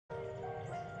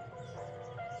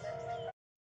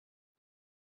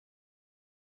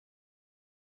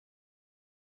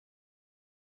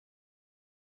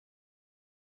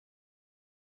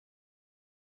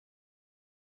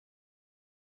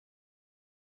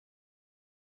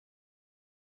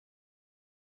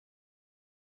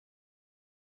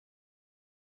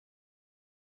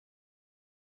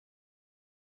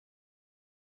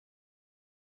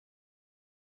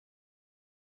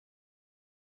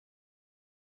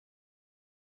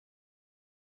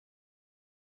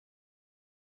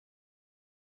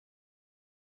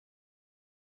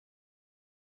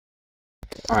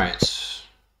Alright.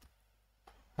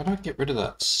 How do I get rid of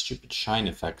that stupid shine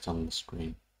effect on the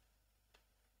screen?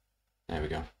 There we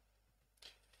go.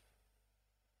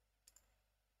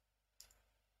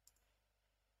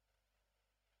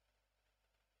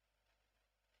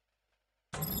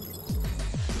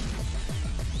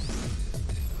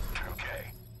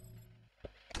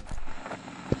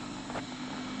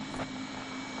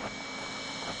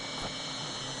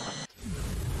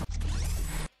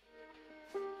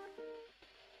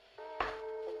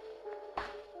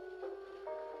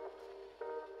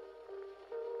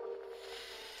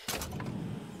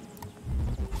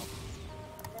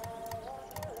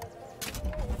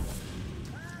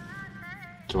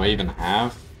 Do I even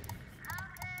have?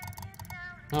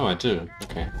 Oh, I do.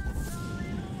 Okay.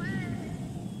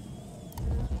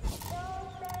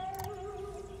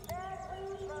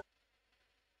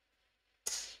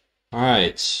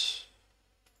 Alright.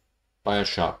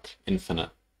 Bioshock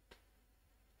Infinite.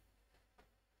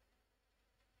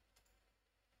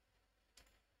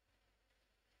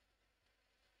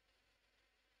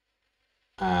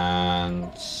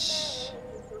 And...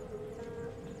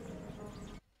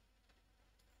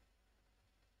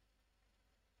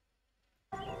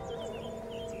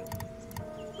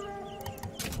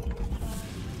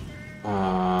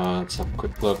 let's have a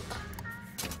quick look.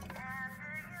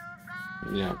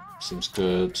 Yeah, seems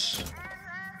good.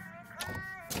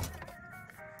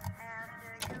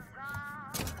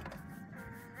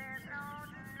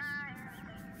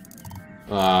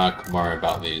 Can worry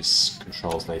about these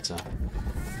controls later.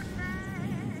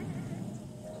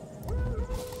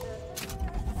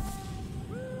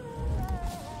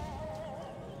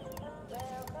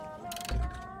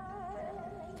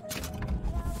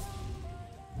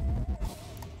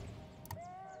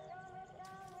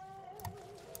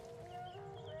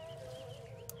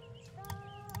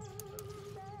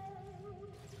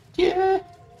 Yeah,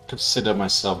 consider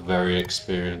myself very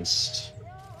experienced.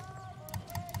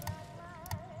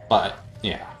 But,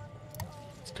 yeah,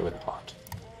 let's go with hard.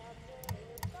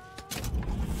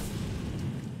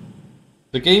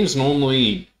 The game's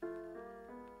normally...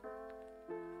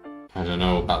 I don't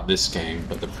know about this game,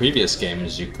 but the previous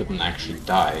games you couldn't actually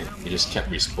die, you just kept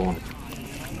respawning.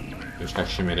 Which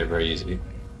actually made it very easy.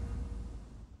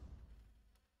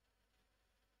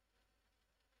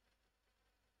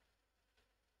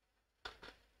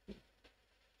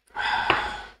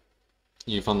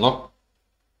 You've unlocked...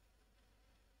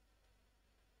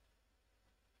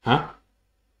 Huh?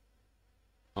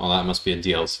 Oh, that must be a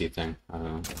DLC thing. I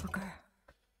don't know. Booker,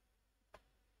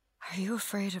 are you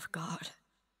afraid of God?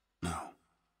 No.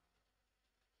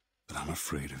 But I'm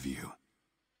afraid of you.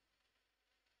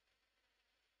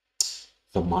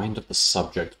 The mind of the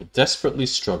subject would desperately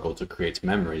struggle to create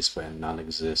memories where none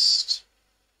exist.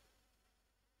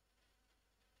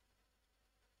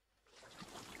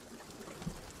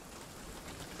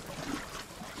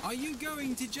 Are you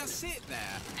going to just sit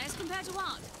there? As compared to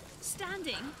what?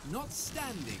 Standing? Not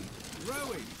standing,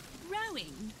 rowing.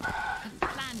 Rowing? I've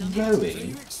planned on it. So Rowing?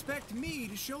 you expect me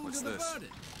to shoulder the burden?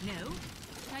 No.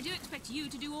 I do expect you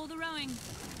to do all the rowing.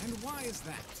 And why is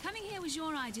that? Coming here was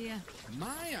your idea.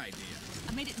 My idea.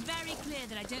 I made it very clear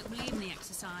that I don't believe in the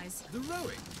exercise. The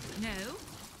rowing. No.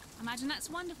 Imagine that's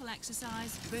wonderful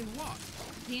exercise. Then what?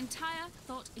 The entire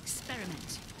thought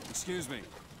experiment. Excuse me.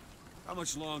 How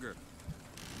much longer?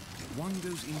 One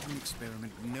goes into an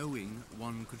experiment knowing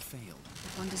one could fail.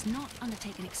 But one does not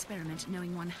undertake an experiment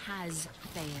knowing one has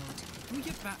failed. Can we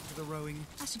get back to the rowing?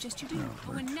 I suggest you do,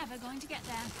 or we're never going to get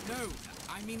there. No,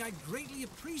 I mean I'd greatly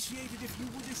appreciate it if you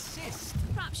would assist.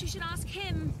 Perhaps you should ask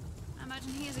him. I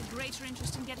imagine he has a greater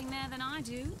interest in getting there than I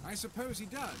do. I suppose he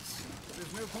does, but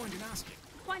there's no point in asking.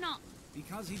 Why not?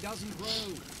 Because he doesn't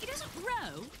row. He doesn't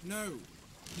row. No,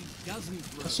 he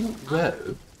doesn't row. Doesn't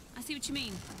row? I see what you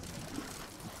mean.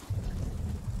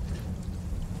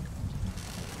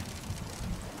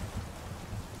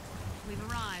 We've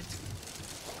arrived.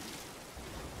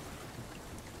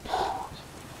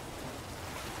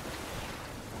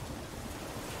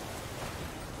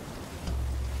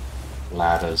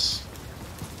 Ladders.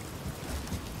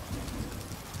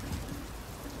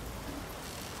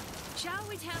 Shall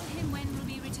we tell him when we'll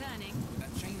be returning?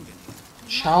 That change it.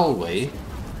 Shall we?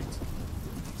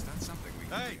 Is that something we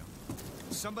can Hey!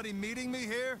 Is somebody meeting me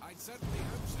here? I'd certainly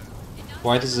hope so.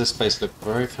 Why does this place look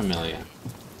very familiar?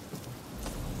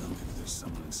 Well, maybe there's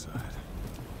someone inside.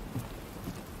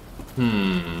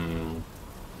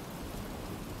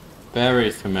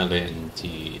 Very familiar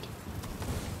indeed.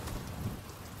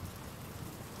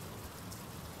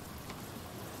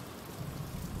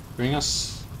 Bring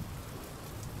us...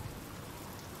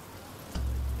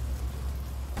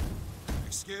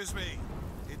 Excuse me.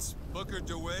 Booker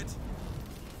DeWitt?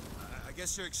 I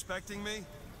guess you're expecting me?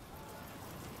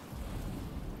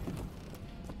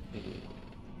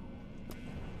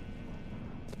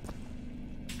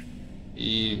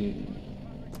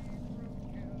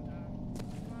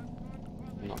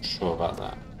 I'm not sure about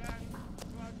that.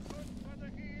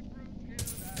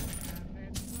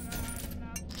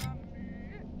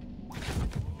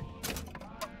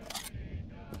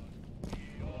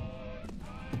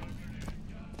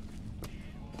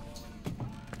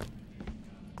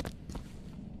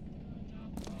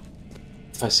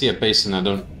 If I see a basin, I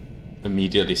don't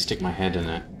immediately stick my head in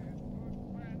it.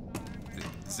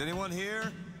 Is anyone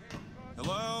here?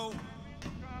 Hello?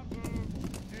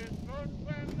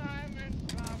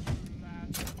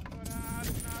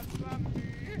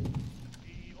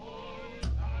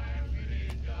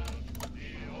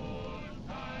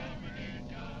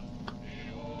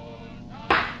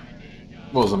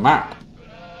 What was a map?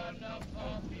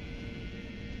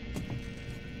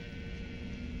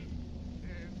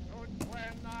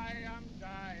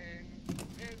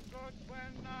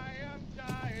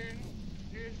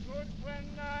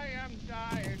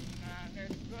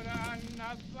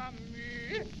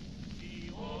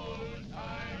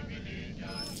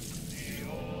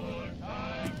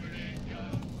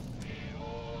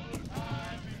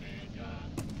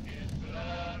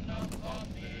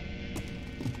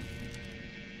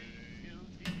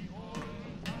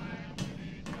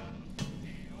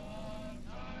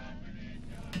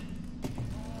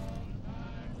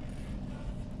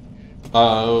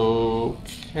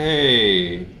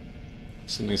 Okay.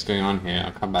 Something's going on here.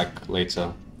 I'll come back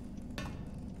later.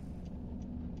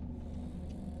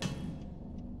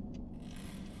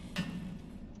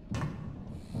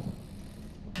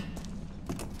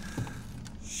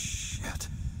 Shit.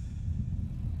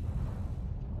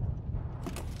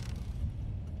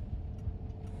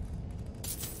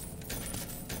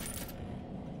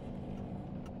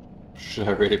 Should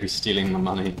I really be stealing the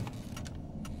money?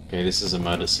 Okay, this is a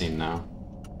murder scene now.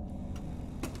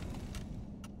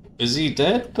 Is he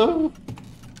dead, though?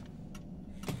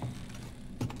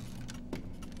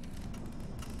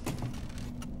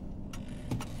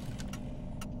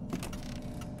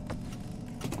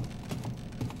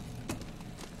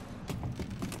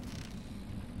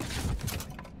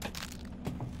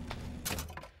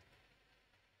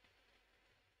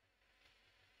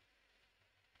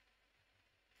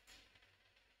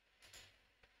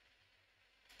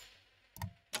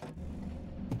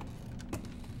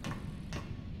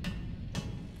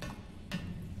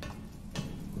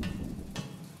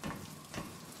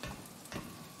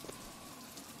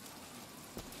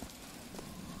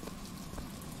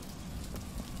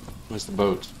 Where's the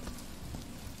boat?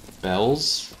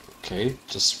 Bells? Okay,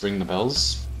 just ring the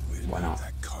bells. Why not?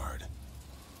 That card.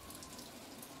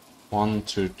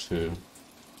 122.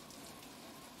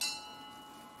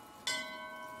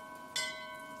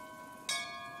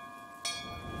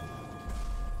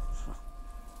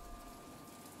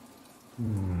 What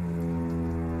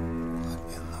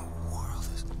in the world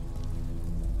is...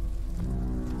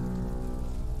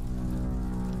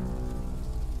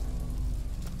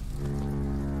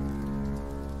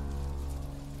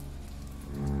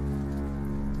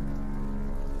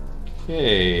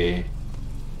 Okay.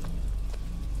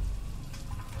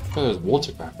 Look at those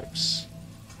water graphics.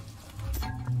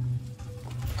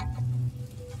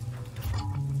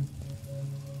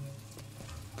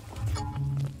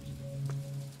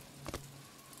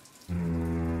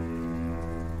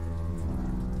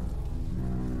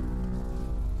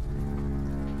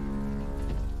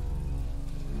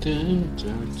 Dun,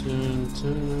 dun, dun,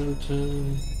 dun,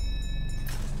 dun.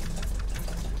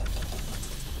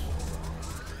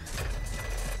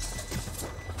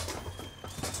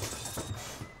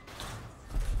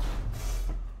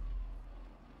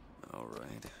 All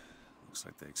right. Looks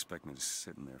like they expect me to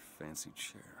sit in their fancy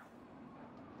chair.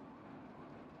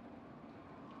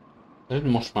 I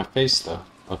didn't wash my face though.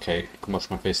 Okay, I can wash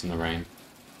my face in the rain.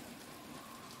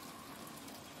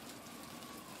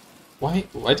 Why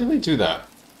do they do that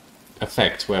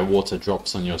effect where water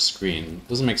drops on your screen?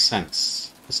 Doesn't make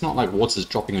sense. It's not like water's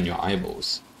dropping on your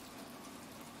eyeballs.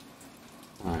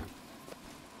 Alright.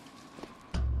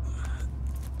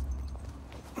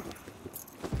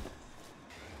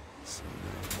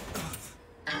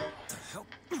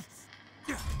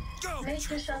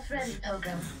 Make yourself ready,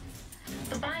 Pilgrim.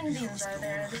 The bindings are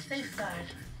there as a safeguard.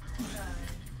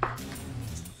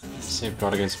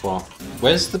 Safeguard against what?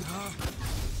 Where's the...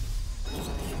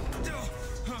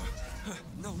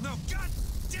 No, no, god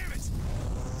damn it!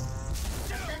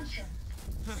 Ascension.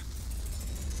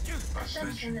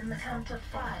 Ascension in the count of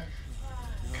 5.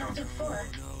 Count of 4.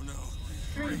 No, no.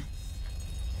 3.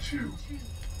 2,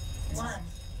 1.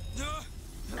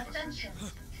 Ascension.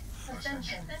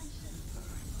 Ascension.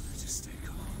 Just stay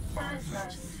calm.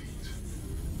 5,000 feet.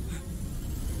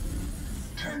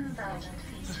 10,000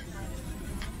 feet.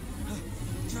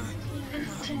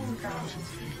 15,000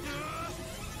 feet.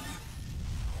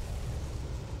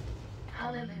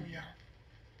 Hallelujah.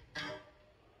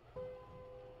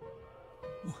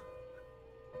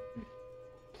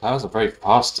 That was a very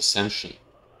fast ascension.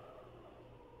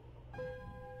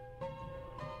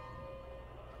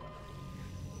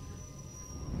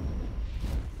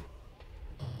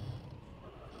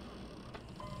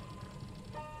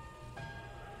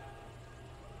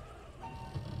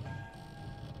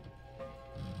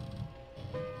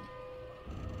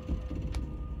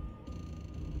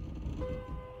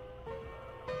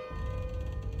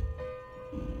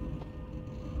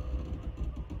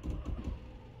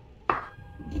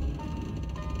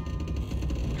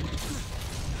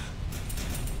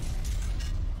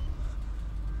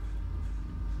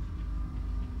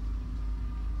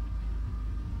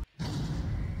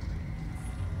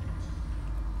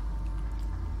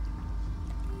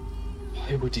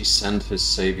 Why would he send his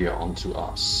savior onto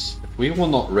us? If we will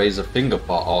not raise a finger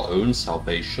for our own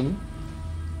salvation,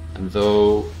 and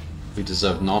though we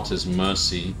deserve not his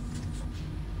mercy,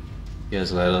 he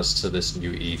has led us to this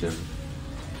new Eden.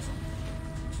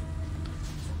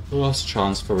 The last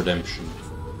chance for redemption.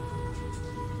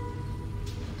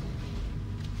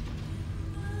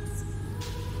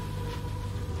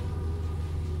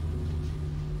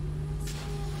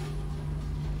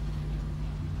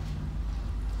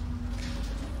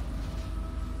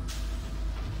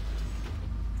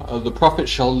 The prophet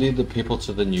shall lead the people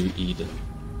to the new Eden.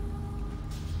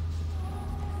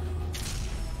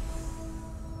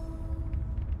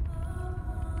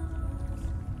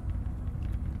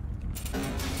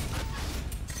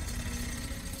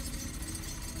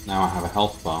 Now I have a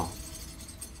health bar.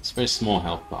 It's a very small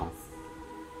health bar.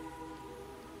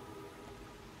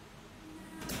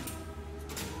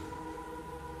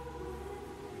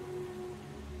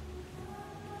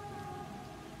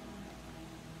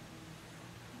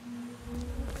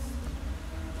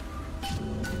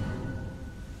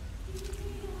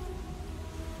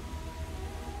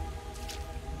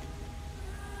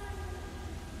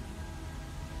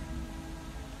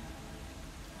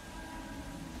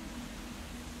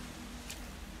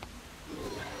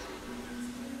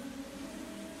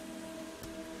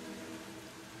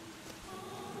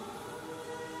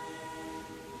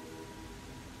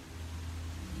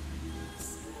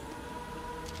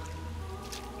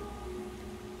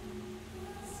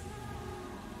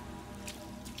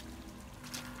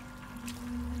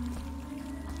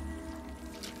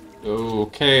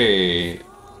 Okay.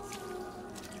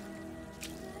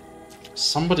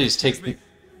 Somebody's taking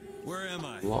Where am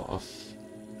I? a lot of...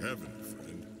 Heaven,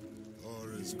 friend.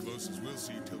 Or as close as we'll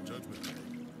see till judgment day.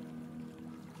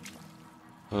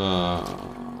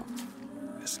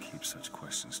 Just keep such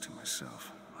questions to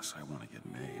myself, unless I want to get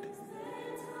made.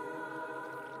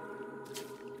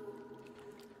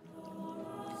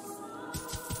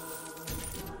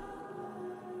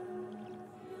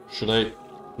 Should I...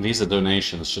 These are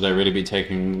donations. Should I really be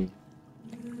taking...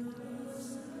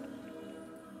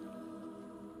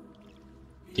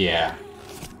 Yeah.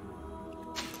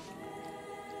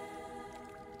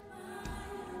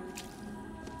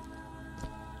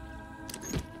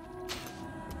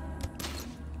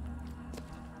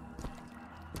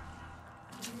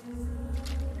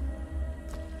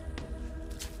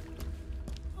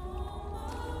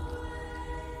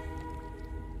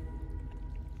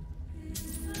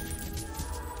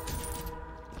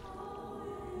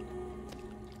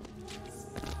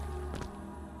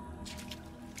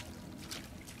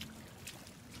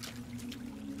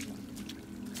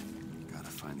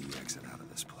 Find the exit out of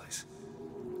this place.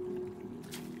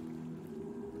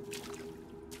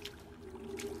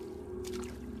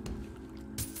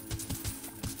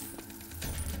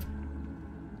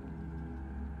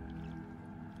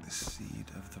 The seed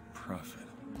of the prophet.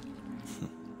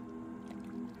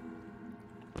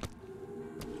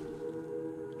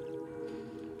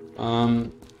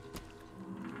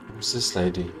 Who's this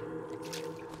lady?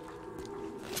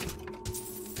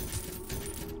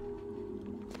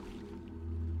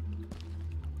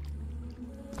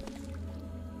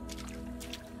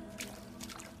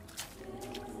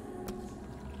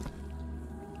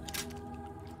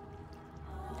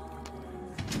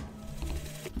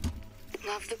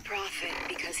 Love the prophet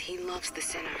because he loves the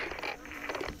sinner.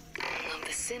 Love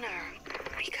the sinner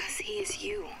because he is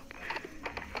you.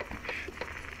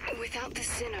 Without the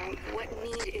sinner, what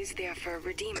need is there for a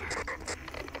redeemer?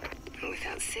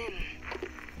 Without sin,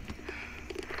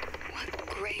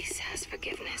 face has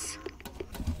forgiveness.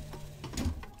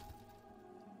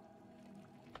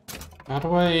 How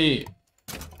do I...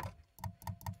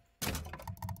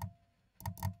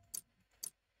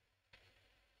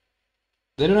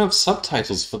 They don't have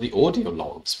subtitles for the audio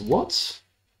logs. What?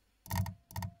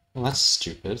 Well, that's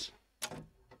stupid.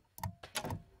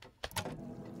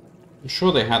 I'm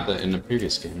sure they had that in the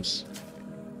previous games.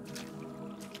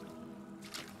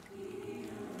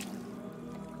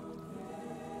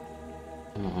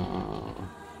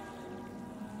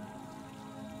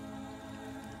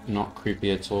 Not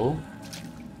creepy at all.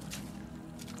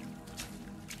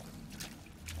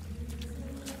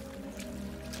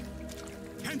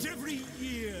 And every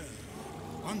year,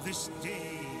 on this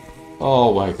day,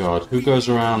 Oh my god, who goes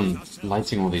around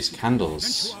lighting all these and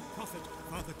candles? to our prophet,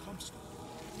 Father Comstock,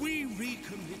 we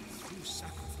recommit through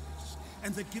sacrifice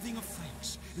and the giving of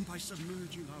thanks, and by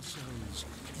submerging ourselves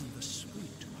in the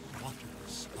sweet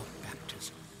waters of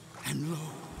baptism. And lo,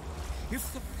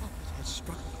 if the prophet had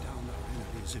struck down our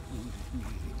enemies and wounded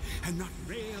me, and not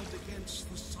railed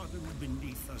against the Sodom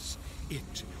beneath us,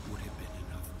 it would have been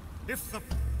enough. If the...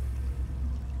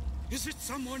 Is it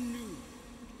someone new?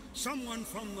 Someone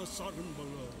from the Sodom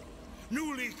below,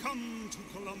 newly come to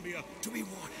Columbia to be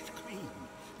washed clean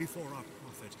before our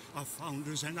prophet, our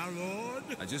founders, and our Lord?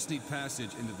 I just need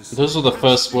passage into the... Those are the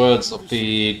first words of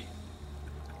the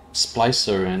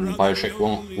splicer in Bioshock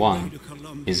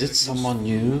 1. Is it someone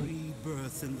new?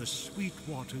 Rebirth in the sweet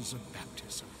waters of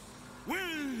baptism.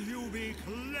 Will you be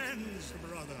cleansed,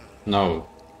 brother? No.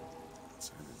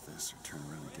 It's either this or turn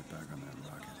around and get back on that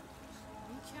rocket.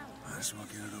 Might as well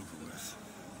get it over with.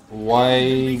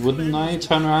 Why wouldn't I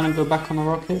turn around and go back on the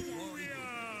rocket?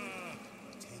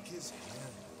 Take his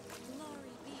hand.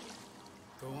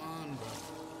 Go on, brother.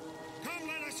 Come,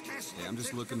 let us cast Hey, I'm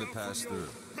just looking to pass through.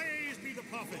 Praise be the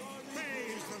prophet.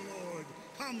 Praise the Lord.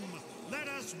 Come, let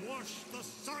us wash the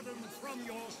Sodom from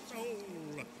your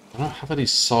soul. I don't have any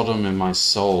Sodom in my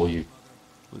soul, you...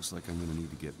 Looks like I'm gonna need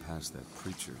to get past that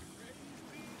preacher.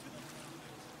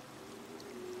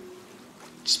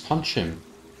 Just punch him.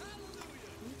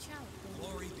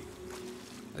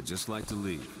 I'd just like to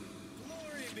leave.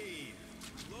 Glory be.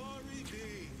 Glory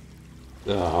be.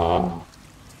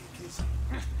 Take his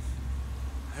hand.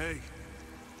 Hey.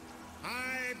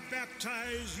 I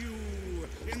baptize you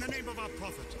in the name of our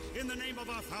prophet, in the name of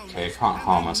our founder, Okay, it can't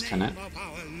harm us, can it? of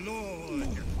our Lord.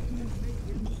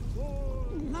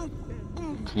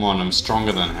 Come on, I'm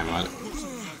stronger than him.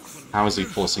 How is he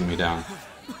forcing me down?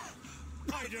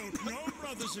 I don't know,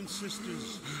 brothers and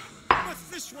sisters, but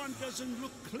this one doesn't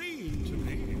look clean to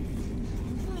me.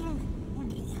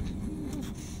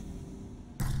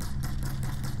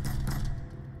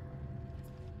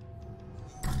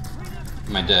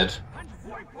 Am I dead?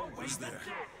 Who's there?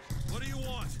 What do you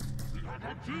want?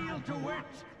 A deal to it!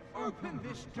 Open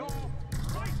this door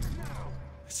right now!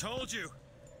 I told you.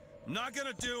 I'm not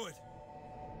gonna do it.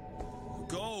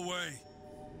 Go away.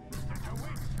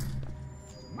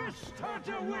 Mr.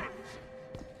 DeWitt!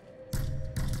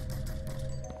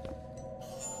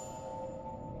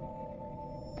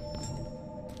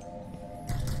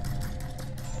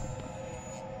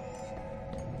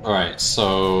 Alright,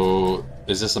 so...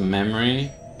 Is this a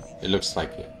memory? It looks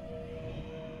like it.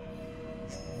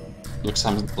 Looks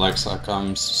like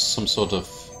I'm some sort of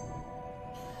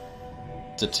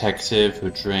detective who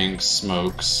drinks,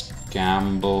 smokes,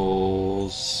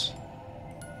 gambles,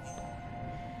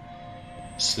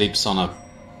 sleeps on a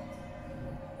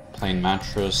plain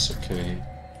mattress. Okay.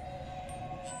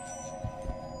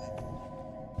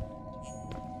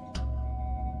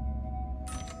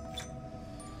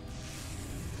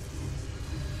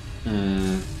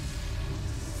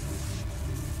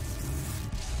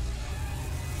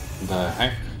 The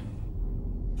heck?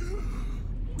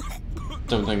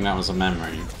 Don't think that was a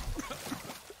memory.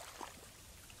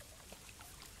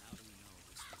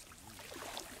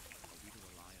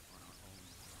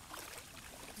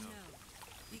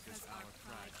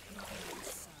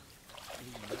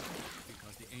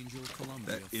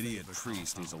 That idiot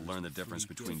priest needs to learn the difference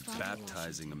between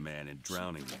baptizing a man and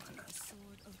drowning one.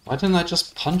 Why didn't I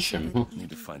just punch him? I need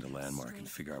to find a landmark and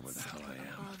figure out where the hell I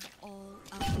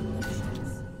am.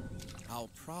 Our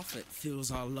prophet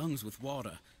fills our lungs with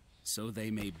water, so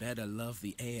they may better love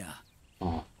the air.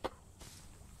 Oh.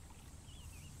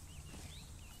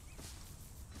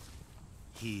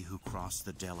 He who crossed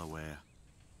the Delaware,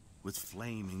 with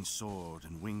flaming sword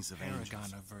and wings of Paragon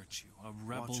angels. of virtue, a Watch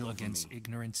rebel over against me,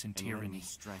 ignorance and and lend me tyranny.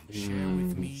 strength. Share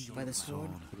with me By the sword?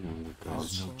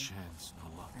 There's no chance,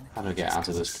 no luck. How do I get out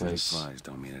of this place? Flies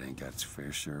don't mean it ain't got its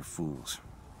fair share of fools.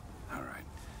 All right.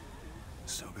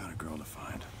 Still got a girl to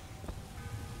find.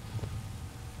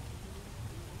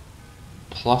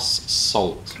 plus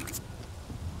salt.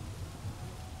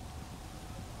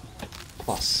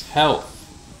 Plus health.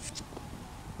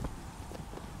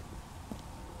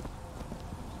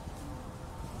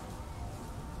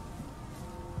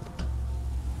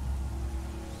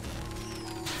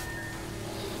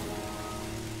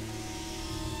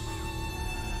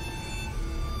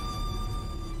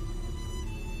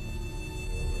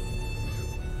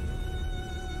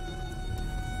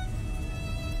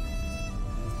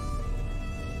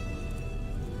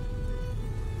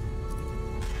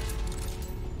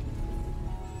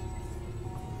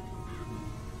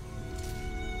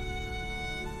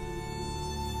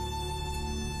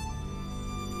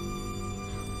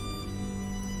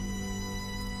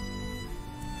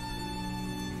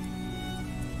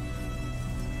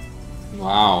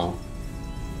 Wow.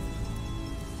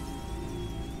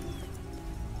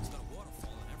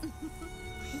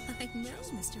 I know,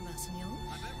 Mr. Rossignol.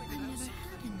 I've never had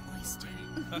an oyster.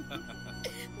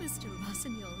 Mr.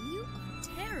 Rossignol, you are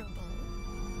terrible.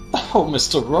 Oh,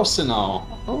 Mr. Rossignol.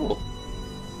 Oh.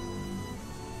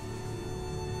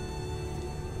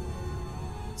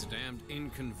 It's damned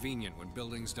inconvenient when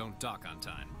buildings don't dock on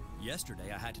time.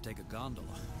 Yesterday I had to take a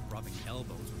gondola, rubbing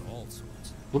elbows with all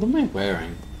sorts. What am I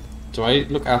wearing? Do I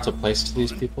look out of place to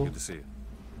these people? Good to see you.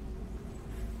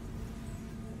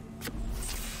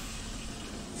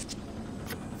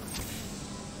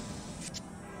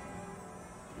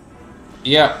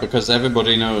 Yeah, because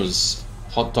everybody knows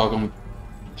hot dog and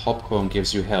popcorn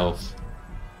gives you health.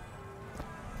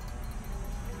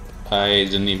 I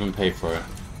didn't even pay for it.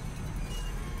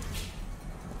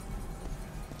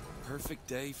 Perfect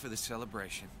day for the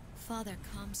celebration. Father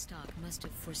Comstock must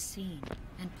have foreseen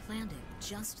and planned it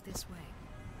just this way.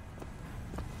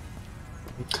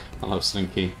 I love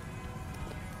Slinky.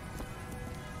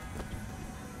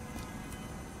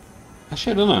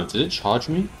 Actually, I don't know. Did it charge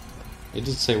me? It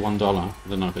did say $1. I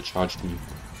don't know if it charged me.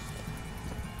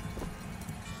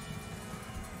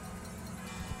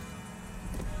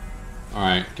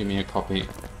 Alright, give me a copy.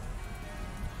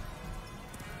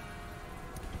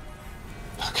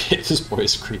 Okay, this boy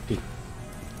is creepy.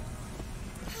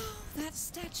 That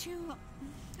statue...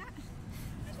 I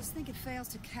just think it fails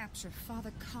to capture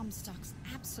Father Comstock's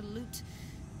absolute,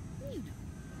 you know,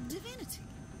 divinity.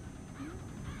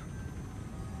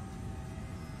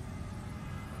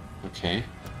 Okay.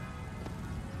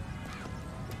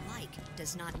 Like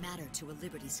does not matter to a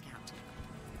Liberty Scout.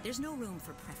 There's no room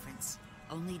for preference,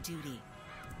 only duty.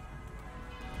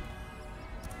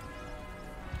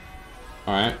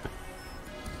 Alright.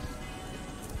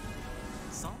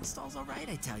 Saltonstall's alright,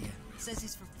 I tell you. Says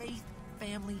he's for faith,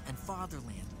 family, and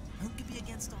fatherland. Who could be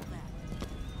against all that?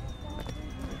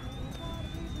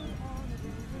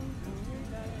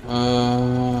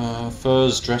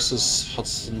 Furs, dresses,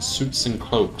 huts, and suits and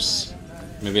cloaks.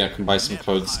 Maybe I can buy some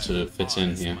clothes to fit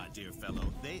in here. My dear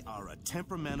fellow, they are a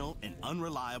temperamental and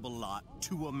unreliable lot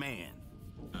to a man.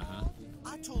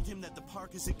 I told him that the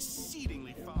park is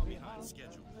exceedingly far behind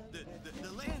schedule.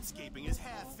 The landscaping is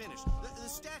half finished. The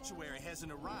statuary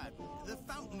hasn't arrived. The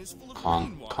fountain is full of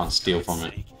rainwater. Can't steal from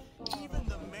it. Even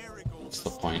the marigolds. What's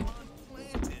the point?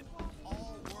 Planted.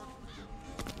 All work.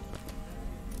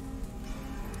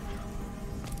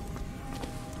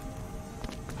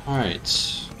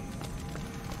 Alright.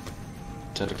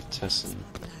 Delicatessen.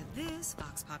 This,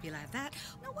 Vox Populi that.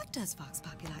 Now, what does Vox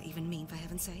Populi even mean, for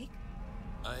heaven's sake?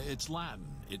 It's Latin.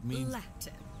 It means...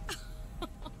 Latin.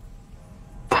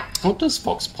 What does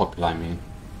Vox Populi mean?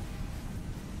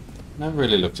 Never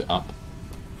really looked it up.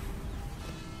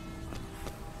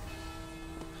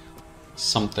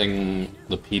 Something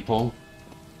the people.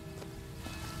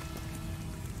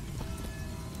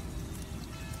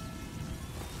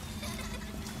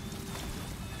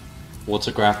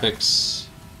 Water graphics.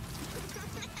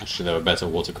 Actually, there were better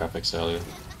water graphics earlier.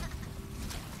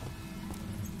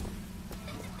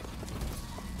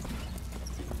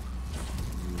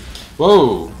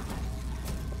 Whoa!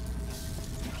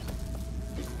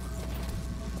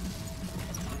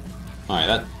 Alright,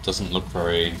 that doesn't look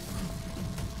very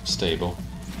stable.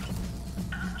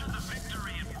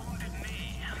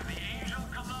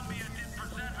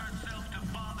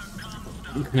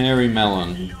 Mary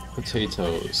melon,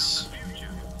 potatoes.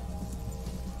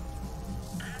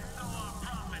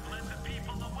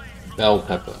 Bell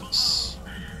peppers.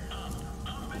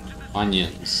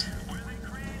 Onions.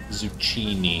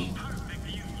 Zucchini.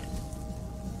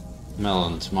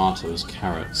 Melon, tomatoes,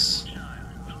 carrots.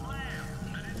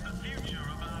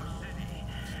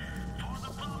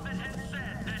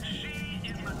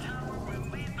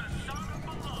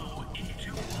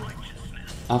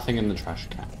 Nothing in the trash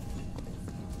can.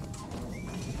 Good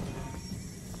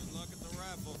luck at the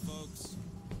raffle.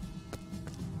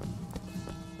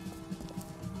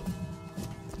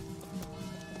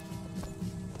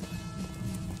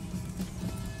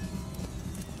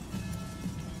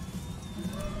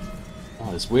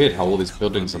 It's weird how all these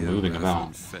buildings are moving about.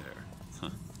 Unfair. Huh.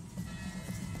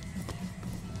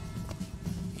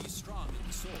 He's strong in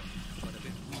the sword, but a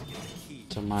bit weak in the key.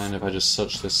 Don't mind if I just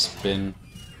search this bin.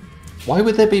 Why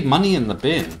would there be money in the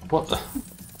bin? What the...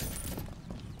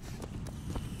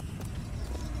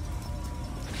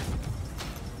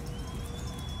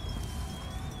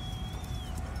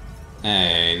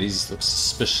 Hey, these look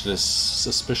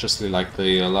suspiciously like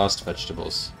the last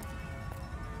vegetables.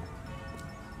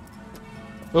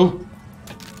 Oh!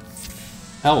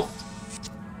 Health!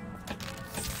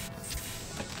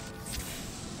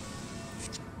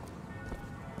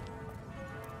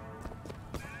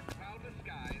 Cloudless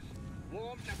skies,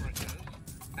 warm temperatures,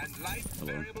 and light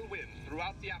variable winds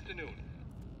throughout the afternoon.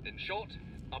 In short,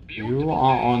 a beautiful You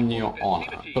are day on for your honor.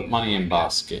 festivities. Put money in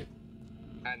basket.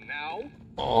 And now,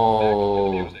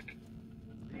 Oh.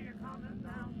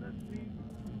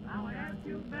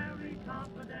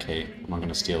 Okay, I'm not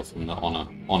gonna steal from the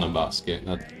honor basket.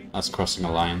 That's crossing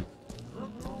a line.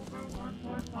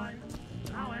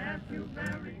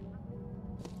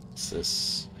 What's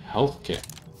this? Health kit.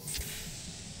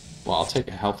 Well, I'll take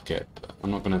a health kit, but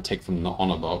I'm not gonna take from the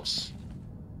honor box.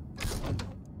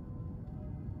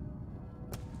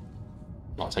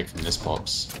 I'll take from this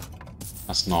box.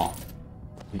 That's not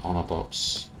an honor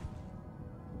box.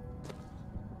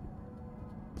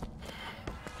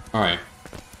 Alright.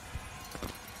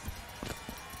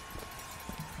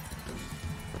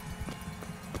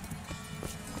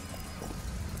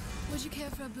 Would you care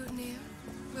for a boutonniere?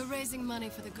 We're raising money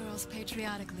for the Girls'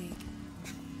 Patriotic League.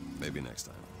 Maybe next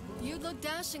time. You'd look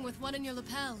dashing with one in your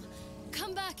lapel.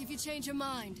 Come back if you change your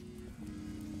mind.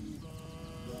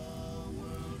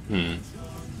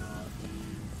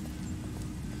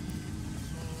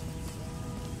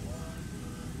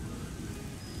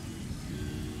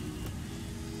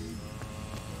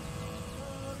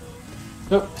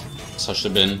 Oh, such a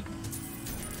bin.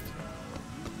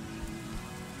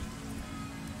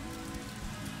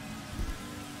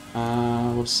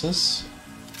 What's this?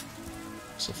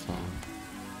 What's a phone?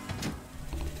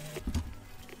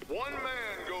 One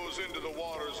man goes into the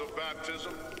waters of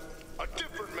baptism. A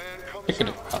different man comes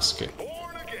Picnic out, basket.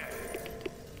 born again.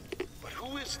 But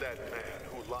who is that man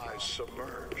who lies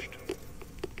submerged?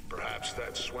 Perhaps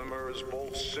that swimmer is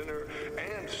both sinner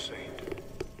and saint,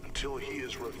 until he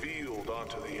is revealed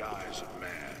onto the eyes of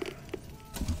man.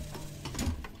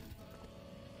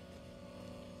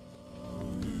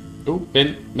 Oh,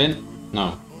 bin.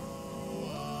 No.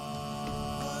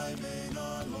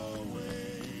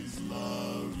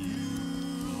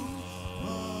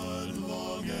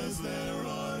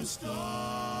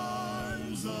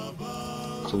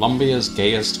 Colombia's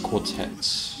gayest quartet.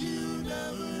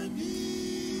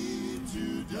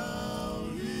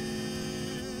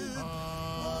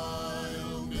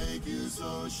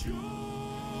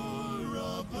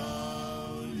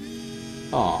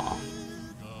 Aww.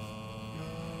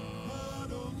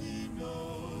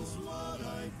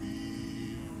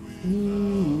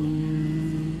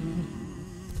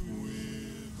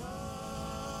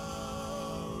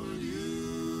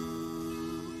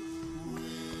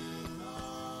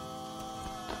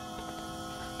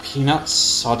 Peanuts,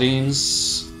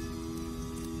 sardines,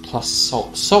 plus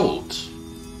salt. Salt?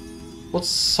 What's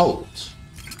salt?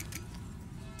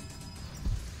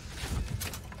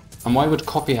 And why would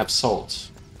coffee have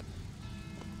salt?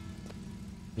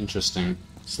 Interesting.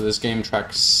 So this game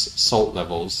tracks salt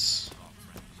levels.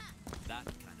 That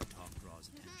kind of talk draws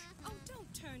attention. Oh,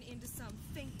 don't turn into some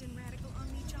faint and radical on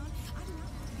me, John. I do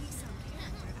not want to be some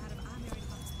character out of I Married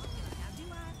Vox Populi, now do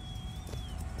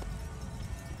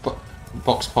I?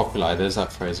 Vox Populi, there's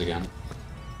that phrase again.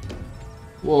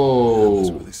 Whoa.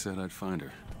 That's where they said I'd find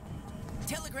her.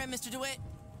 Telegram, Mr. DeWitt.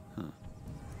 Huh.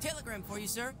 Telegram for you,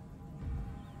 sir.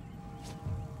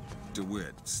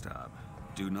 DeWitt, stop.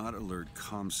 Do not alert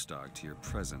Comstock to your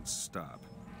presence. Stop.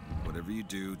 Whatever you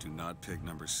do, do not pick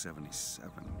number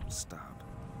 77. Stop.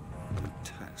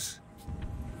 Tess.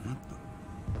 What the...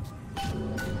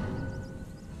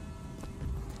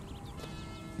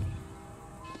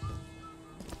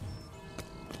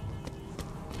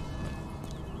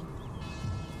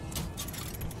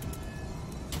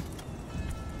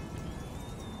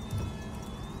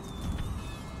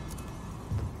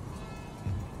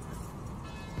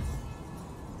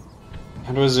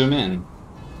 How do I zoom in?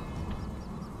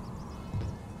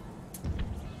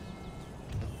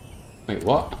 Wait,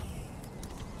 what?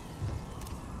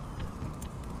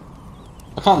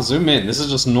 I can't zoom in, this is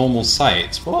just normal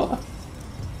sight. What?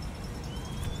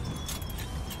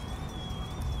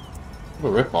 What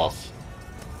a ripoff.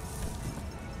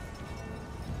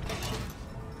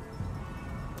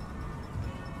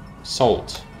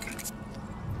 Salt.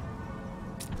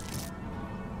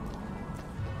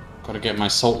 Gotta get my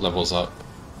salt levels up.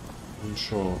 I'm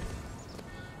sure.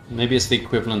 Maybe it's the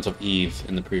equivalent of Eve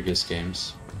in the previous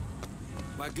games.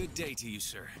 My good day to you,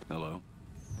 sir. Hello.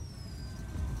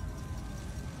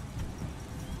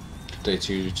 Good day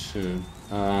to you too.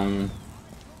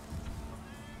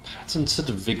 Patented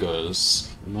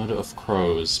vigors. Murder of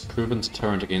crows. Proven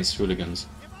deterrent against hooligans.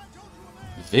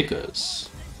 Vigors?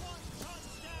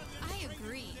 I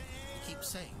agree. Keep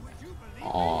saying.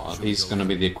 Oh, are these gonna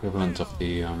be the equivalent of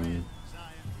the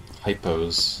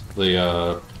hypos?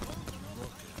 The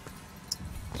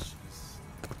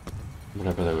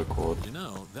whatever they were called. You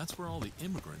know, that's where all the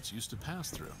immigrants used to pass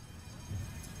through.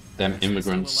 Them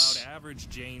immigrants. Still allowed average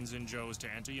Janes and Joes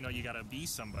to enter. You know, you gotta be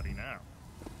somebody now.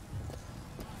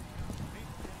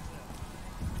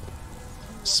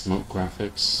 Smoke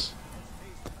graphics.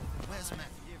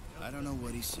 I don't know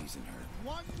what he sees in her.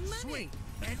 One sweet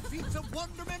and feats of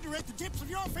wonderment are at the tips of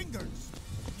your fingers.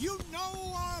 You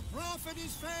know our prophet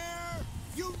is fair.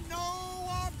 You know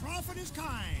our prophet is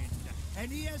kind.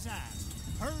 And he has asked,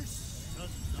 personally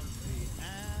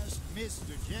asked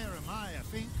Mr. Jeremiah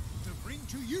Fink to bring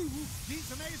to you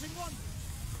these amazing wonders.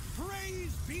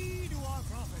 Praise be to our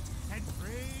prophet, and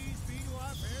praise be to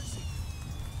our fair seeker.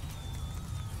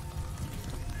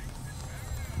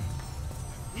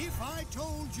 If I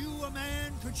told you a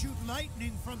man could shoot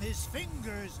lightning from his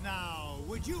fingers now,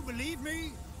 would you believe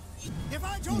me? If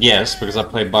I told yes, because I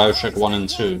played Bioshock 1 and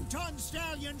 2. Ton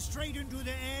stallion straight into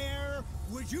the air,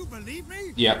 would you believe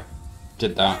me? Yep,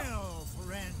 did that. Well,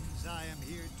 friends, I am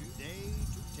here today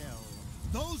to tell.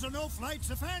 Those are no flights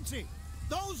of fancy.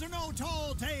 Those are no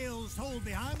tall tales told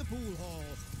behind the pool hall.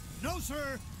 No,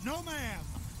 sir, no, ma'am.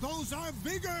 Those are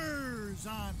vigors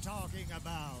I'm talking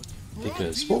about.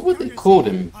 Because what were they called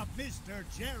in the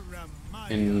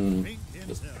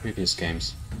previous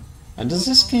games? And does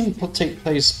this game take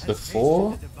place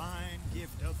before?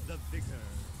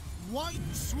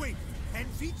 One sweep and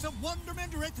feats of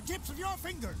wonderment are at the tips of your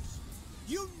fingers.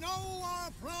 You know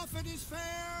our prophet is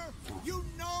fair. You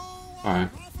know our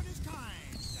prophet is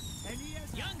kind. And he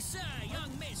has young sir,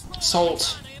 young miss.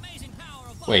 Salt.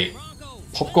 Wait.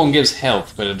 Popcorn gives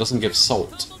health, but it doesn't give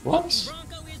salt. What?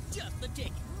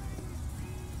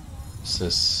 What's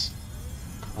this?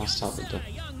 Cast out the deck.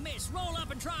 Young miss, roll up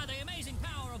and try the amazing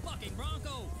power of bucking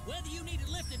bronco. Whether you need it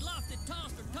lifted, lofted,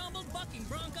 tossed, or tumbled, bucking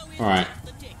bronco is Alright. just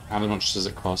the tick. How much does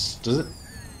it cost? Does it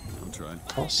I'll try.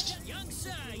 cost? Young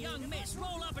sir, young miss,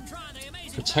 roll up and try the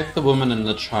amazing Protect the woman and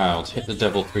the child. Hit the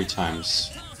devil 3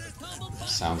 times.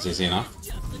 Sounds easy enough.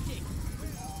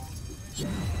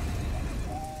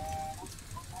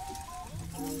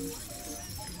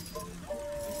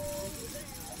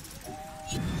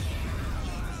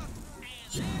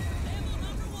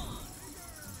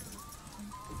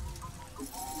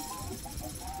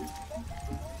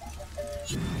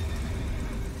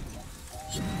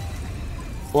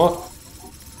 What?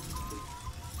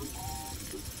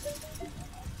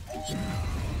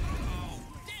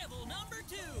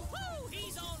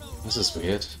 This is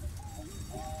weird.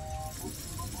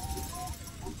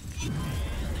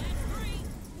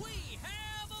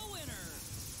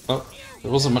 Oh,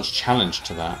 there wasn't much challenge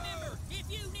to that.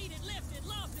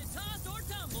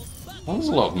 That was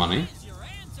a lot of money.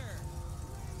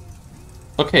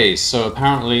 Okay, so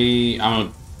apparently I'm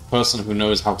a person who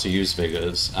knows how to use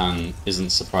vigors and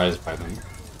isn't surprised by them.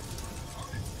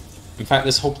 In fact,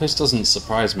 this whole place doesn't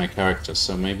surprise my character,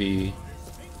 so maybe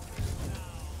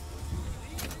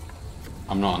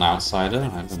I'm not an outsider.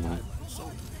 I don't know.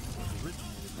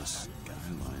 The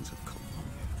skylines of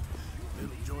Colombia.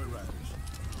 Little joyriders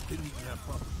didn't even have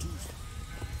proper tools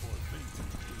before things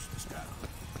introduced the skyline.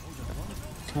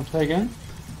 Can I play again?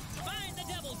 Find the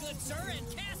devil, good sir, and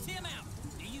cast him out.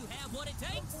 Do you have what it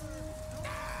takes?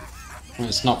 Well,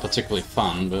 it's not particularly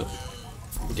fun, but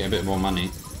we get a bit more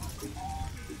money.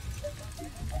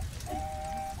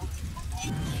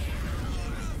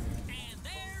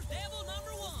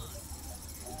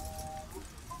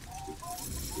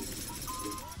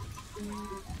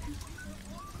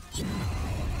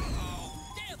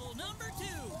 Devil number 2.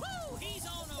 Woo, he's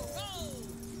on a roll.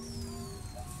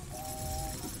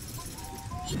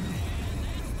 And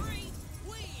that's 3.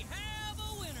 We have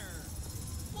a winner.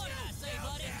 What did I say,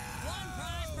 buddy? 1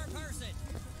 prize per person.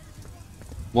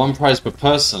 1 prize per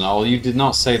person? Oh, you did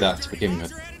not say that to begin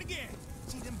with.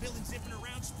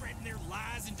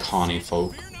 Carny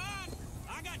folk.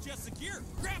 I got just secure.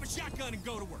 Grab a shotgun and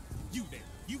go to work. You there.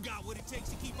 You got what it takes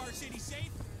to keep our city safe.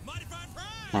 Mighty fine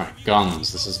prize. Alright,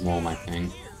 guns. This is more my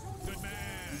thing. Good man.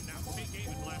 Now take aim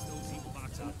and blast those evil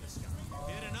box out this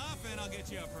guy. Hit enough and I'll get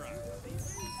you a prize.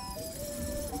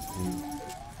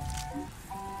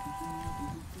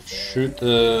 Shoot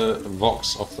the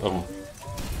Vox off the... Oh.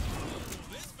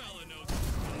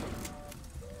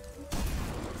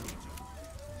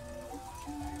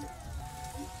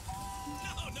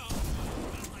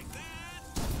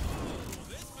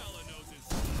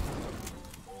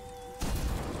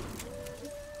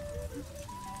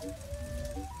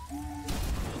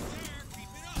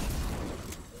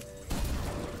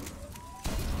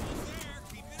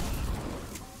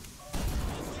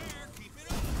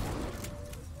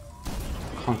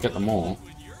 Can't get them all.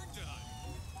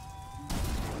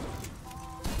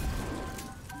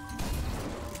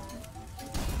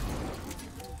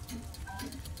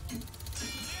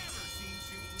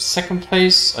 Second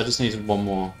place, I just needed one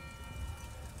more.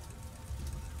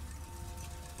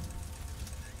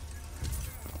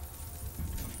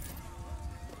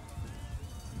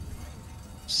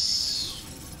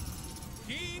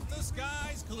 Keep the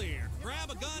skies clear.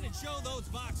 Grab a gun and show those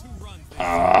Vox who run things.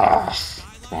 Ah,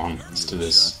 come on, let's do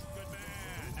this.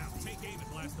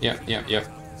 Yep. Hit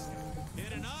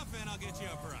enough and I'll get you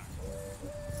a prize.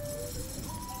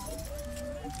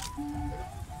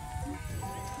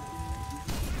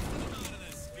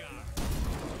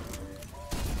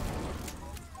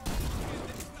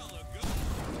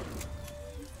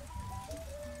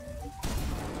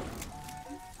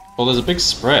 Well, there's a big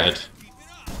spread.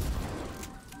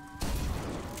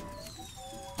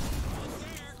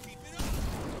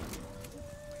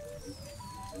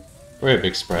 Very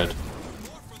big spread.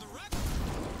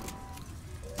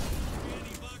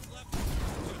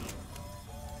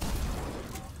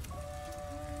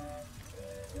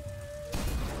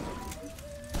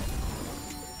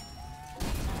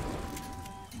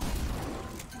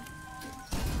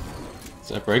 Does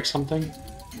that break something?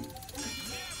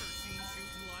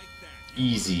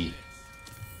 Easy.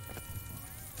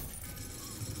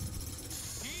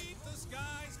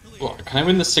 What, can I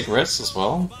win the cigarettes as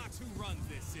well?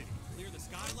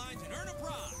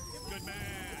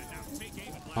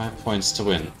 5 points to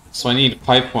win. So I need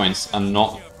 5 points and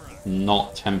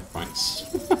not 10 points.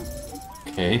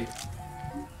 Okay.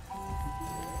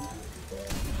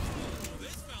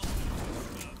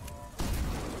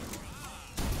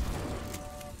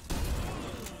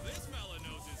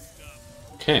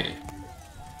 Okay.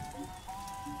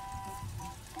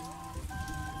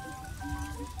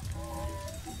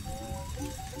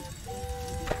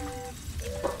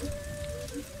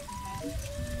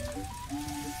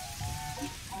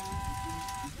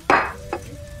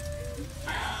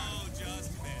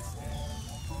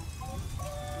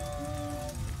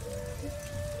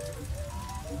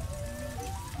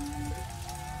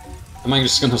 Am I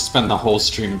just gonna spend the whole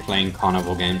stream playing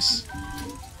carnival games?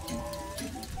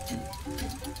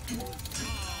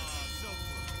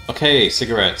 Okay,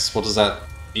 cigarettes. What does that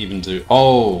even do?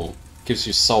 Oh, gives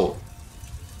you salt.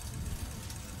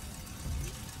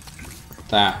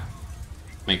 That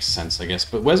makes sense, I guess.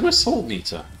 But where's my salt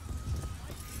meter?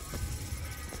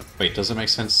 Wait, does it make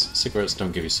sense? Cigarettes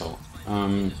don't give you salt.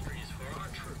 Well,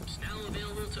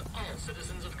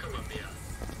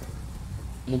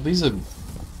 these are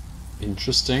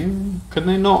interesting. Can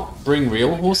they not bring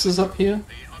real horses up here?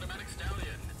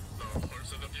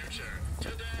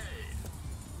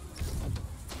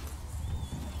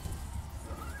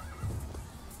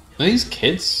 Are these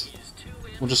kids?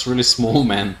 Or just really small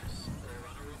men?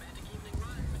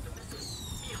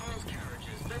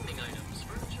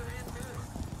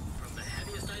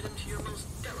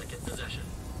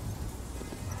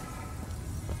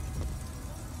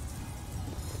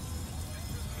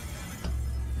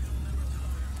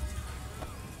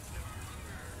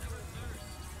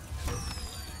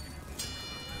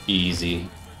 Easy.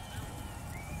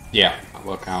 Yeah, I'll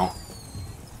work out.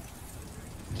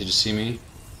 Did you see me?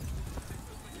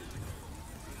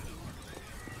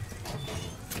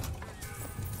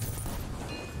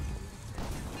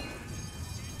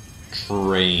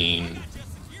 Train.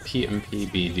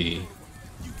 PMPBD.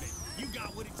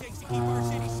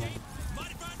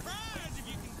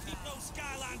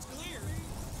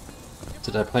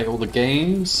 Did I play all the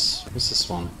games? What's this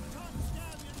one?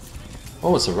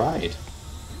 Oh, it's a ride.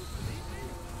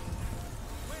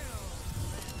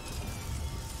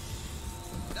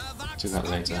 Do that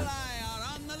later.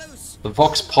 The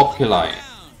Vox Populi.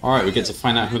 Alright, we get to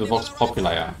find out who the Vox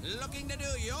Populi are.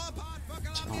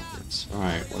 Targets.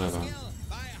 Alright, whatever.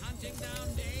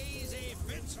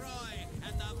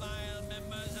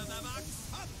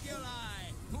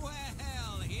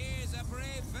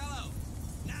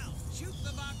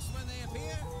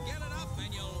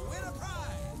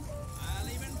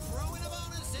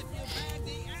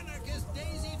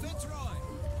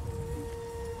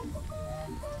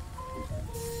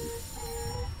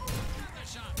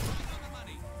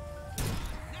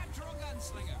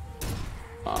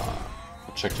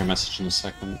 I'll check your message in a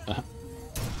second.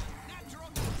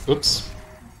 Oops.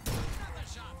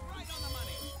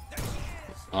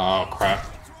 Oh crap.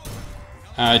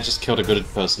 I just killed a good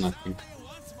person, I think.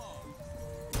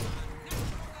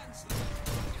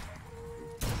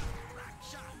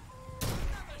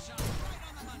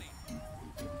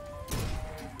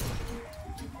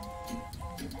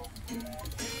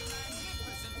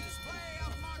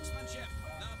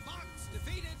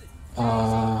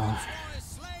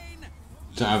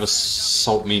 Don't have a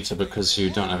salt meter because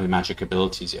you don't have any magic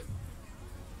abilities yet.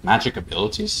 Magic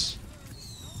abilities?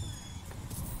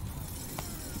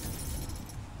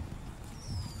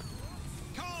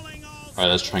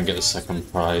 Alright, let's try and get the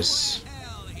second prize.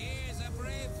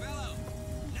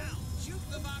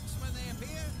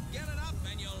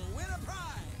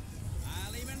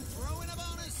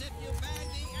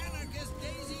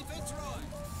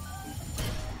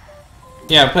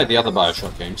 Yeah, I played the other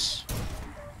Bioshock games.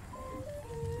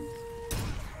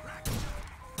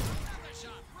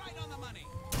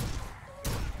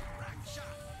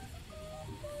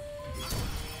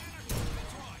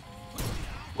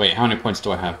 Wait, how many points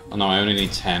do I have? Oh no, I only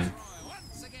need 10.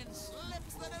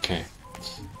 Okay.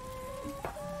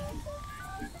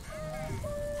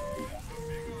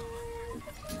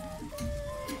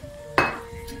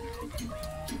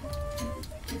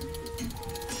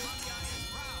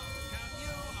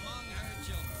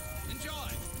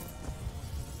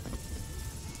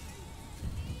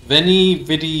 Veni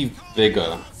Vidi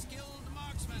Vigor.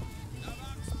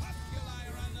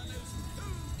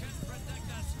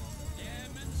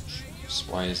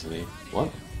 Wisely. What?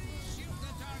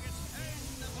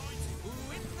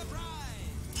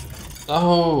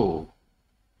 Oh!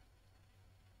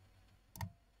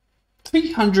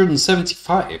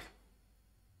 375?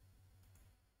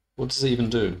 What does it even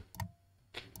do?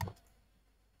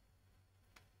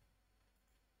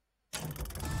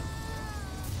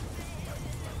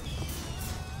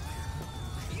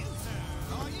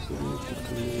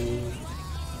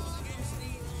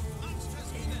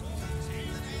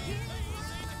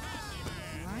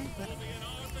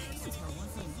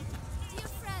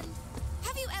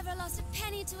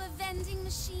 To a vending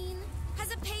machine?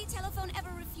 Has a pay telephone ever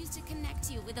refused to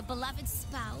connect you with a beloved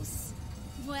spouse?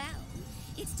 Well,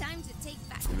 it's time to take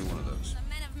back Give me one of those. the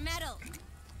men of metal.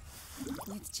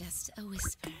 With just a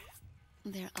whisper.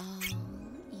 They're all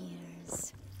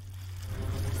ears.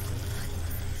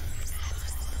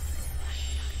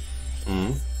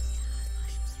 Hmm.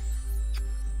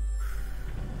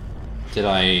 Did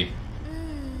I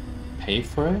pay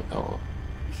for it or?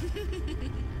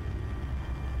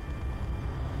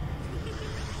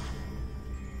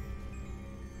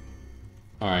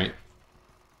 Alright.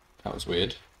 That was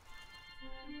weird.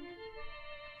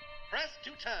 Press to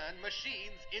turn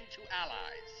machines into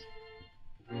allies.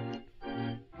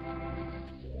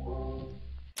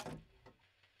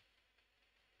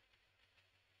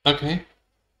 Okay.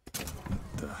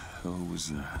 What the hell was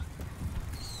that?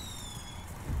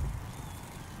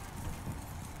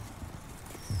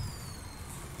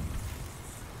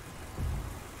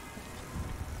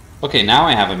 Okay, now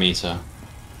I have a meter.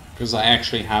 Because I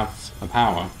actually have a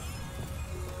power.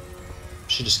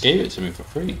 She just gave it to me for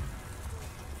free.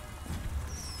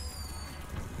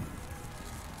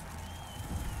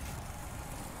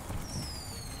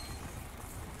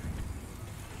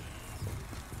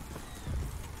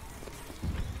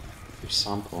 Free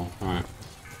sample. Alright.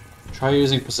 Try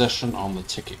using possession on the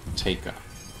ticket taker.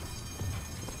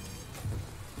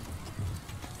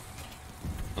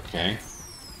 Okay.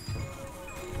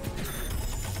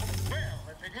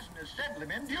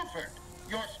 Assemblyman Buford,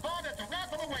 your spot at the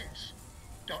raffle awaits.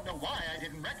 Don't know why I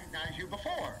didn't recognize you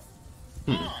before.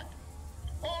 Odd.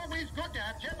 Always good to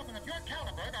have gentlemen of your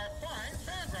caliber at our fine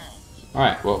fairgrounds.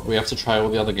 Alright, well, we have to try all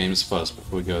the other games first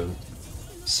before we go.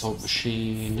 Salt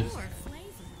Machine.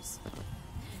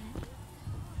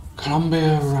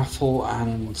 Columbia Raffle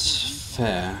and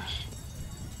Fair.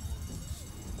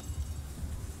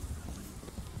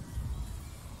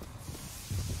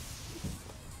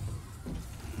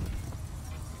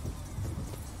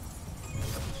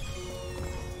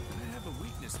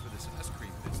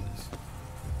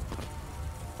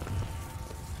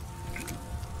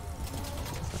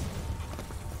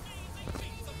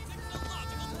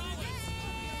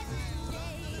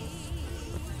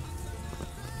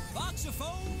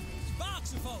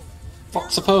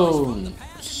 Voxophone! I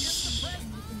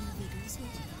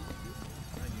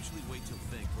usually wait till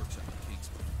Fang works out the kinks,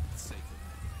 but it's safer.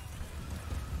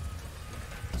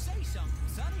 Say something,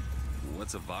 Sonny.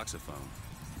 What's a voxophone?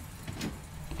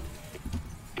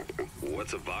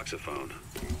 What's a voxophone?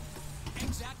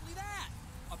 Exactly that.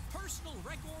 A personal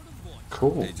record of voice.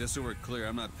 Cool. Hey, just so we're clear,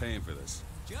 I'm not paying for this.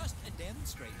 Just a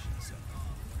demonstration, so.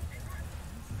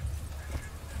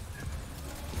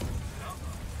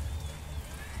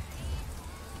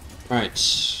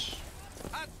 Right.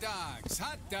 Hot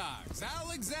dogs,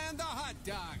 Alexander hot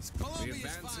dogs.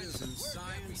 Columbia's advances in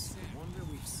science,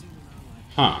 wonder we've seen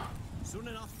in Huh. Soon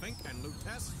enough, think and loot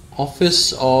test.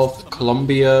 Office of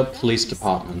Columbia Police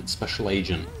Department, Special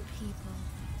Agent.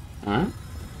 Alright.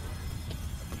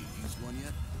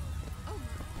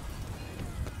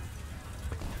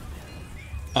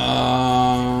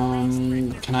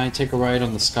 Can I take a ride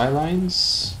on the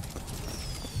Skylines?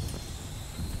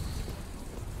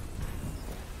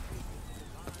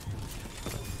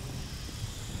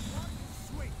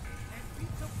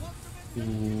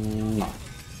 No.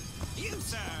 You,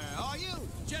 sir, are you?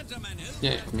 Gentlemen who?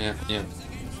 Yeah. Amazing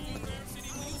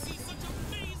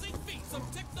feats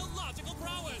of technological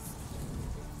prowess.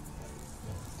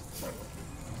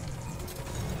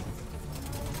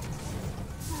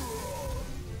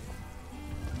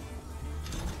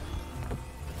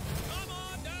 Come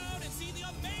on down and see the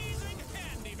amazing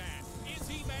handyman. Is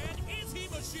he man? Is he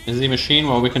machine? Is he machine?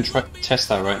 Well, we can try test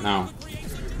that right now.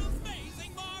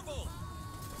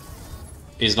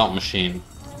 He's not machine.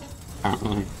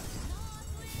 Apparently.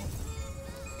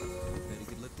 Bet he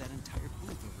could lift that entire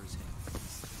booth over his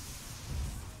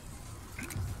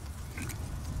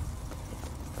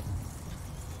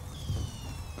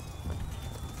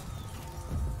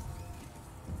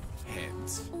Head.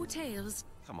 Heads. Or tails.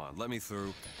 Come on, let me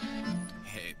through.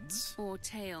 Heads. Or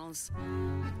tails.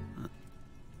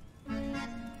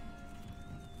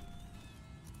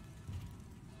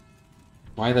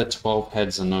 Why are there 12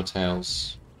 heads and no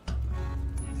tails?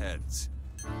 Heads.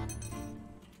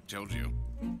 Told you.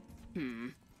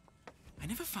 I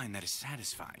never find that as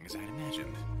satisfying as I'd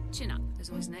imagined. Chin up. There's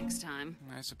always next time.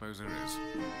 I suppose there is.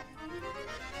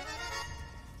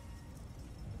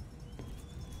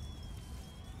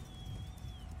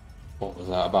 What was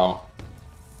that about?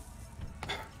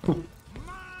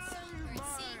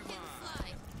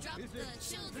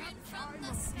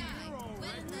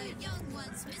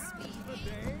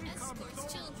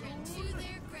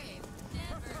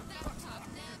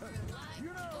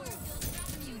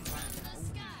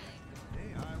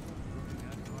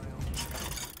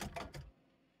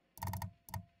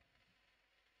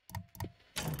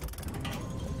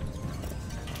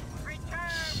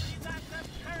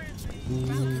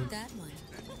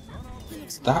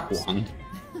 That one?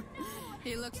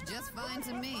 He looks just fine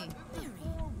to me. A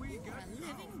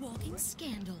living, walking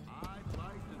scandal.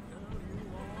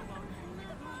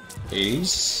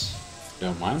 Please?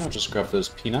 Don't mind, I'll just grab those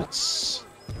peanuts.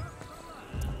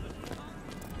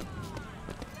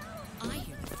 I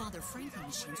hear the Father Franklin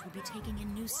machines will be taking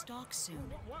in new stock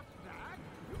soon.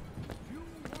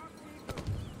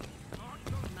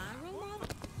 My role model?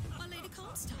 A Lady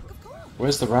Comstock, of course.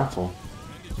 Where's the raffle?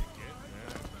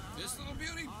 This little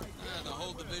beauty? The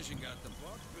whole division got them.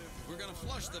 We're gonna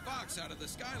flush the Vox out of the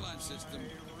Skyline system.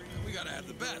 We gotta have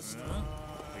the best.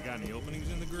 They got any openings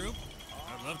in the group?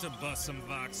 I'd love to bust some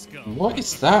Vox skull. What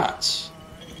is that?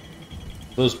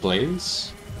 Those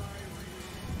blades?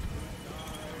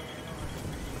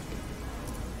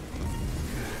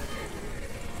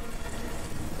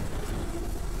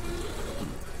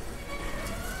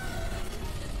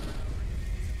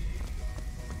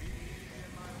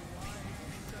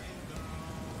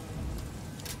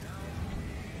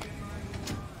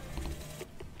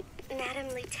 Madam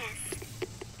Lutece,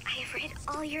 I have read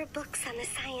all your books on the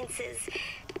sciences.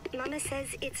 Mama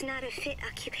says it's not a fit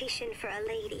occupation for a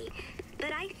lady,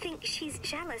 but I think she's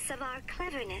jealous of our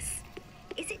cleverness.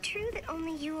 Is it true that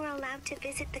only you are allowed to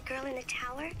visit the girl in the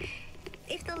tower?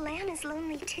 If the lamb is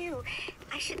lonely too,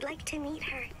 I should like to meet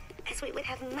her, as we would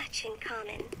have much in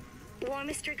common.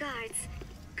 Warmest regards,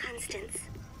 Constance.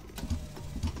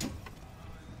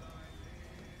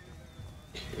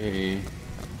 Okay.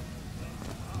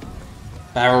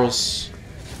 Barrels.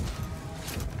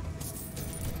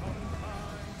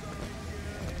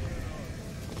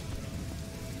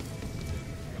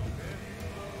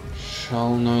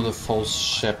 Shall know the false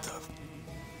ship.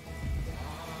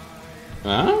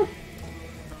 Huh?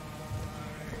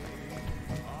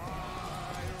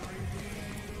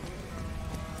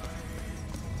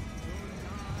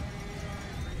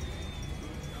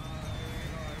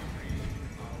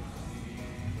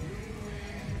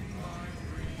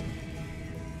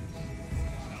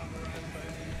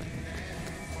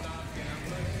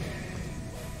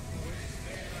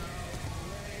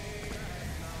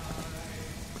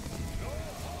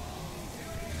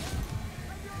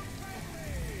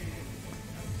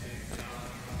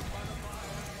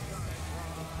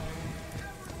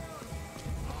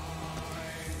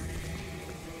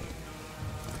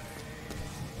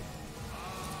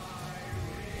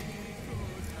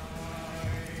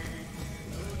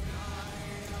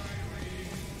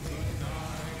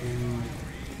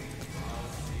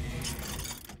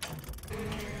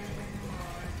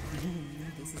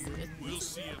 This is it. We'll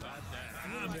see about that.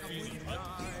 I'm feeling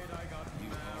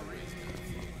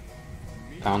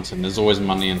Fountain. There's always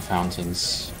money in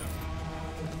fountains.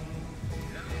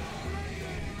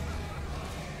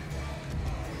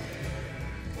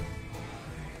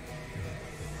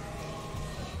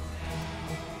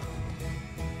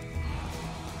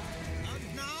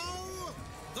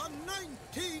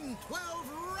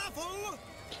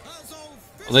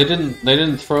 Well, they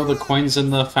didn't throw the coins in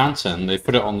the fountain. They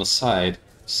put it on the side,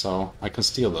 so I can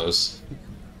steal those.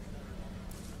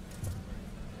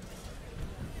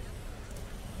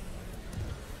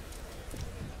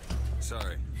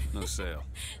 Sorry, no sale.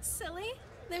 Silly?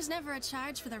 There's never a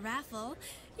charge for the raffle.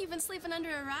 You've been sleeping under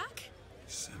a rock?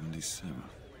 77.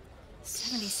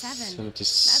 77.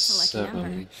 That's a lucky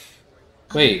number.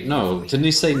 Wait, no. Didn't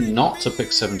he say not to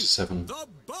pick 77? The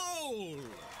bowl!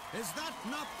 Is that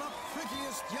not the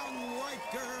prettiest young white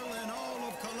girl in all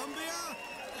of Columbia?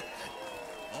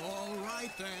 All right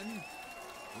then.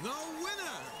 The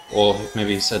winner! Or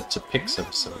maybe he said to pick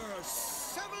 77.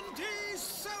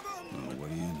 77! Oh, what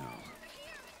do you know?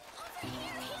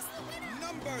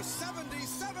 Number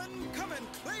 77, come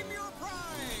and claim your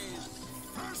prize!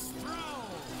 First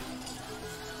round!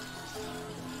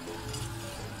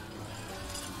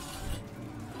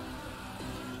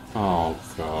 Oh,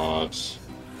 God.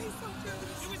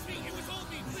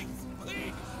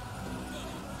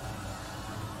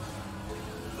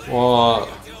 What?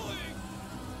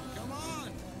 Come on!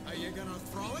 Are you gonna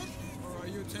throw it? Or are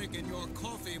you taking your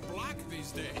coffee black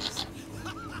these days?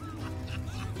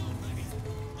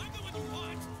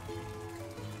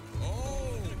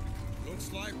 Oh,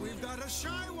 looks like we've got a shy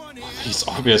one here. It's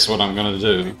obvious what I'm gonna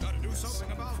do. Gotta do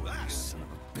something about that. Son of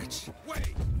a bitch.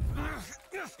 Wait!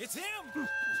 It's him!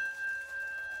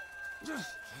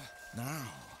 Now,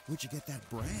 where'd you get that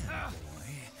brand, boy?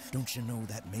 Don't you know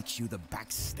that makes you the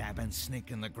backstabbing snake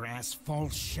in the grass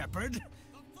false shepherd?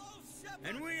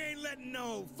 And we ain't letting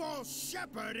no false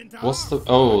shepherd into What's the...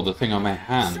 Oh, the thing on my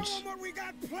hand. Show 'em what we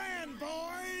got planned,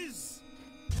 boys!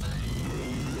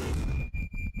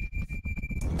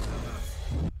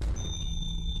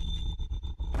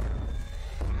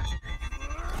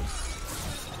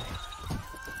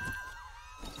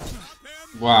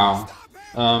 Wow.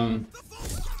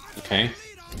 Okay.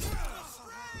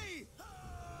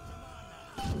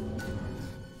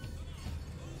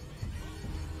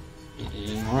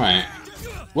 Alright.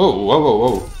 Whoa, whoa, whoa,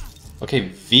 whoa. Okay,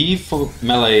 V for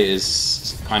melee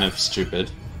is kind of stupid.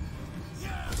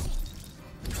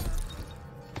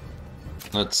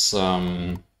 Let's,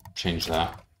 change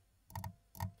that.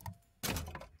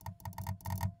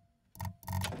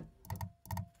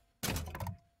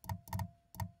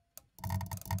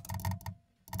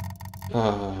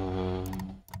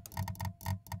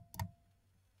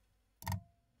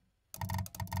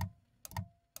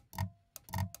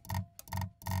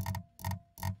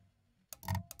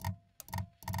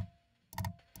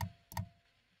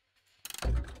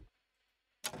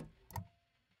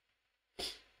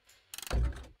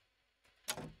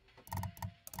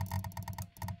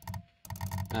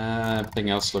 Everything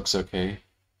else looks okay.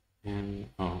 And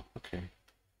oh, okay.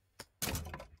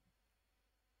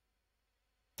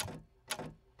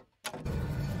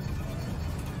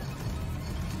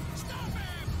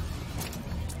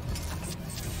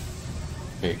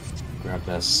 Okay, grab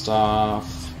that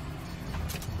stuff.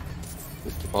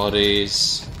 With the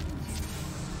bodies.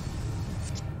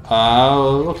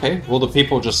 Okay. Well, the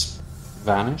people just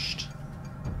vanished.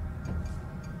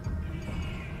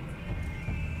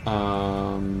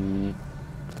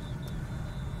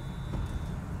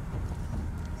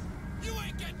 You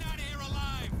ain't getting out of here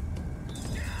alive!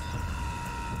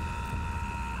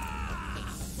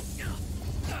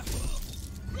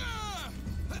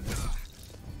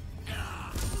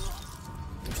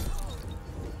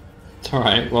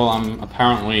 Alright, well, I'm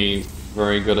apparently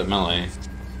very good at melee.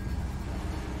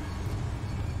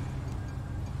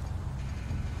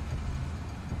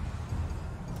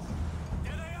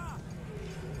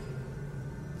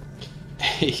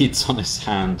 It's on his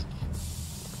hand.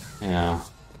 Yeah.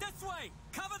 This way!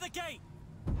 Cover the gate!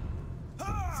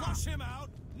 Flush him out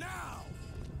now!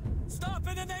 Stop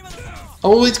in the name of the law!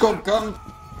 Oh, he's got a gun!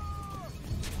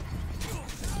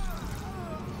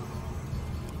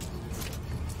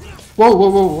 Whoa, whoa,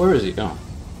 whoa, where is he going?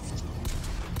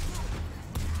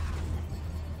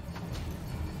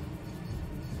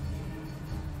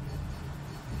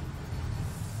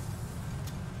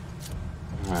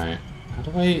 Alright, how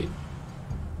do I...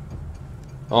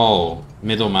 Oh,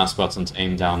 middle mouse button to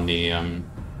aim down the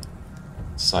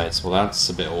sights. Well, that's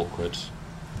a bit awkward.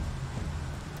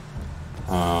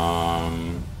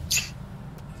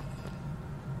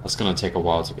 That's gonna take a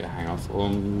while to get a hang of. Or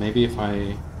maybe if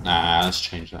I... Nah, let's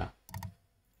change that.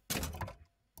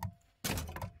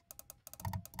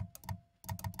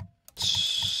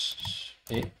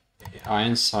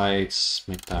 Iron sights,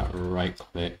 make that right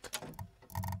click.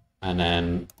 And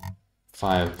then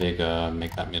fire vigor,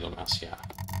 make that middle mouse, yeah.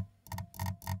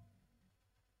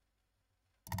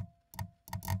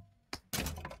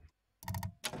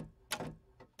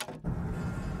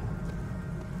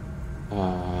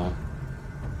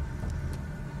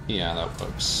 Yeah, that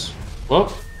works.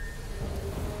 Whoop!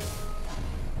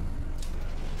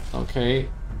 Okay.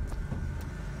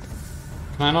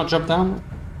 Can I not jump down?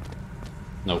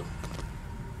 Nope.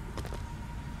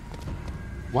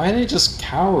 Why are they just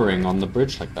cowering on the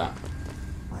bridge like that?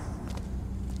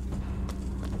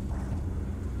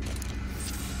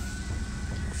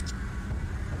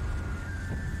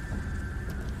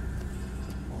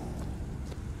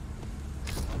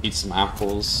 Eat some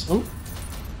apples. Oh!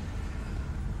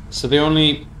 So the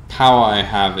only power I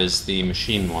have is the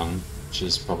machine one, which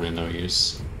is probably no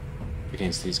use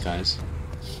against these guys.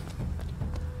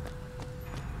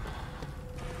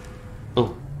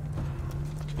 Oh.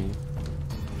 Okay.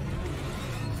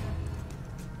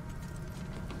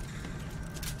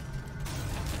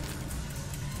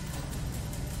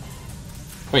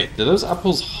 Wait, do those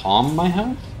apples harm my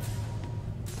health?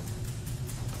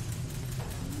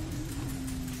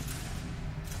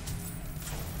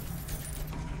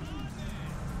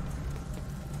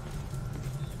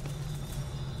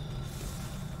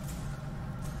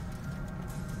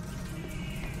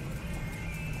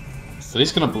 Are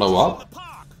these gonna blow up?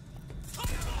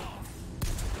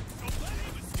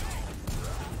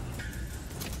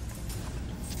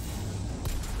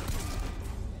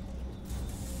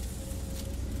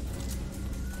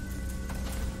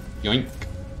 Yoink.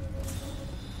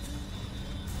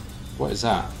 What is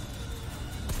that?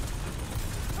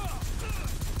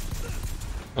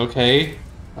 Okay.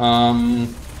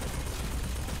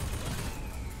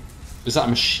 Is that a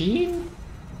machine?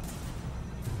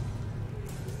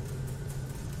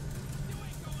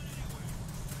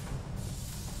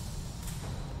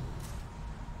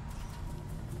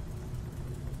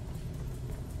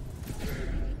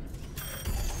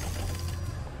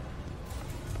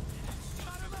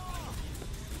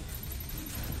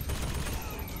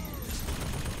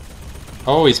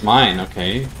 Oh, he's mine.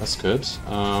 Okay, that's good.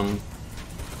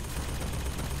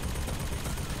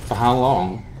 For how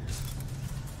long?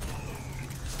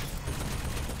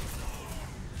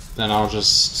 Then I'll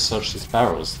just search these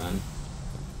barrels then.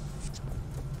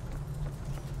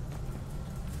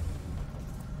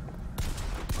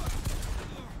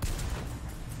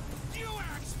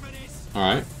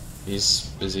 Alright,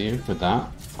 he's busy with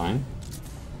that. Fine.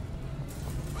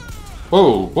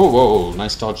 Whoa, whoa, whoa,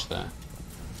 nice dodge there.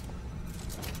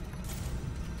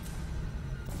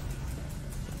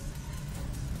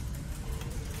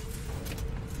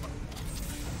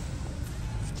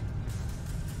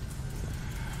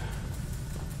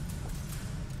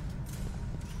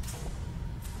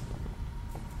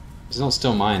 He's not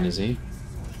still mine, is he?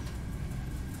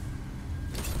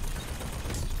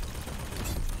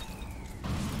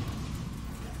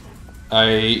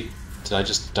 Did I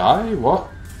just die? What?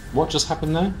 What just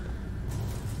happened there?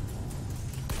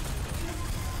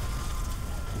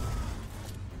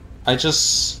 I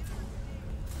just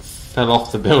fell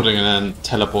off the building and then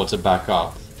teleported back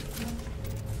up.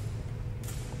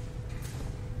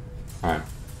 Alright.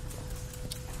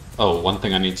 Oh, one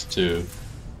thing I need to do.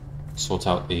 Sort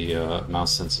out the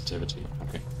mouse sensitivity.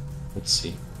 Okay, let's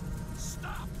see.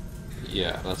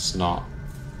 Yeah, that's not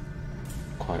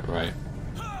quite right.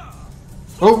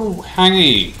 Oh,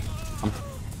 hangy! I'm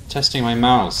testing my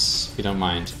mouse, if you don't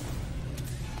mind.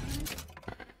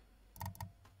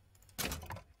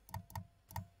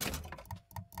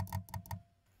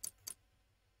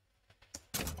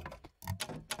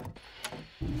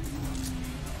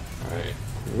 Alright.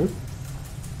 Alright.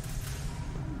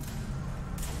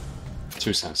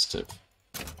 Too sensitive.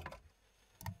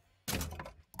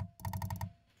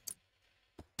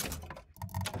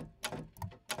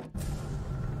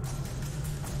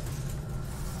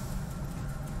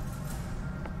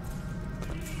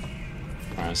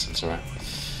 Alright, seems alright.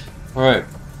 Alright.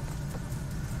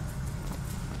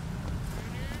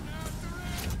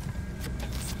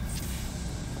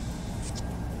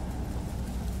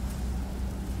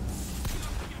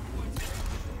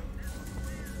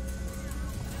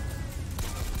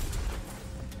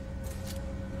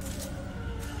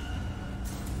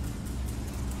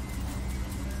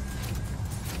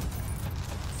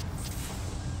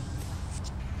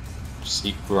 Just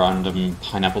eat random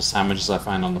pineapple sandwiches I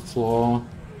find on the floor.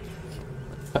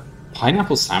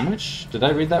 Pineapple sandwich? Did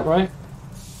I read that right?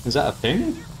 Is that a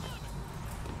thing?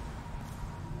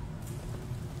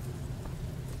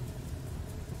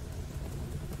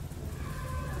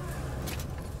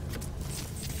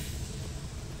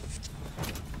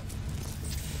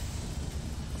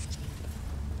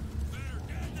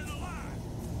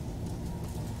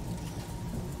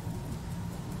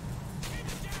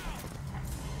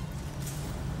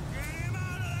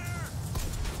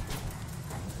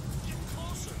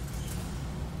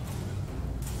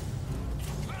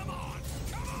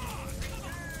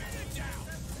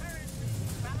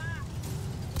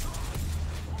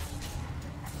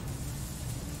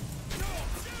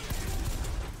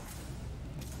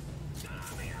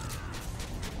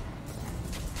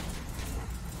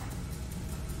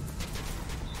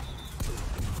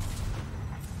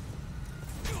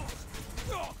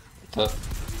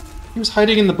 He was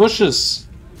hiding in the bushes.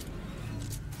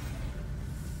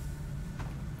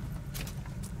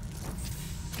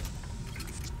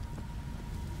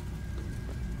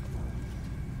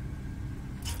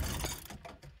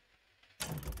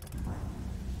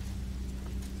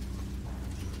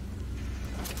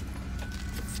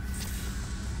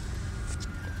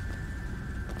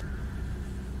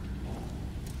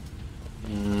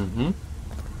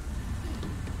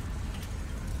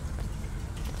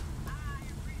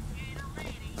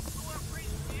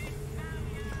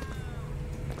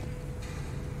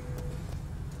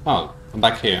 Oh, I'm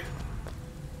back here.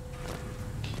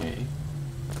 Okay.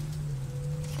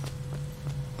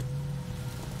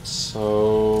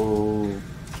 So...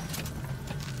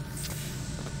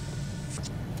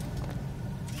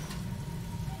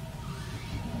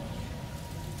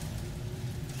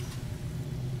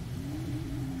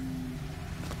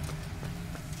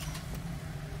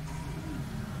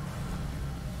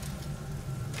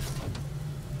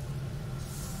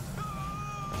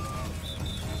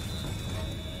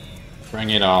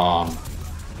 Bring it on.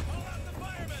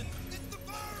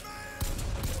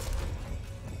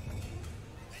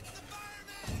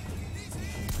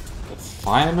 The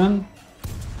fireman?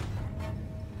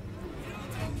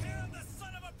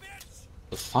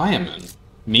 The fireman?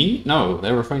 Me? No,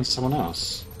 they're referring to someone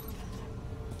else.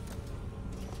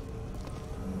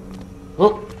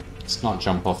 Oh! Let's not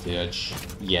jump off the edge.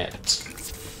 Yet.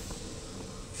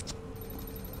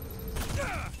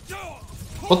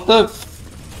 What the...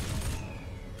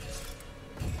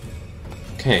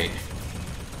 Okay.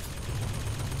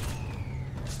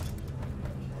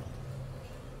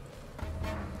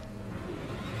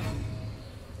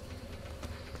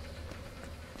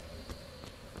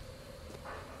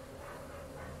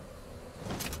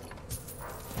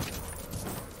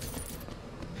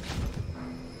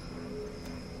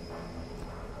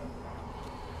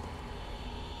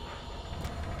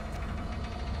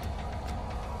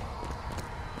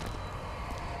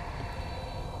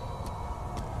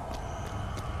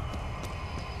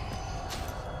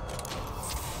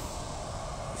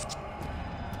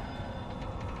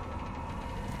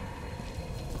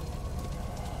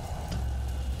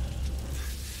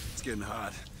 It's getting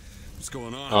hot. What's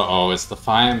going on? Uh-oh, it's the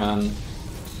fireman.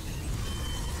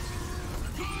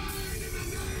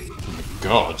 Oh my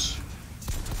god.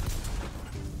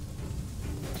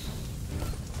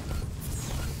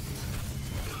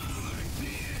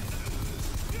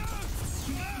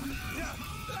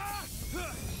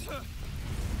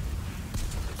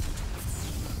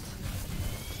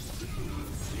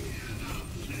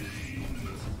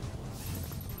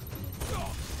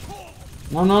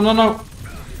 No, no, no, no!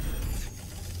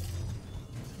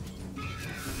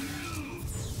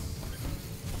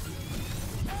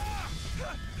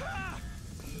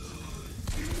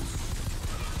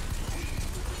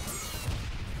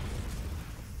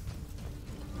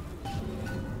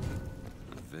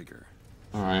 Vigor.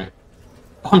 Alright.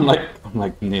 I'm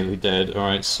like nearly dead.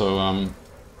 Alright, so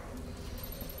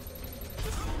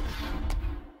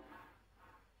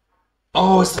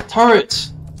oh, it's the turret!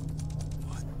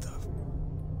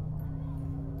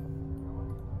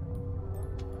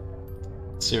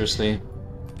 Seriously?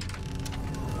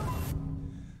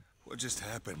 What just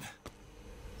happened?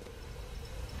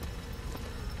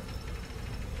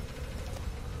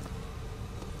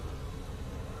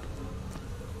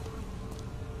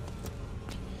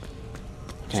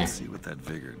 Okay. Let's see what that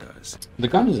vigor does. The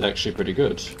gun is actually pretty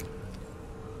good.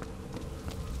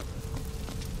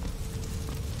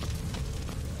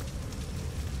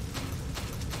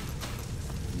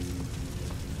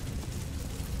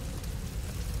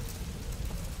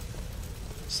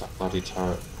 It's that bloody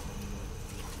turret.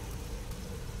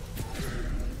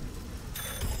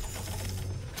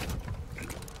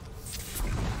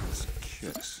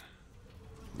 kiss.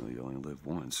 Well, you only live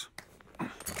once.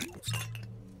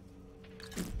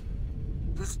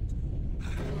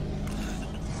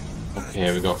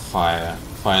 Okay, we got fire.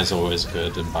 Fire's always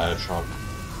good in Bioshock.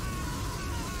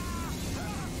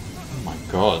 Oh my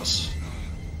god.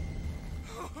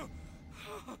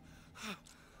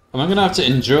 Am I gonna have to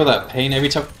endure that pain every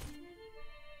time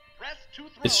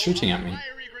it's shooting at me?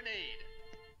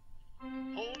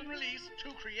 Hold and release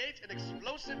to create an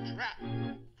explosive trap.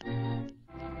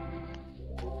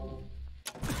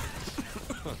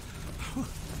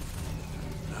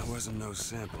 That wasn't no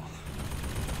sample.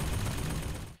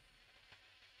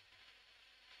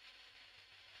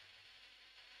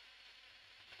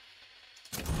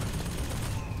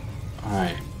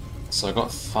 Alright, so I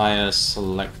got fire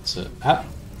selected.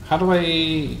 How do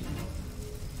I...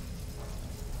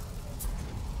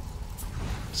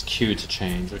 It's Q to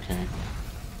change, okay.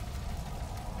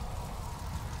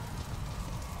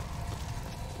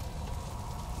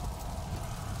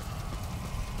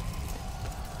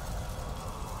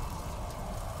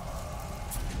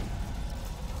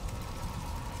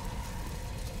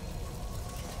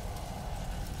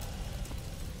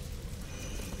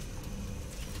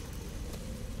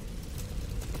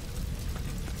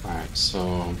 Alright,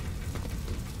 so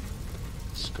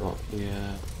let's go up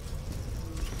here.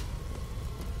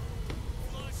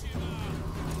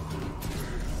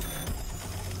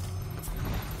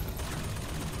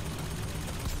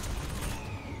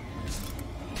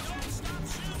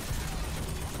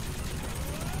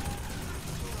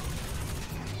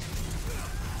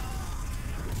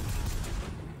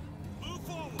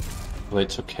 Well, they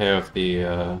took care of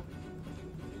the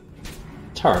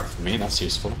turret for me, that's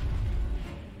useful.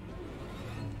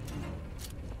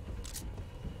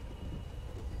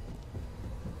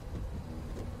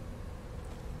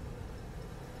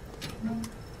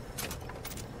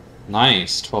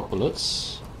 Nice, 12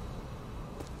 bullets.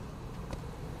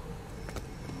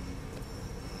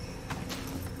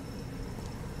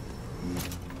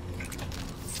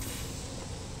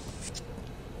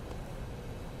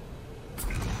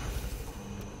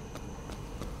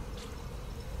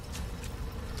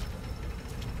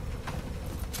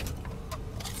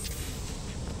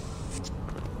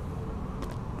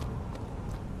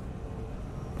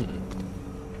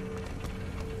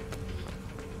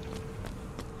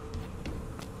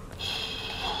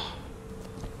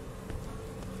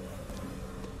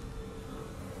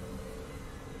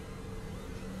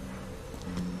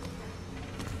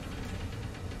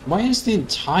 Why is the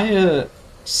entire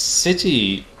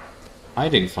city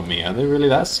hiding from me? Are they really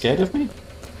that scared of me?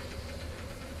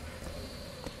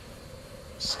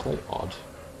 It's quite odd.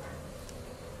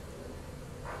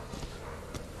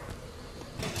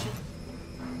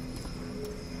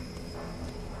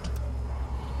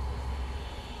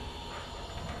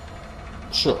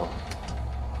 Sure.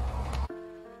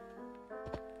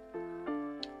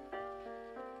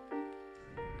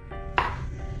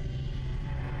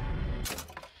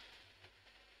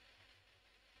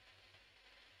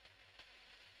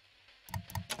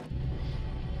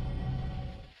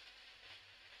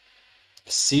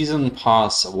 Season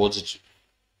pass awarded.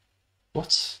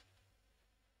 What?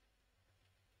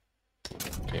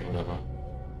 Okay, whatever.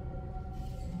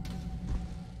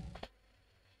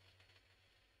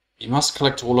 You must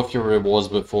collect all of your rewards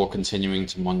before continuing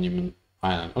to Monument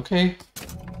Island. Okay.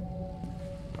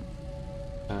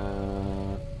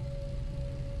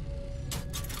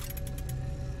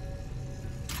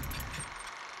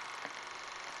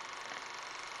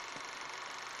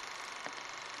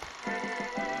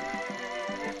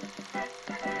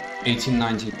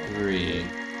 $18.93.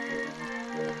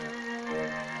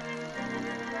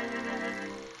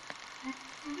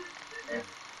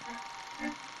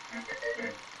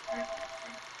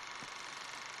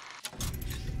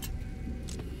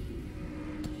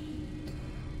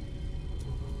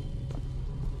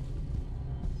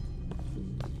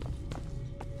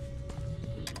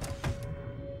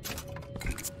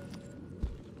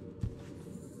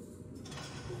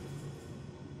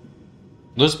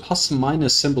 Those plus and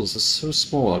minus symbols are so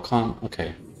small, I can't...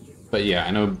 Okay. But yeah,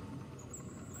 I know...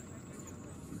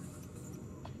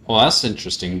 Well, that's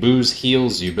interesting. Booze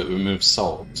heals you, but removes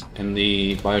salt. In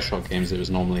the Bioshock games, it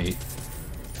was normally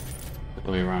the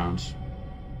other way around.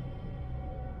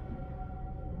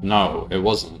 No, it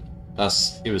wasn't.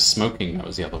 It was smoking that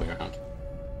was the other way around.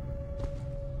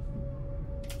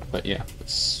 But yeah,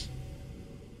 it's...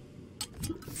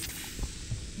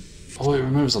 Oh, it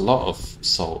removes a lot of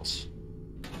salt.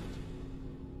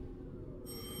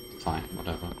 Fine,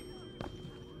 whatever.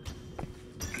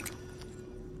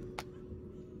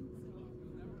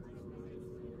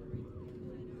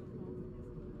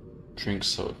 Drink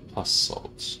soda plus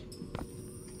salt.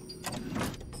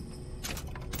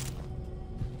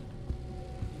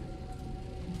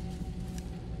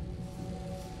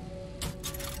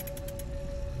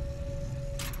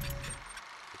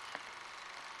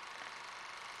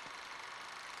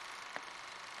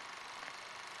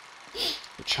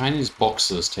 The Chinese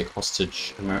boxers take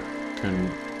hostage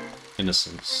American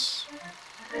innocents.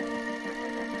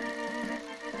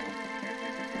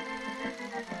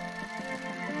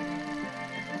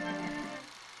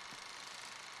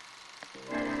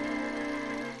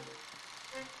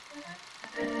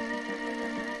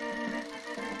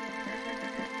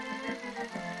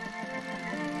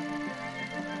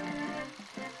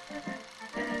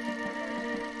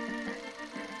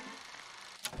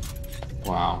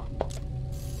 Wow.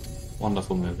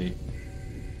 Wonderful movie.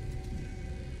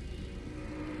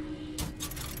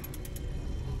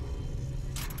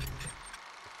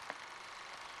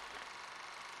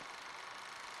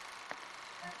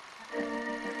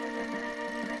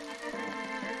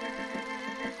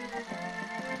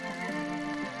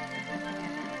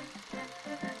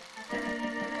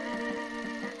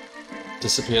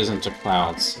 Disappears into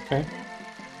clouds, okay.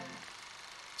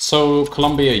 So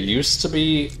Colombia used to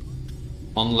be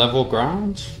on level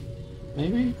ground,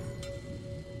 maybe?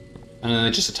 And then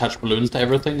they just attach balloons to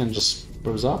everything and just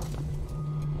blows up?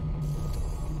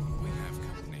 We have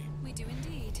company. We do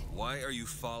indeed. Why are you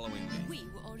following me? We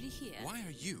were already here. Why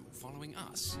are you following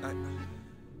us?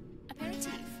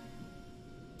 Aperitif.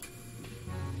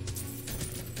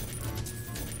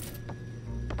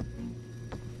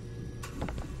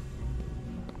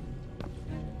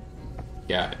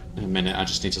 Yeah, in a minute I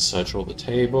just need to search all the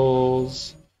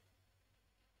tables.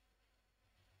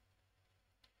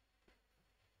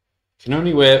 You can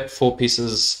only wear 4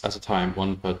 pieces at a time,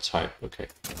 1 per type, okay.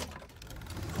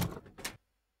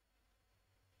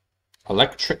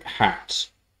 Electric hat.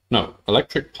 No,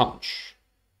 electric punch.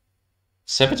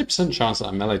 70% chance that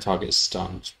a melee target is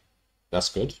stunned. That's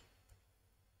good.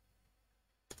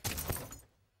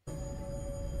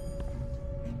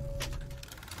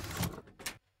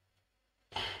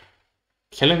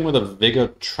 Killing with a vigor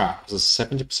trap has a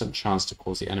 70% chance to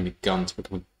cause the enemy gun to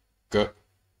become a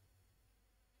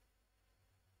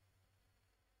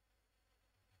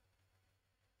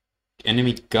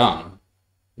enemy gun?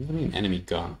 What do you mean enemy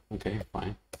gun? Okay,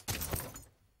 fine.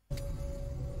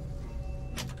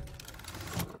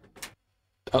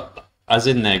 As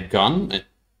in their gun, it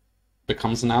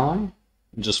becomes an ally?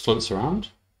 It just floats around?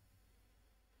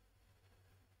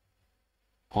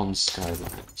 On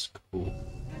skylines, cool.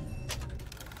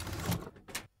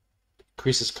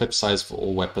 Increases clip size for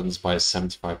all weapons by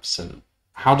 75%.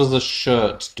 How does the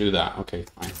shirt do that? Okay,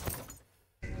 fine.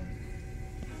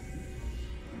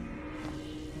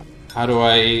 How do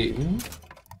I...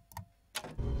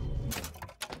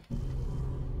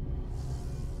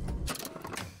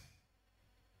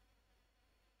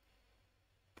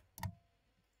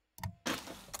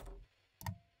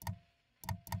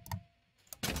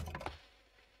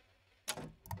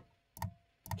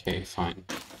 Okay, fine.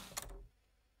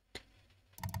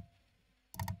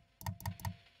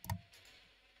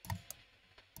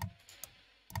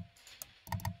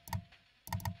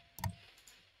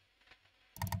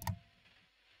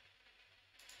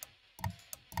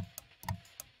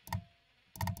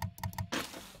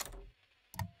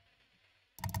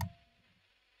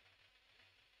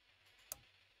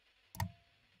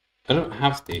 I don't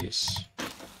have these.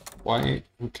 Why?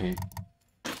 Okay.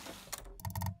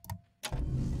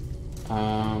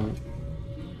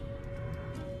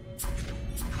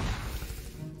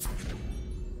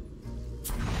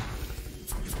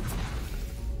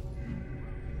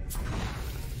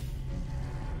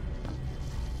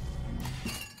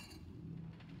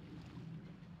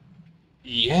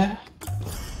 Yeah.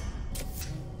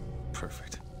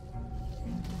 Perfect.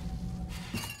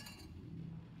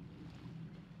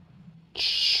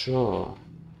 Sure.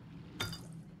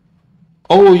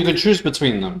 Oh, you can choose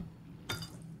between them.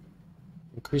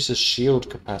 Increases shield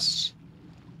capacity.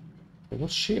 Wait,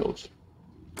 what's shield?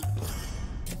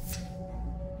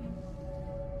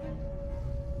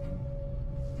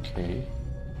 Okay.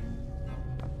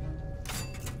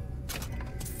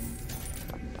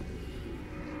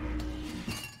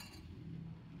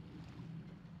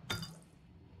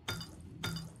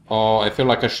 Oh, I feel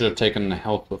like I should have taken the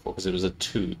health before because it was a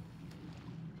 2.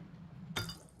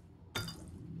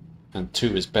 And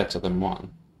 2 is better than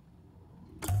 1.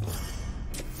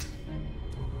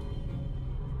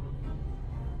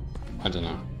 I don't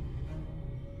know.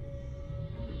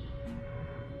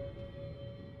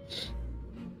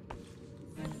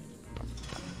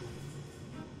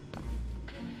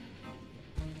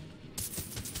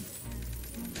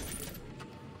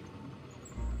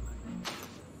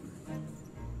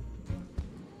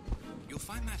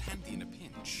 I'm not handy in a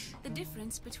pinch. The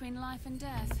difference between life and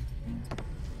death.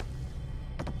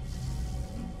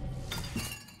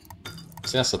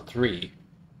 See, that's a 3.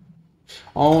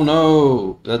 Oh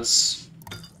no! That's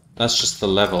just the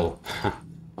level.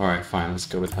 Alright, fine, let's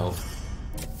go with health.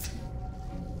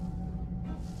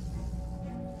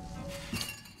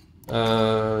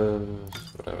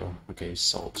 Whatever. Okay,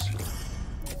 salt.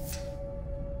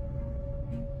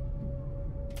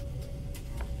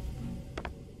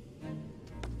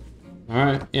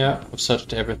 Alright, yeah, I've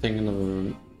searched everything in the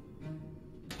room.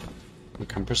 We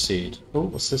can proceed. Oh,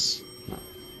 what's this? No.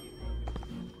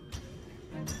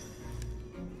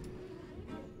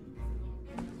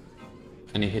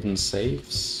 Any hidden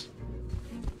safes?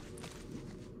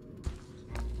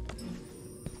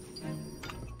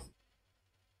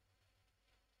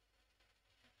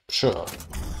 Sure.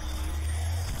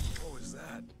 What was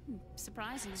that?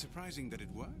 Surprising. Surprising that it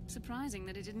worked. Surprising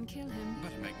that it didn't kill him.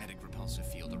 But a magnetic repulsive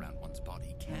field around one's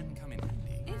body can come in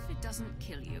handy. If it doesn't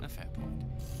kill you. A fair point.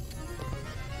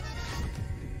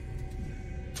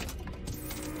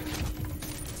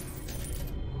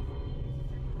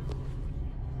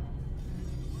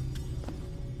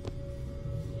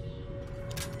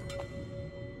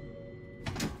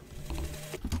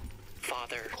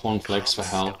 Father Cornflakes for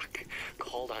help. Comstock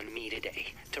called on me today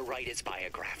to write his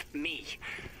biograph. Me.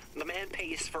 The man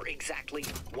pays for exactly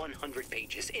 100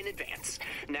 pages in advance.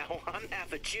 Now, I'm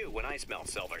half a Jew when I smell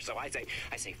silver, so I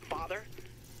say, Father,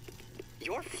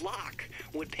 your flock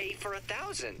would pay for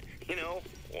 1,000. You know,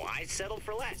 why settle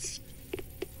for less?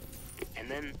 And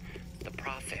then the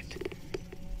prophet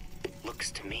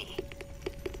looks to me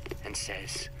and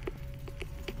says,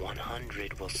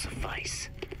 100 will suffice,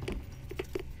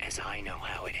 as I know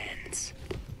how it ends.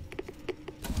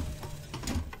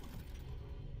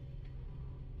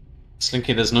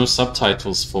 Slinky, there's no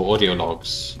subtitles for audio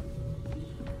logs.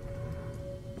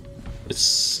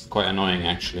 It's quite annoying,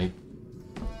 actually.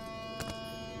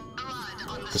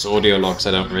 Because audio logs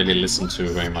I don't really listen to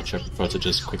very much. I prefer to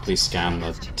just quickly scan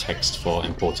the text for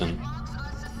important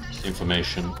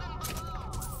information.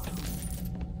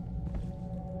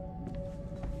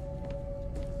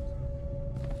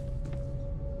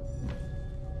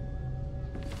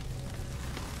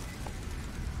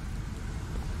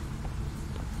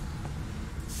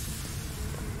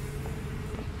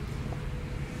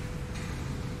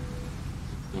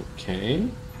 Okay.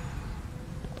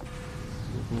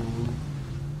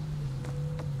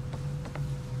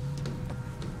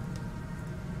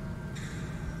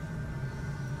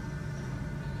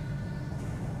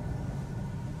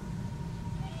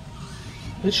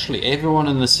 Literally everyone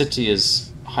in the city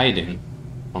is hiding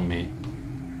from me.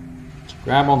 To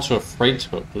grab onto a freight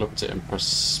hook, look at it and press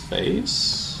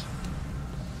space.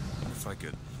 If I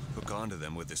could hook onto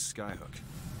them with this skyhook.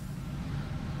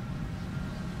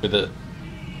 With a...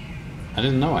 I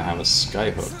didn't know I have a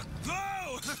skyhook.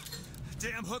 Oh!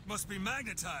 Damn hook must be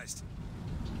magnetized.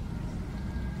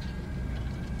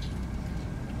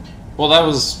 Well, that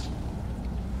was...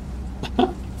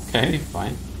 okay,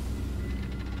 fine.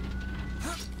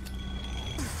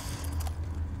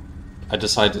 I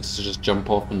decided to just jump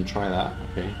off and try that,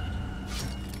 okay.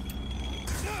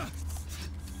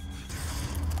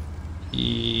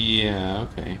 Yeah,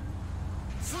 okay.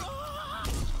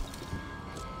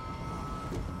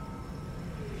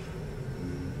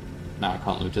 Now I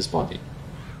can't loot his body.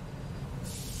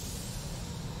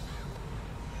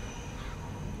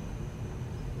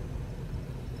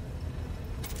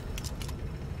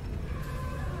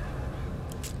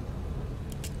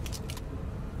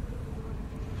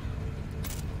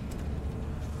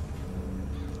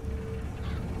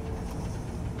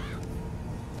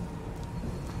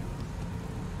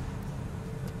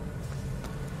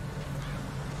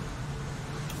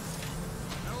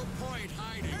 No point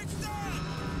hiding. It's done!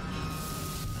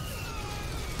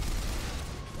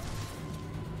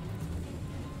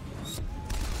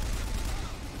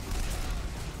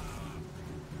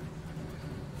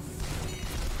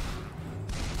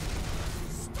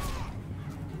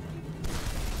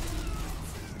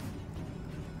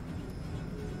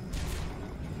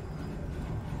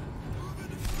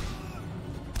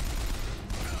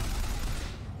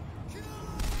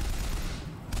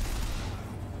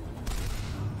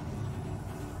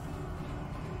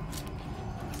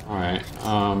 Alright,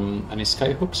 any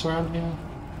skyhooks around here?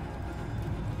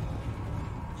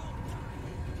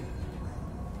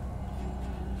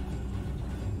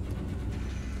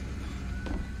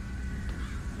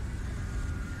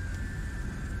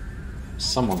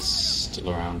 Someone's still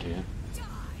around here.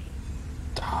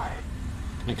 Die.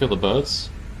 Can I kill the birds?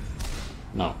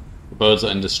 No. The birds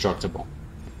are indestructible.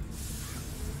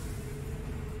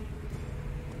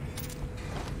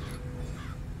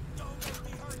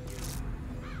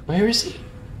 Where is he?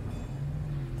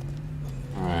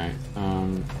 Alright,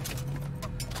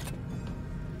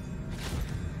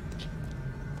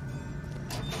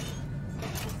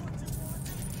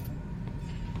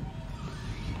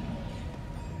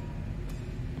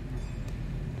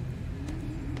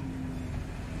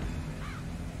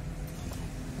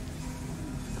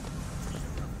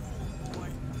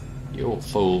 you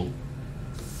fool.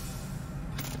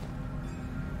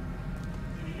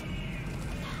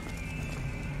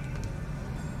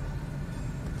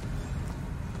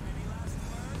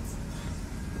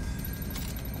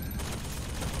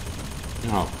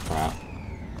 Oh crap.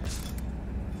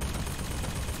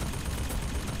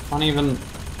 Can't even...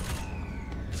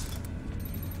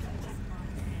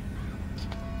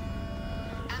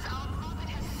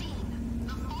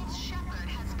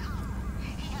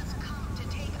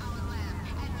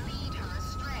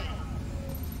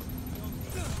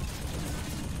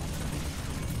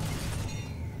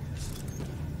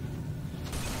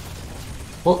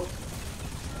 What?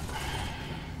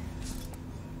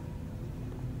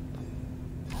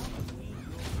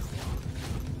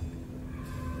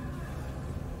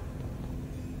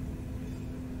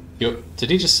 Did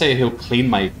he just say he'll clean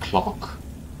my clock?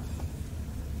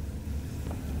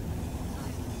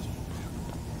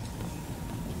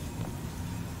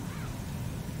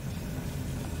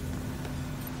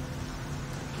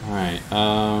 Alright,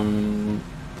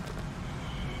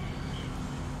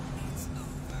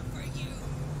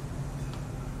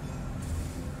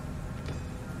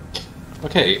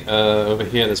 okay, over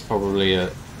here there's probably a...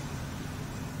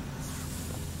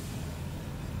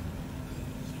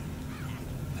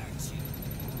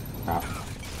 Crap.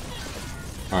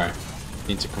 Alright,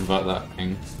 need to convert that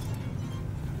thing.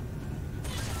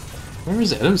 Where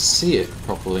is it? I don't see it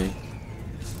properly.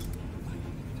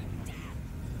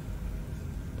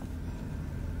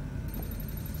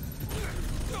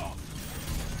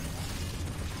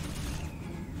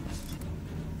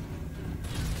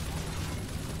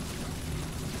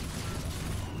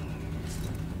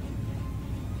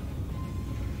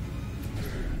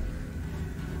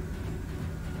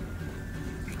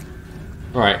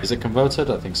 Alright, is it converted?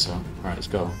 I think so. Alright, let's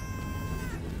go.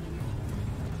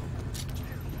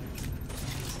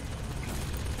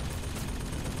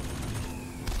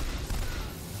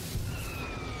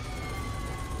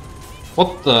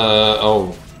 What the...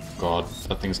 Oh, God.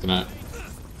 That thing's gonna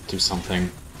do something.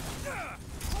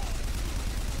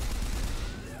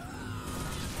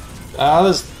 Ah,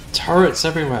 there's turrets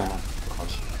everywhere. God.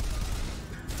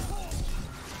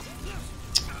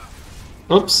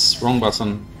 Oops, wrong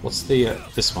button. What's the...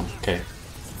 this one? Okay.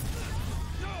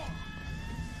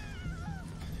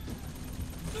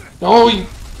 Oh, you...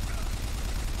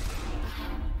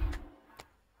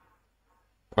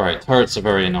 Alright, turrets are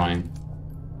very annoying.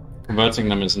 Converting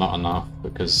them is not enough,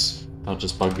 because they'll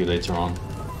just bug you later on.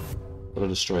 Gotta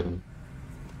destroy them.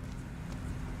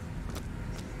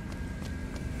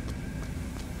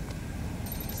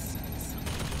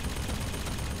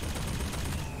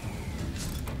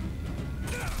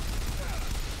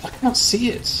 I cannot see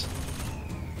it.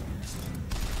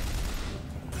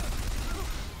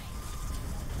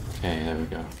 Okay, there we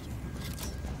go.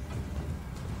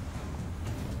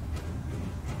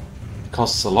 It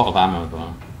costs a lot of ammo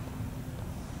though.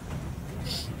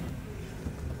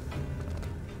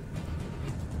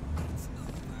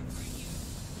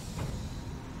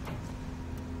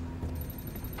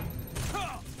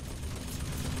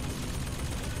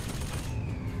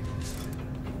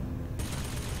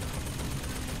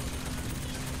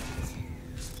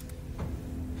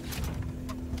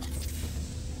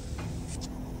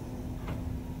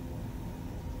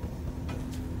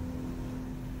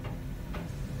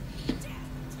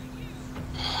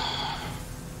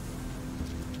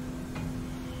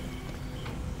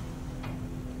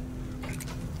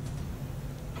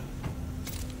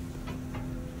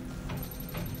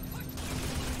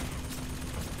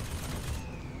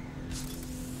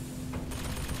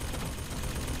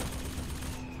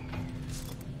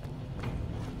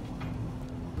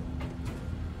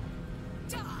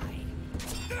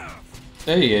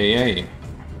 Hey, hey, hey.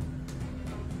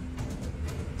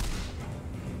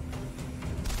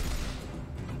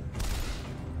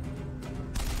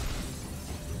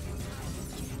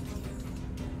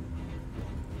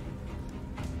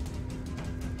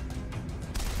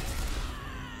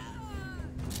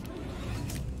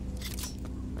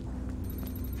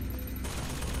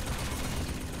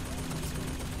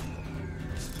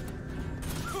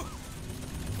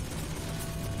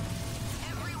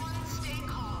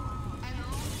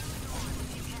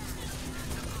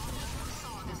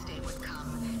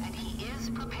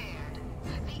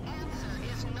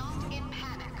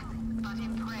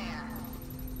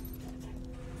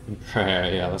 And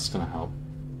prayer, yeah, that's gonna help.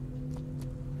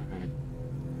 Alright.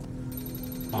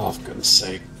 Oh, for goodness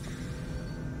sake.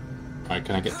 Alright,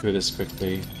 can I get through this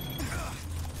quickly?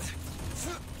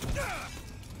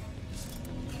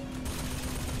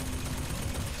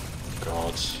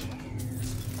 God.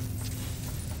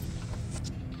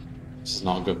 This is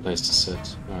not a good place to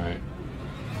sit. Alright.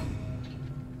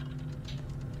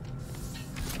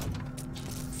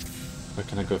 Where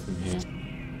can I go from here?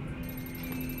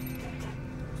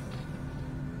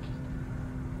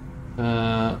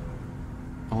 I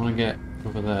want to get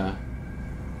over there.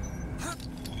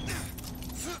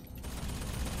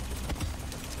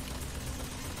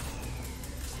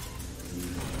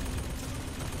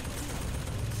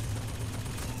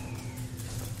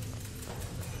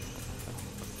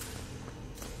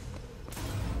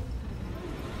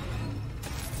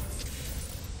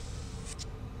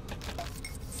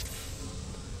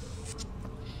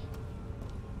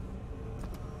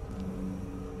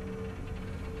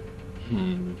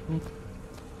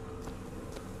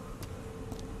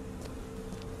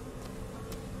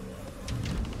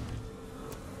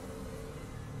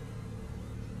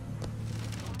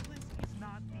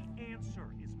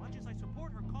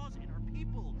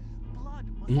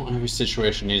 Not every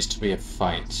situation needs to be a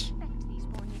fight.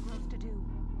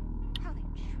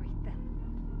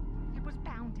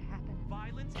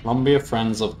 Columbia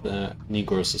Friends of the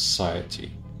Negro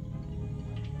Society.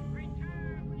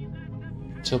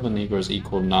 Until the Negro is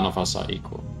equal, none of us are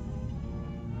equal.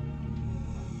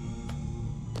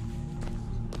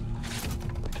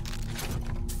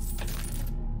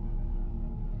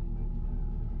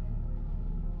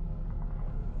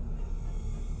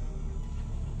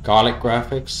 Garlic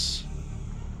graphics.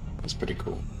 That's pretty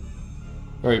cool.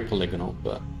 Very polygonal,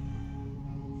 but...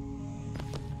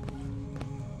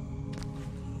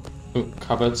 Ooh,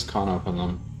 cupboards, can't open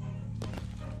them.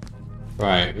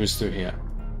 Right, who's through here?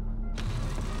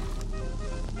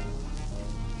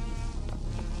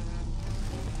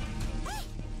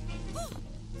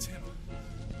 Tim,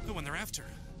 the one they're after.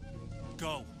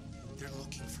 Go. They're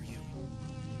looking for you.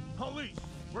 Police,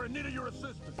 we're in need of your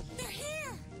assistance. They're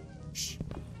here! Shh.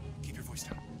 Keep your voice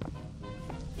down.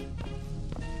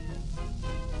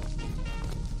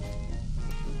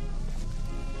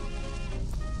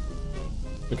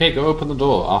 Okay, go open the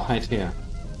door. I'll hide here.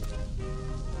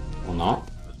 Or not.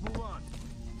 Let's move on.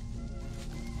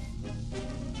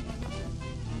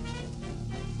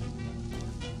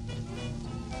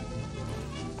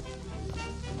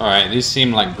 Alright, these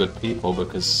seem like good people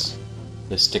because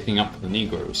they're sticking up for the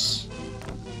Negroes.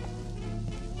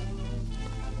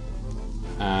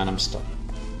 And I'm stuck.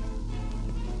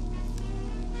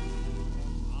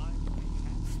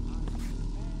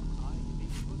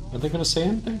 Are they gonna say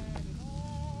anything?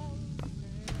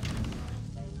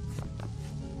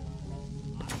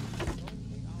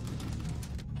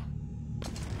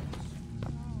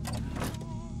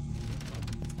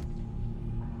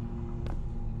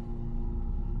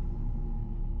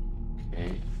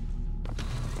 Okay.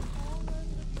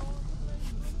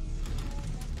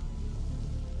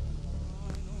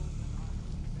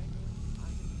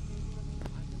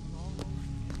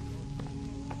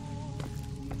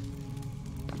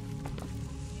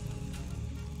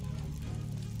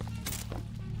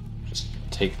 Just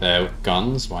take their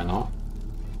guns, why not?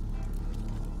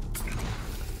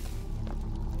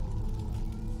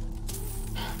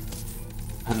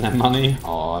 And their money?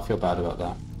 Oh, I feel bad about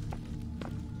that.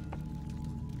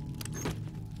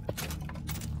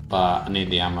 But I need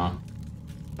the ammo.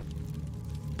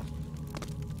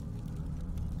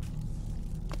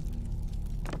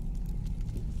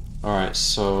 Alright,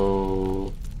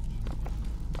 so...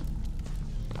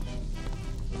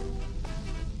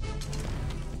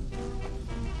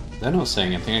 They're not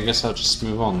saying anything, I guess I'll just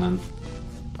move on then.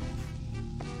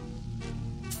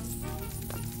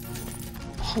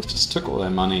 Oh, I just took all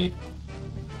their money.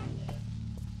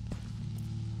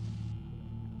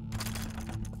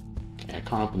 Okay, I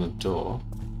can't open the door.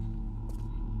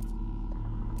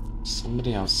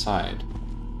 Somebody outside.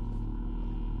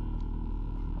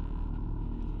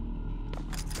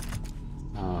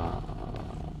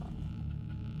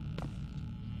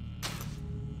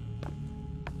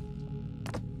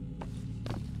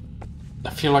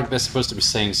 I feel like they're supposed to be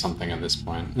saying something at this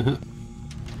point.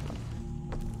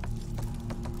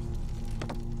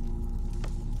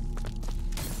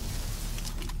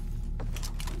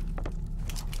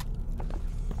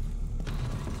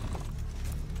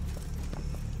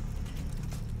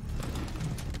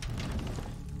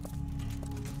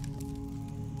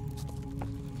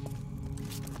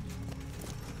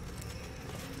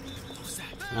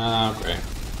 Oh, great.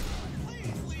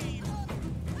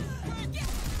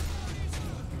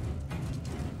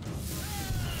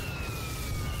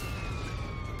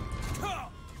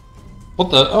 What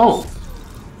the? Oh!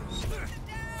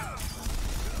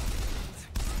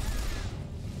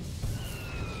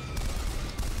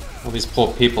 All these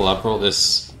poor people, I brought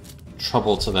this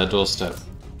trouble to their doorstep.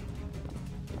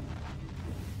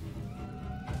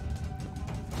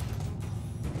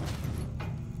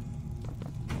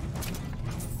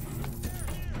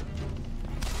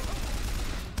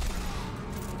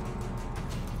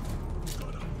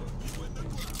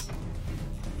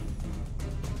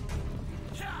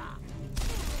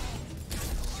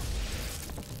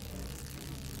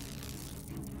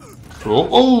 Cool.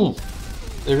 Oh!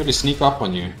 They really sneak up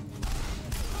on you.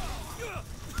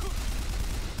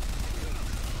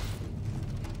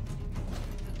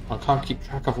 I can't keep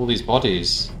track of all these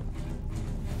bodies.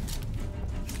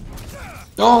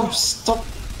 Oh, stop!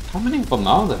 How many of them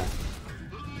are there?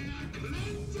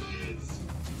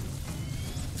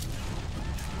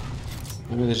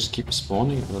 Maybe they just keep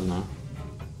spawning? I don't know.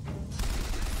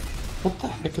 What the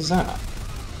heck is that?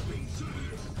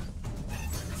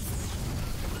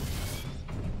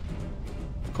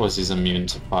 Of course he's immune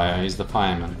to fire, he's the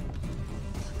fireman.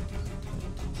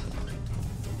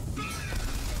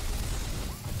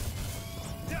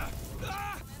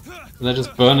 They're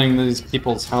just burning these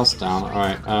people's house down.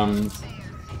 Alright,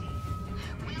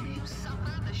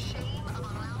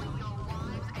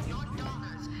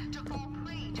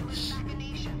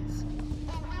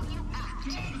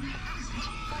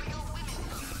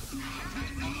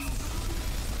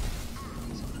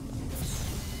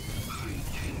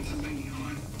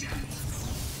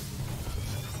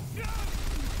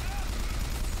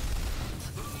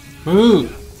 Ooh!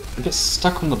 I get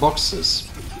stuck on the boxes.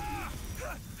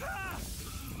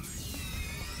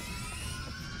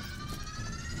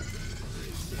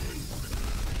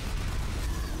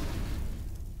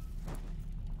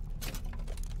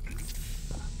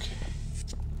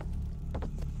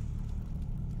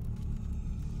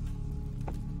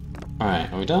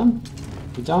 Alright, are we done?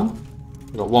 We done?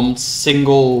 We've got one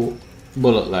single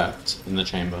bullet left in the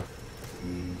chamber.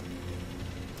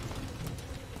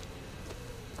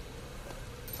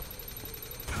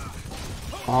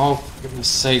 Oh, for goodness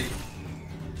sake.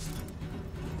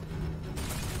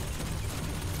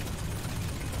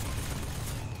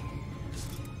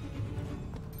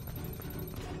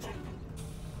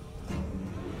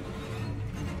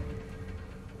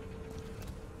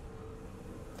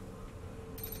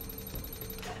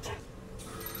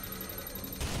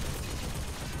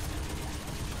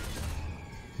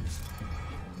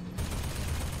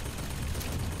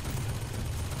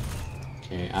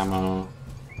 Okay, ammo.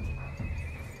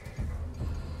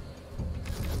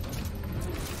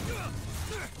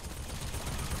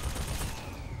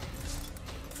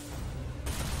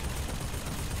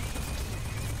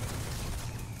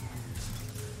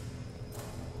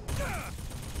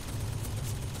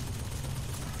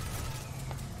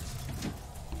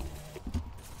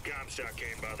 Comstock came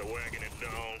by the wagon at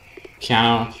dawn.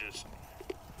 Piano.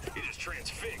 He just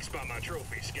transfixed by my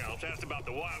trophy scalps. Asked about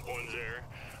the white ones there.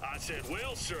 I said,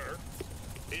 well, sir,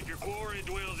 if your quarry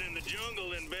dwells in the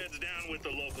jungle and beds down with the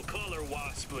local color,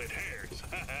 why split hairs?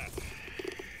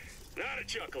 Not a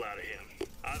chuckle out of him.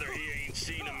 Either he ain't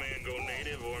seen a man go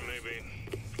native, or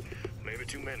maybe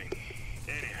too many.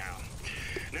 Anyhow,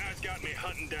 now it's got me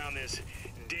hunting down this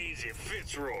Daisy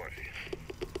Fitzroy.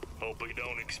 Hope he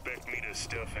don't expect me to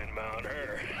stuff and mount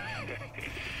her.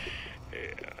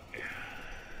 Yeah.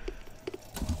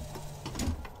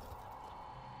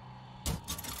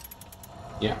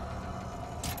 Yeah.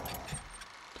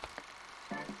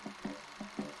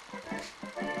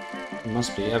 You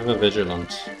must be ever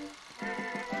vigilant.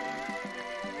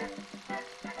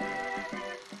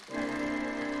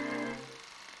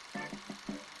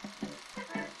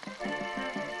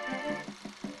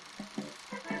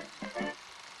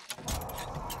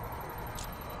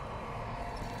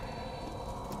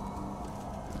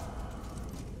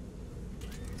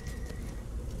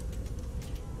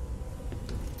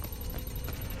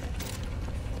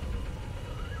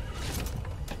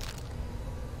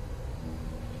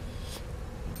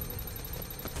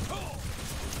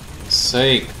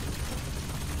 Sake.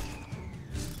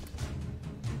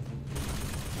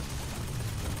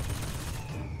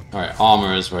 Alright,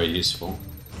 armor is very useful.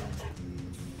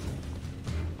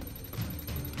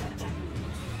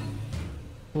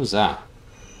 What was that?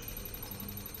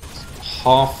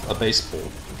 Half a baseball.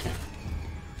 Okay.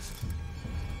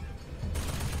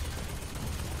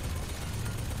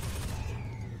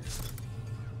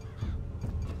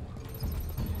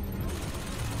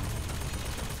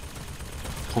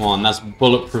 Come on, that's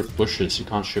bulletproof bushes. You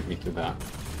can't shoot me through that.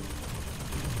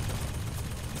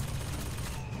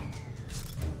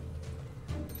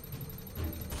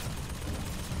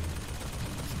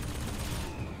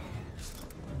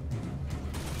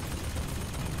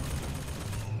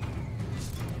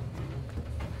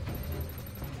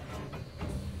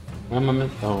 Where am I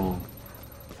meant? Oh.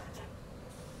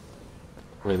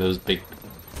 Where are those big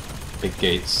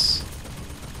gates?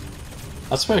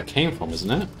 That's where it came from,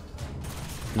 isn't it?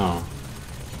 No.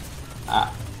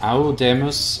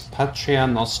 Audemus Patria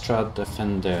Nostra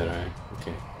Defendere.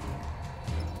 Okay.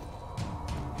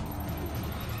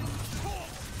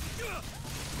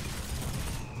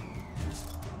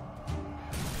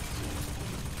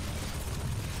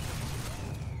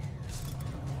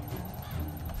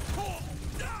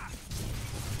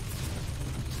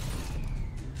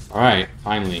 Alright,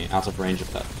 finally, out of range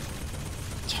of that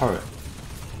turret.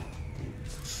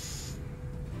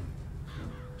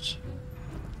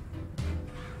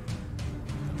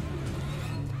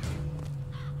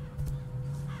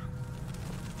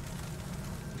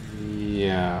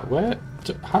 Yeah,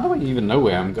 how do I even know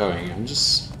where I'm going? I'm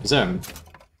just...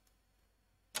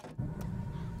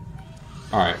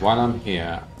 Alright, while I'm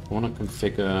here, I want to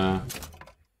configure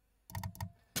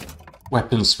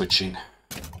weapon switching.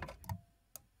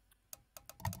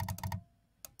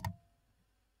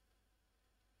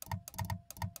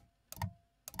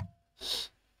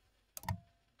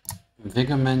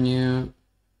 Vigor menu.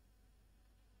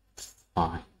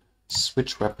 Fine.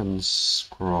 Switch weapons,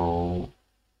 scroll.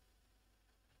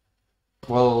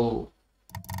 Well...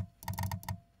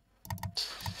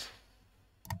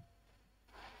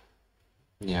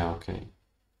 Yeah, okay.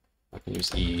 I can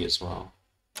use E as well.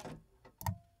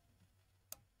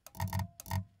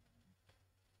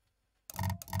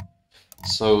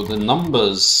 So the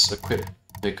numbers equip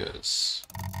vigors.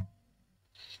 I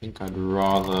think I'd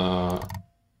rather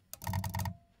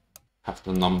have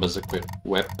the numbers equip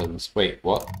weapons. Wait,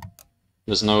 what?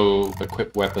 There's no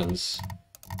equip weapons.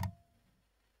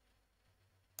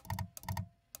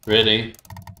 Really?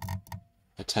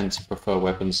 I tend to prefer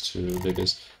weapons to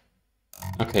vigors.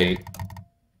 Okay.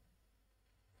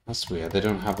 That's weird. They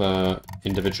don't have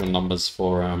individual numbers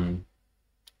for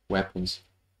weapons.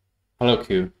 Hello,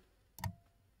 Q.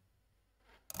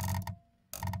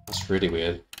 That's really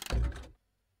weird.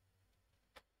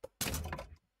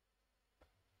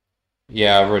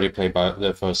 Yeah, I've already played by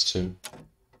the first two.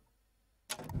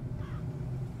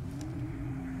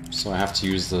 So I have to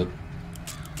use the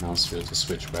mouse wheel to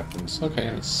switch weapons. Okay,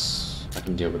 I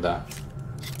can deal with that.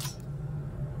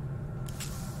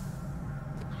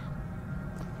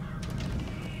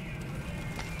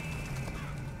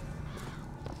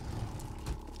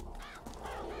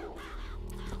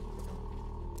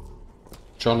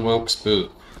 John Wilkes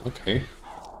Booth. Okay.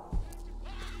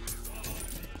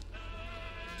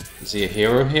 Is he a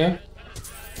hero here?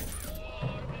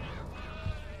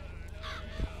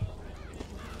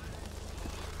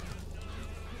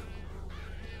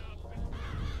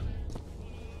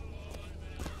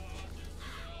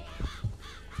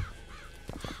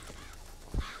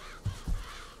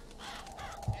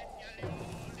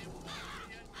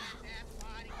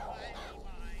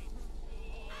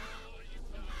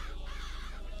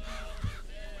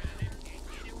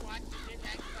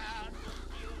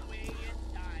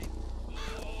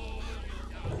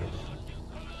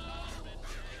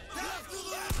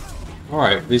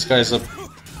 Alright, these guys are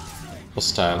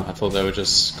hostile. I thought they were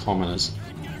just commoners.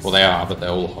 Well, they are, but they're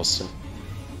all hostile.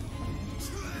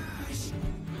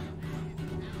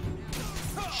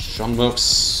 John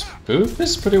Wilkes Booth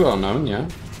is pretty well known, yeah.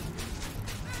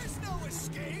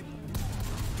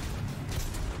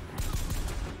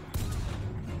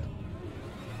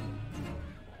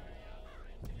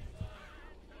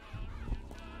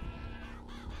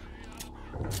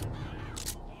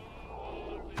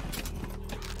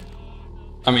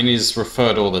 I mean, he's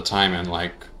referred all the time in,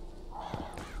 like,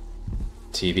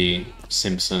 TV,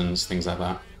 Simpsons, things like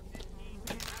that.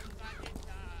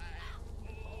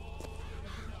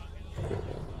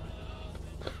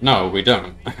 No, we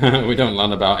don't. We don't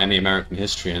learn about any American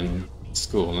history in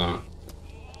school, no.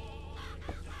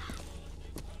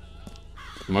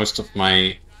 Most of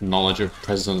my knowledge of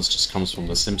presidents just comes from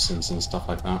The Simpsons and stuff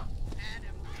like that.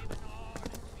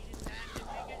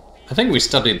 I think we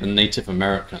studied the Native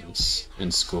Americans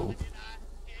in school,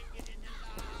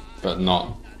 but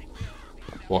not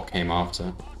what came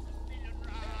after.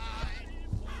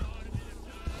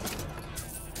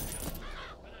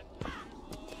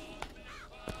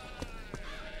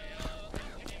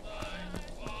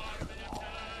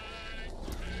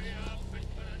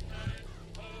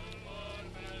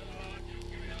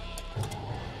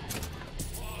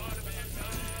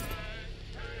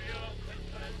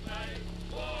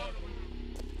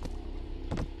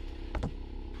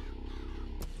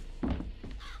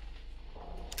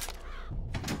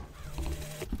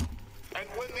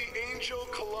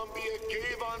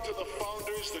 on to the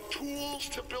founders the tools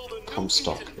to build a new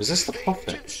Comstock. Eden. Is this the They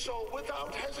prophet? did so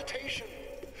without hesitation.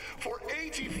 For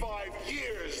 85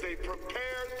 years they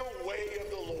prepared the way of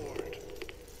the Lord.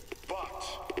 But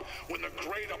when the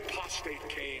great apostate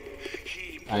came,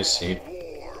 he brought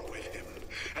war with him,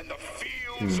 and the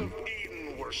fields of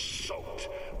Eden were soaked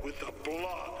with the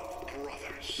blood of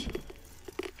brothers.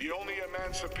 The only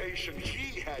emancipation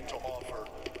he had to offer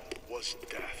was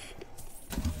death.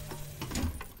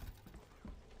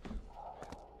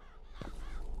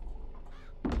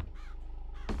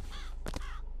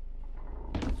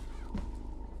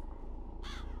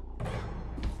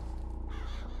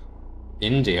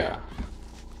 India.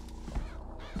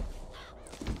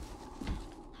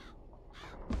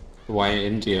 Why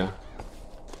India?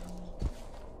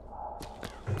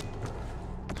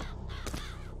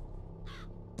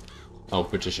 Oh,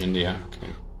 British India, okay.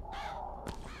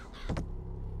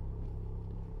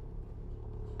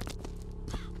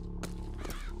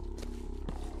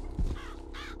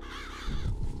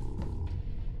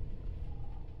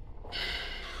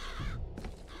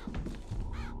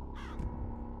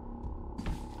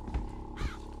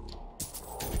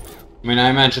 I mean, I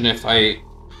imagine if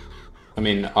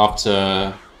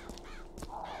after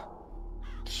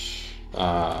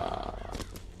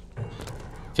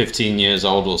 15 years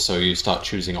old or so, you start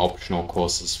choosing optional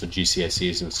courses for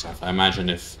GCSEs and stuff. I imagine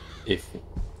if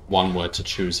one were to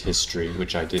choose history,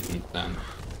 which I didn't, then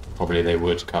probably they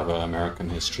would cover American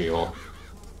history or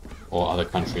other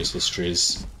countries'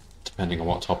 histories, depending on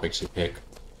what topics you pick.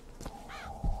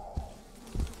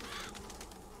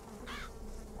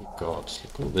 God,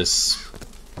 look at all this.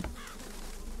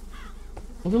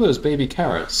 Look at those baby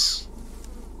carrots.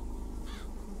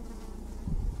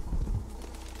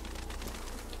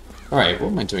 Alright, what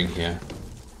am I doing here?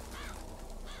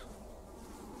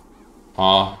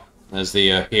 Ah, there's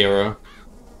the hero.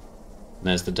 And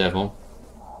there's the devil.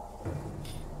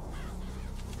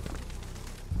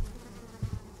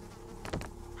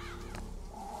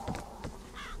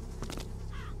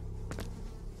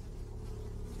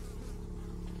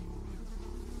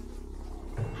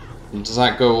 And does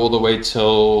that go all the way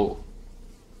till...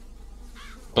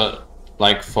 But...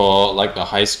 like for like the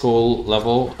high school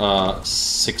level,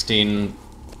 16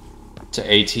 to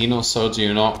 18 or so, do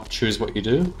you not choose what you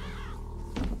do?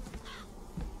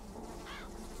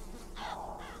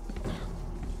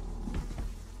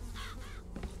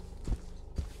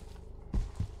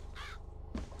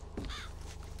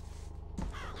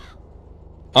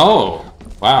 Oh,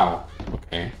 wow.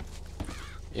 Okay.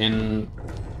 In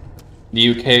the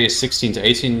UK, 16 to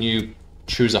 18, you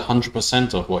choose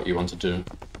 100% of what you want to do.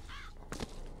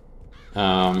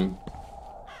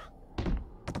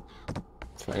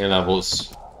 For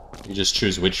A-levels, you just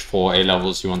choose which 4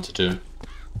 A-levels you want to do.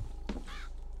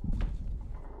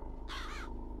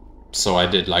 So I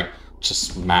did like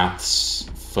just maths,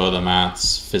 further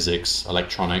maths, physics,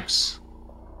 electronics,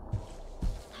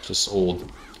 just all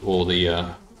the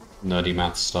nerdy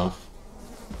math stuff.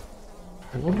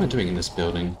 What am I doing in this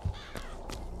building?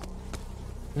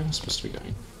 Where am I supposed to be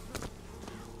going?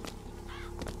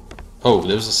 Oh,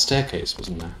 there was a staircase,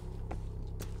 wasn't there?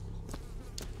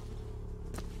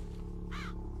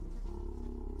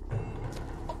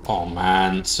 Oh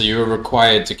man, so you were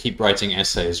required to keep writing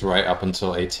essays right up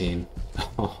until 18.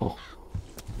 Oh.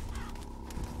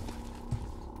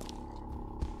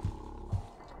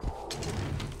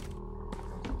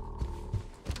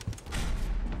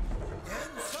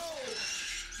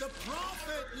 The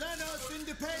prophet led us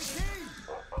into Peking,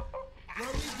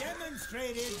 where we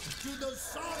demonstrated to the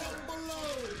Sodom below.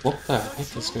 What the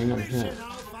heck is going on here?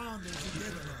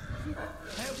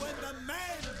 And when the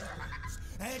madmen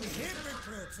and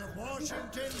hypocrites of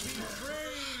Washington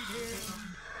betrayed him.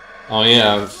 Oh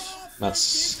yeah,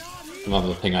 that's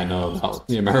another thing I know about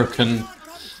the American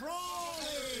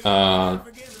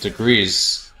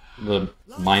degrees, the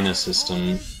minor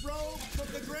system,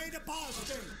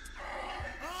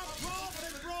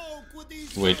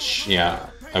 which, yeah,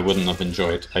 I wouldn't have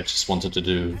enjoyed. I just wanted to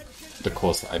do the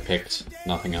course that I picked,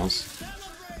 nothing else.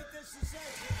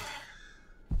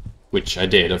 Which I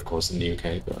did, of course, in the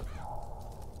UK, but...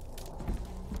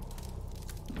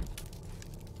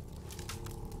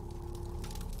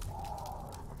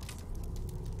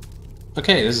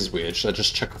 Okay, this is weird. Should I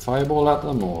just chuck a fireball at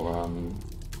them, or,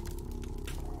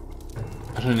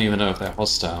 I don't even know if they're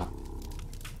hostile.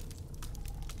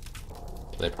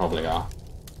 They probably are.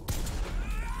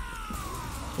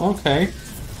 Okay.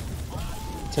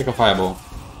 Take a fireball.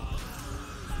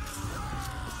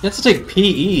 You have to take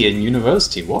PE in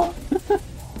university, what?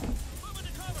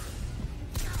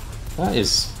 That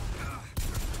is...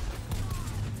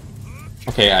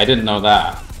 Okay, I didn't know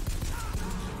that.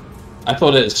 I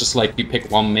thought it's just like you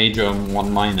pick one major and one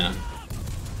minor.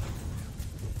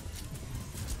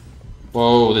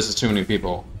 Whoa, this is too many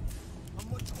people.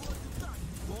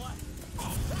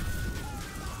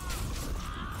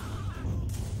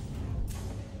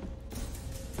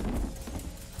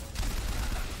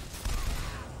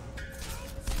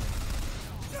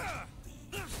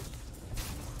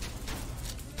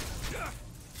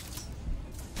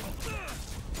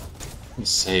 For God's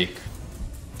sake.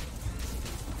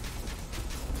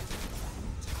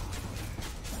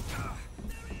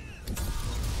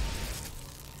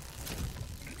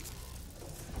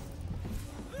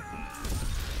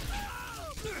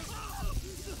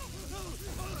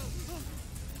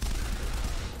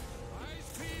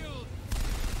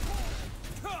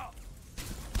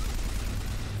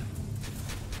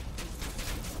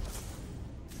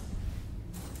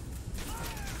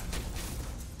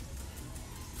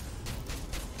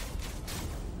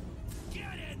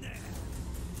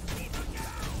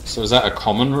 So is that a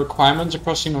common requirement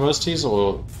across universities,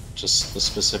 or just the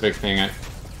specific thing at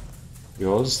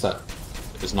yours that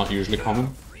is not usually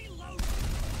common?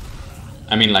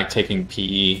 I mean, like taking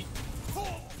PE.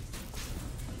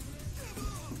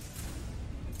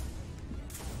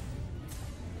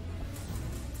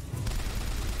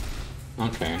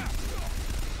 Okay.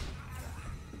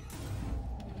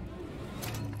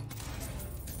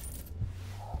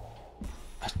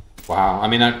 Wow, I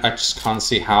mean, I just can't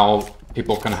see how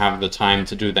people can have the time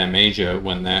to do their major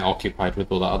when they're occupied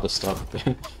with all that other stuff.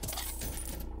 I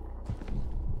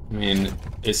mean,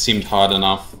 it seemed hard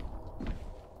enough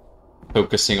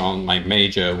focusing on my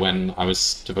major when I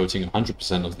was devoting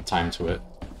 100% of the time to it.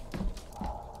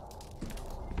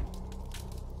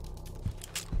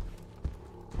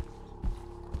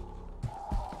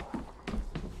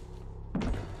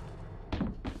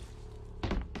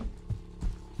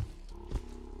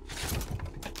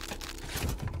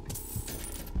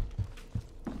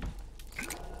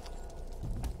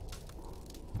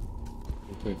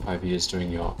 Doing 5 years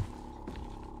doing your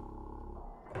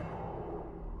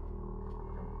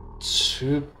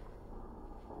two.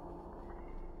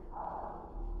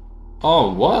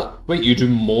 Oh, what? Wait, you do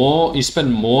more? You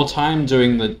spend more time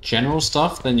doing the general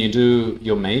stuff than you do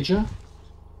your major?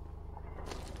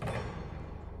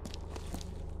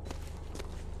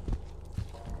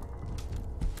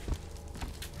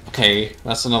 Okay,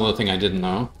 that's another thing I didn't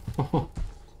know.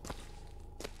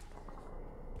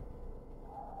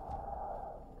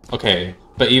 Okay,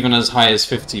 but even as high as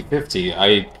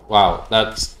 50-50, wow,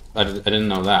 that's, I didn't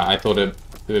know that. I thought it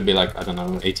would be like, I don't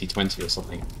know, 80-20 or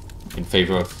something in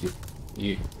favor of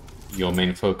your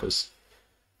main focus.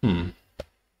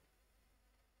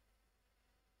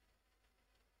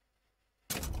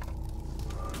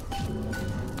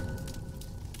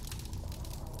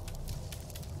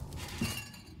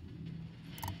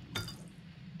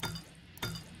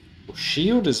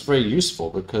 Shield is very useful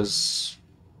because,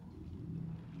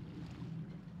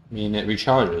 I mean, it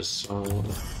recharges, so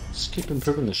just keep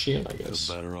improving the shield, I guess.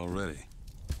 Feel better already.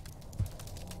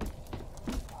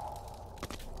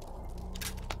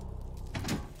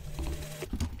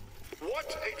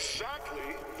 What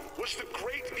exactly was the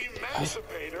great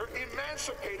emancipator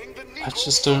emancipating the Negro? I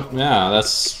just don't, yeah,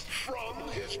 that's... From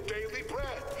his daily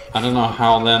bread. I don't know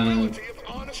how then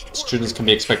students can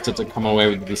be expected to come away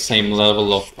with the same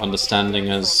level of understanding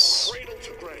as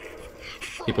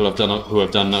people who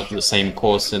have done the same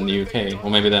course in the UK. Or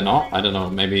maybe they're not, I don't know,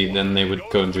 maybe then they would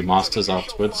go and do masters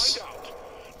afterwards.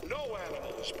 No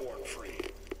animal is born free,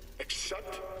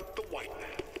 except the white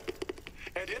man.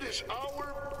 And it is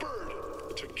our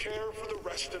burden to care for the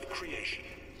rest of creation.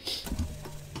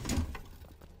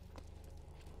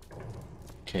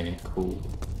 Okay, cool.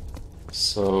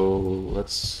 So,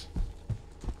 let's...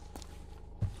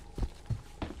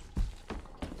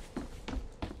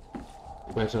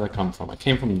 Where did I come from? I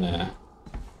came from there.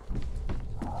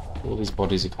 All these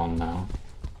bodies are gone now.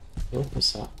 Oh,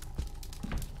 what's that?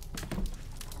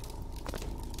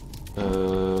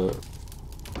 Oh!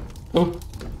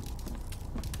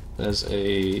 There's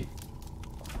a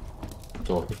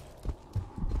door.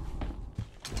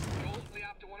 Shortly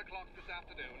after 1 o'clock this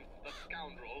afternoon, the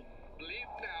scoundrel,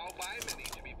 believed now by many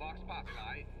to be Vox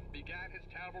Populi, began his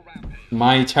terrible rampage.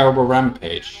 My terrible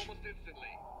rampage.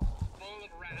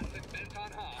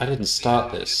 I didn't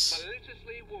start this.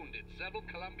 Maliciously wounded several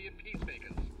Colombian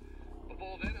peacemakers,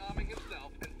 before then arming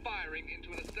himself and firing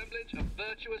into an assemblage of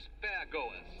virtuous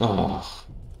fairgoers. Oh.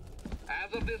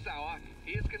 As of this hour,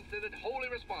 he is considered wholly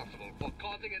responsible for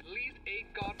causing at least 8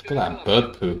 Look God-fearing at that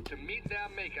bird Colombians poop. to meet their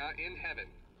maker in heaven.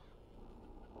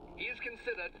 He is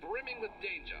considered brimming with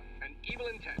danger and evil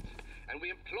intent, and we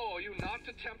implore you not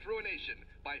to tempt ruination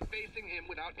by facing him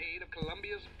without aid of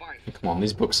Columbia's finest. Come on,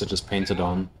 these books are just painted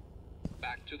on.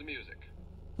 Back to the music.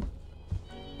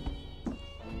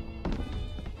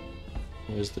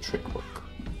 Here's the trick book.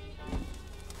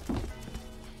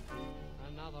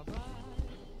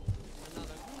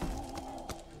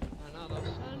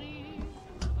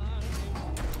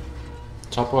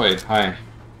 Topoid, hi.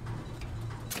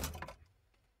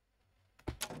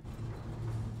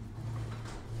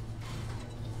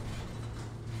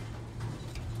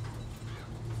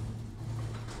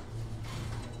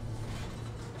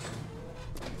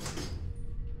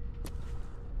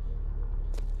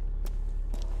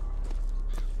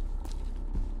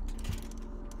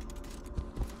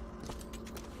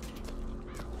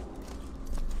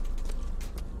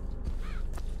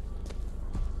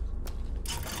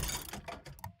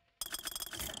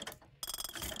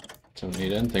 Don't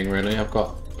need anything really, I've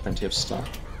got plenty of stuff.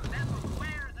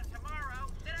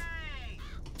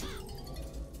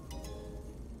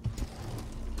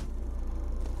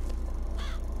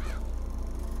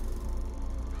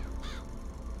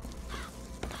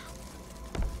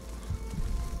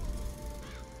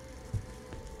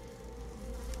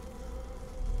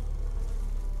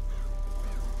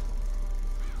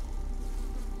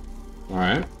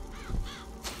 Alright.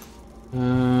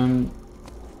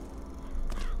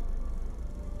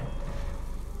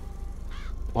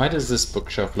 Why does this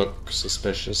bookshelf look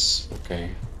suspicious?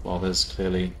 Okay, well there's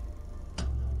clearly...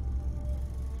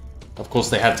 Of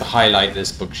course they had to highlight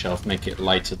this bookshelf, make it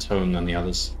lighter tone than the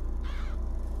others.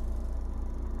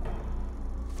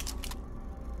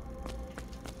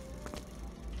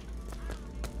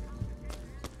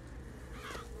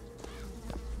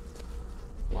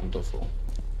 Wonderful.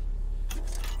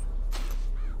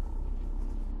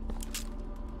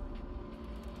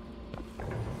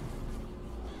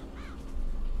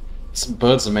 Some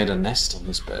birds have made a nest on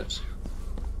this bed.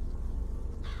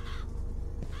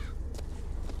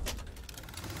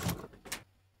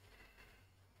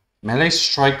 Melee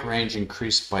strike range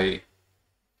increased by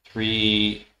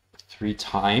three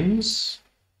times?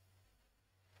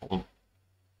 Well,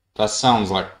 that sounds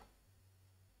like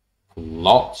a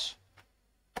lot.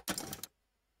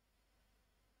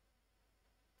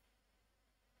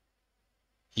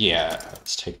 Yeah,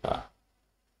 let's take that.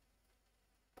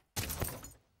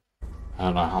 I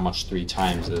don't know how much 3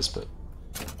 times is, but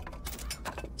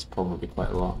it's probably quite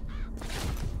a lot.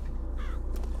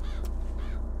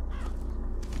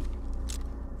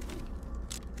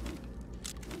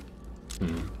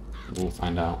 We'll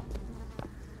find out.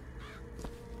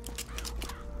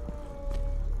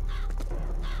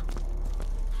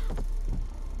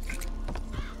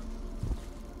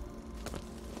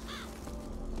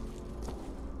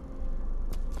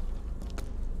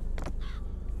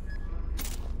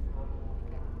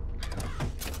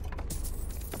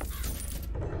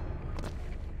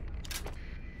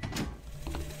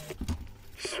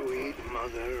 Sweet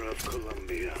Mother of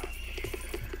Columbia,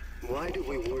 why do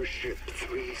we worship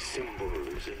 3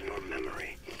 symbols in your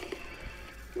memory?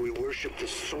 We worship the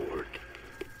sword,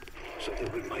 so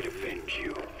that we might avenge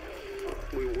you.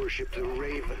 We worship the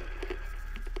raven,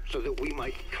 so that we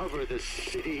might cover the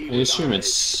city. I assume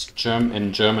it's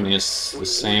in Germany it's the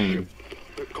same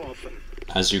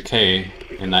as UK,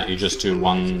 in that you just do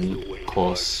 1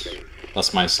 course.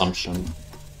 That's my assumption.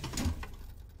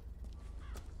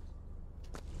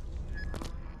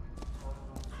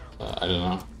 I don't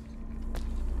know.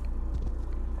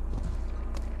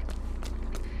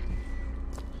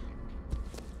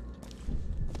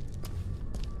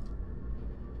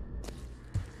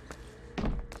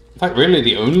 In fact, really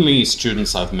the only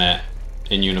students I've met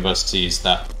in universities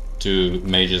that do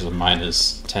majors and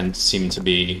minors seem to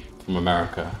be from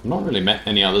America. I've not really met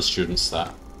any other students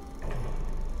that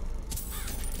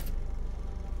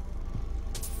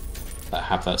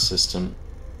have that system.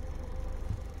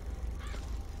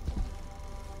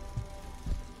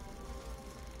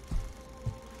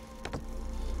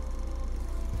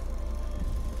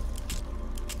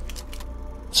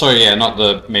 Sorry, yeah, not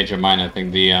the major minor thing,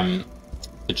 the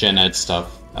gen ed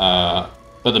stuff, but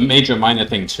the major minor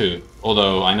thing too.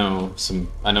 Although I know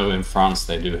in France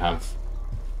they do have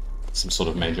some sort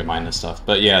of major minor stuff.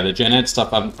 But yeah, the gen ed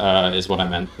stuff is what I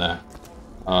meant there.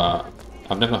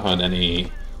 I've never heard of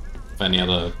any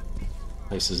other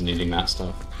places needing that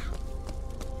stuff.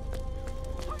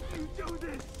 Why do you do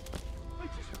this? I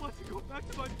just want to go back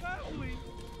to my family.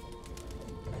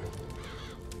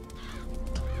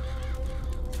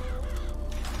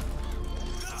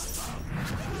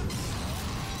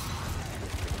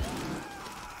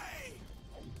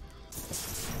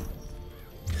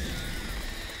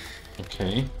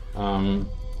 Okay.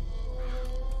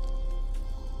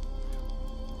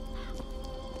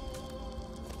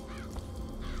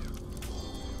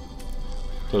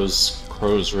 those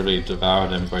crows really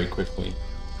devoured him very quickly.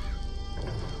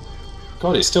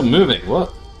 God, he's still moving,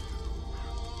 what?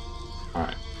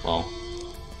 Alright, well.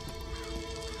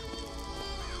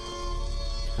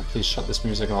 Please shut this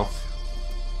music off.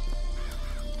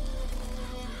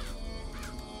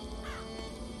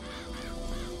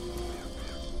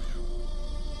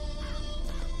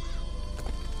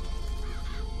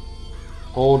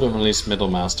 Hold and release middle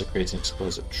mouse to create an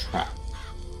explosive trap.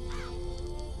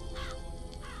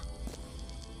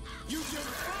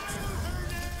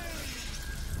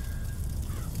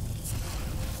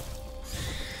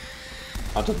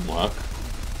 That didn't work.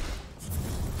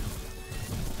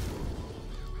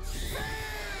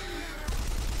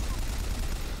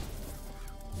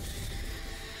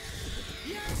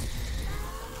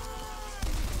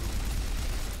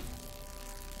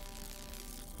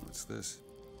 What's this?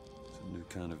 Some new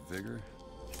kind of vigor?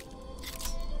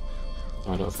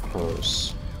 Not of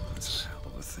course. That's a hell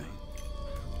of a thing.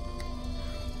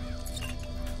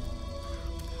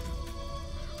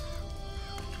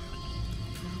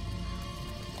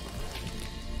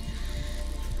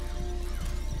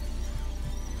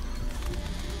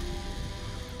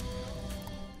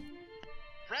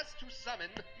 Press to summon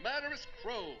murderous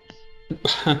crows.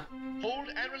 Hold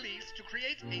and release to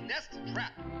create a nest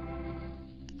trap.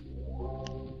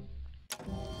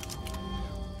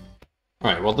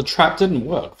 Alright, well the trap didn't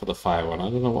work for the fire one. I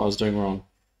don't know what I was doing wrong.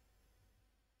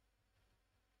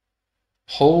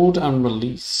 Hold and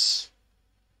release.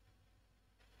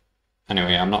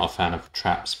 Anyway, I'm not a fan of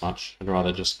traps much. I'd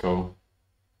rather just go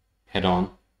head on.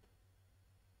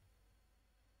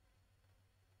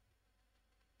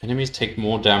 Enemies take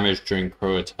more damage during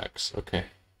crow attacks. Okay.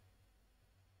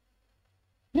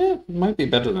 Yeah, it might be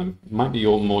better than, might be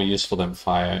more useful than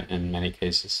fire in many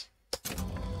cases.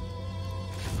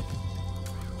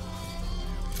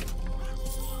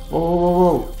 Whoa,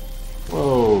 whoa,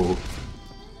 whoa, whoa.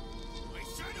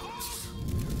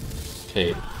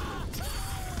 Okay.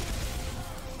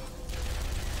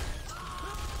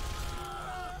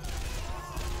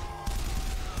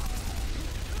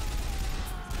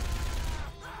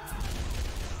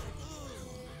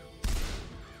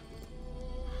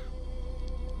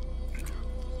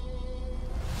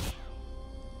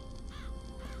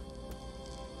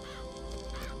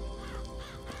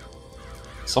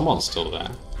 Someone's still there.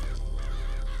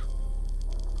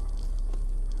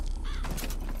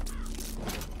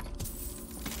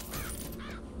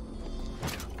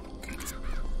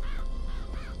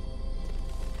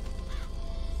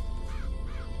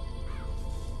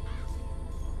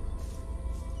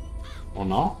 Or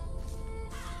not?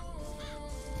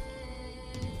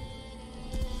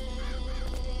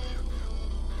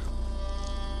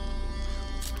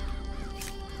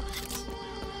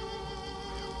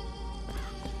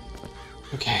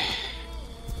 Okay.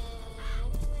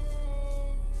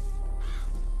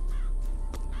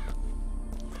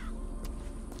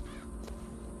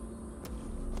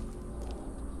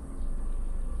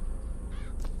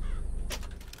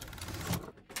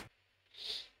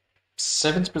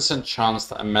 %70% chance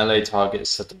that a melee target is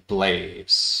set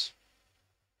ablaze.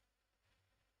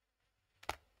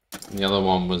 And the other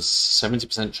one was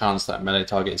 70% chance that a melee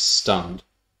target is stunned.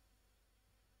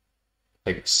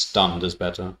 I think stunned is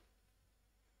better.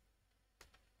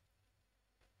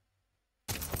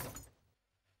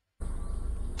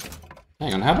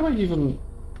 Hang on, how do I even...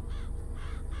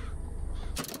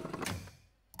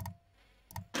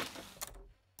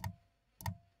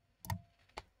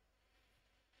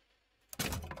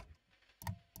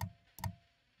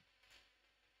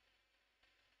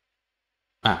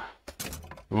 Ah,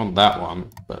 I want that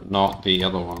one, but not the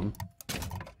other one.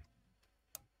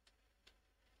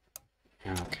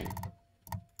 Yeah, okay.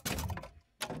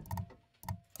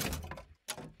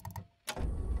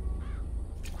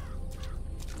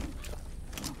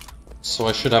 So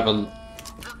I should have a...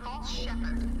 The false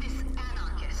shepherd, this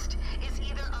anarchist, is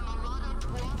either a marauder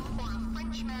dwarf or a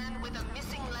Frenchman with a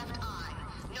missing left eye.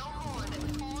 No more than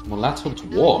 4... Mulatto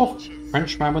dwarf?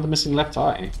 Frenchman with a missing left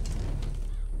eye.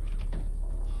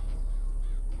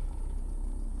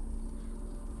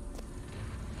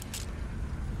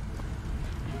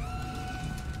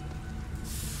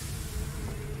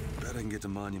 Bet I can get to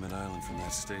Monument Island from that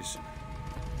station.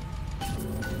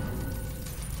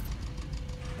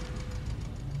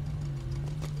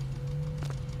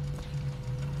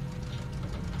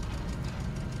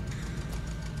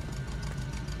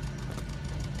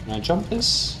 Can I jump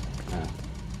this? No.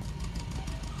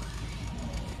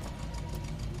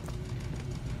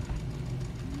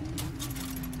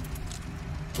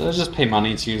 Did I just pay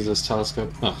money to use this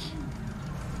telescope? Ugh.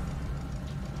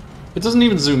 It doesn't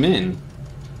even zoom in.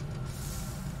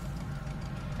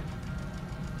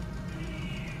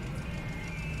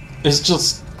 It's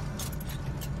just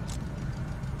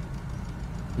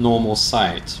normal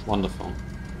sight. Wonderful.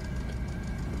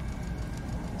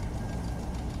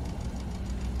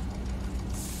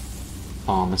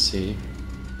 Pharmacy.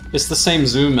 It's the same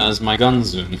zoom as my gun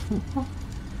zoom.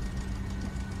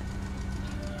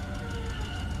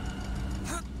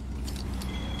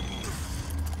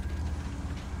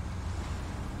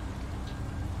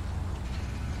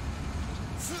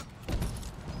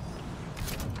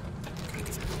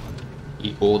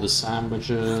 Eat all the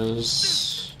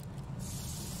sandwiches.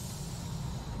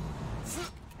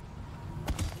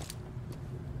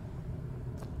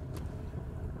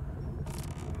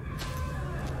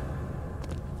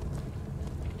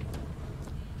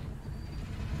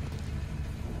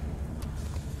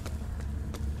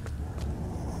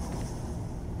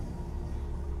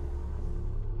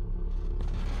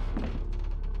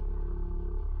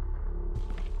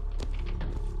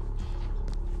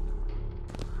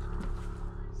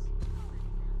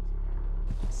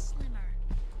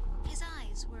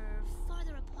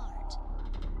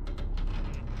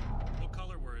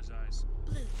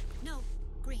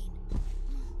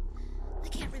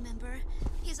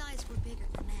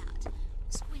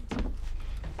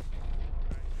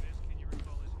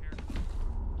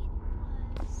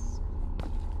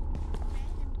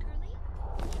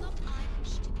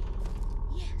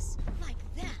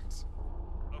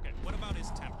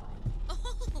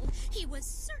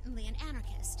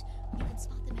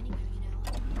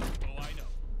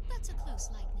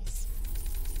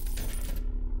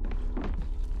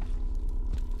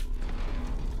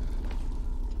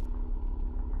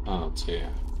 Oh dear.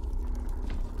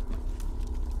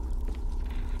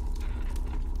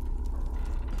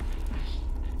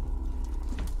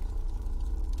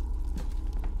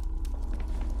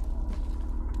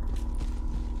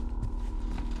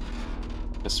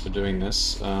 Guess we're doing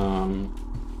this. Oh,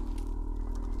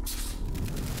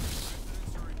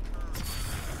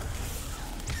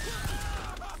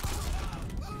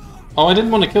 I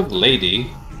didn't want to kill the lady.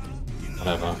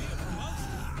 Whatever.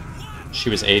 She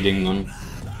was aiding them.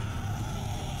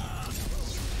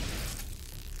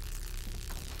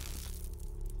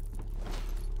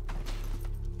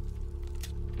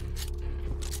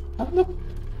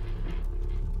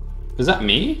 Is that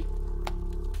me?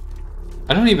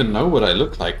 I don't even know what I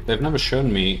look like. They've never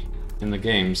shown me in the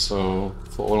game, so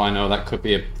for all I know that could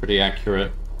be a pretty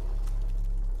accurate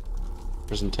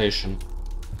presentation.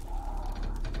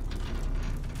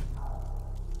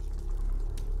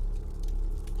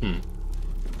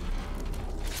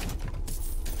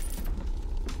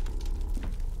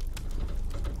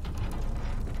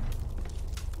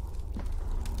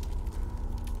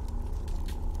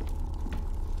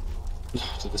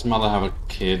 Did this mother have a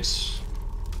kid?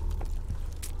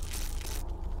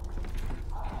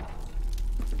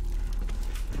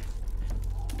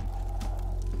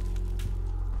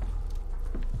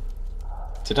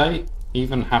 Did I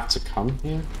even have to come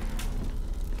here?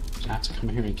 Did I have to come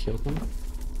here and kill them?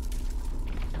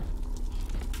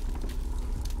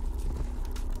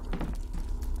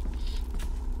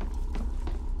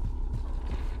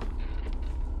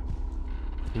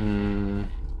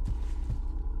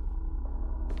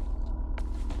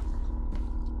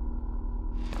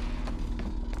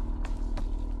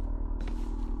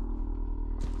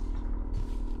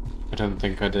 I don't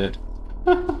think I did.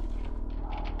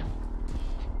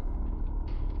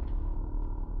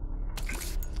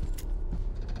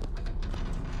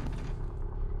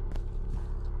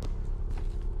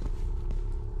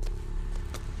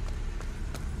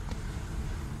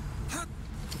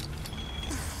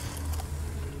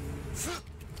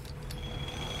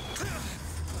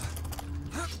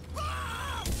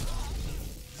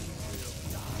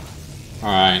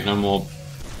 Alright, no more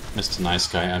Mr. Nice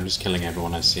Guy. I'm just killing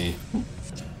everyone I see.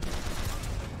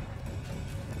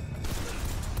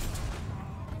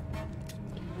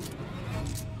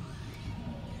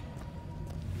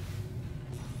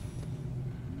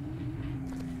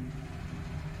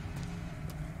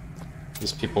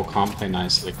 These people can't play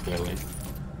nicely, clearly.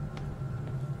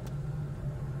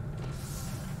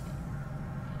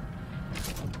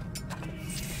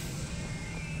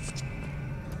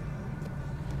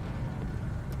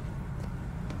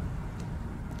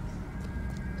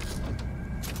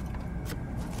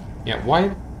 Yeah,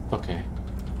 why? Okay.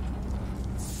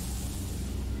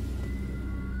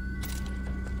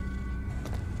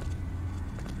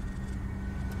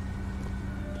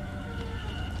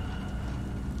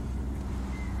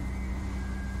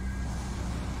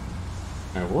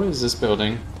 Alright, what is this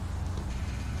building?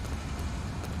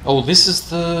 Oh, this is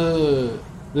the...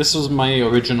 This was my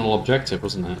original objective,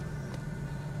 wasn't it?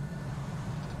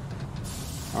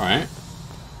 Alright.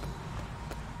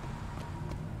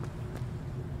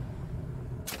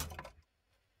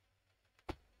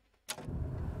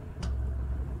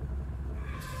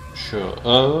 Sure.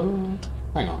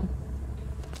 Hang on.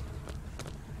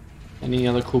 Any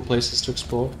other cool places to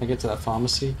explore? Can I get to that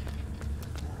pharmacy?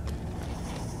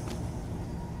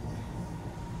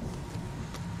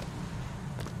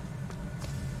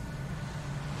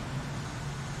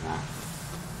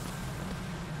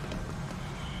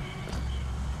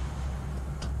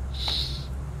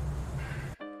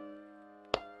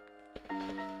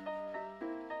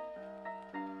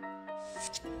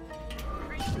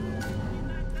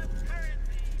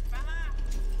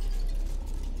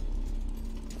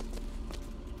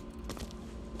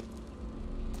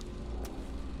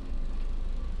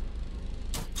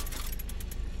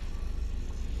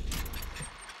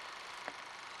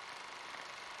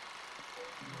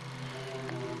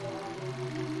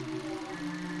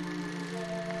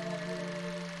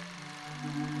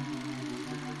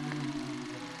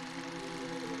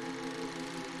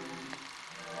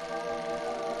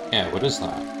 Yeah, what is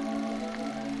that?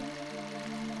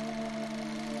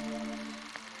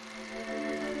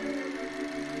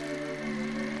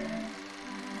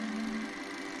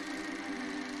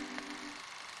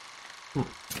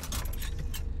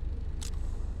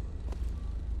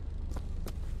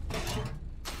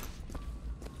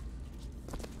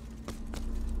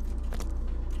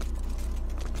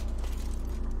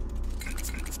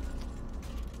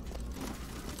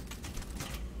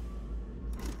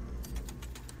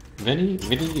 Very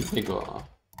bigger.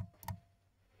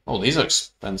 Oh, these are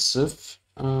expensive.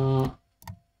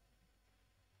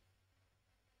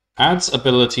 Adds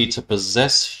ability to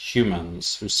possess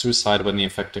humans who suicide when the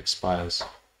effect expires.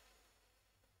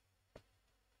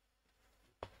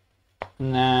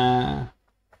 Nah.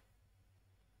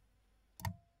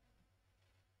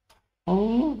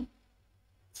 Oh,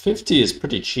 50 is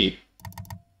pretty cheap.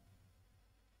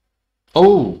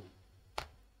 Oh!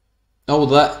 Oh,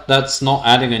 that's not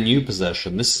adding a new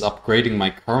possession. This is upgrading my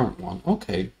current one.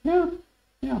 Okay, yeah,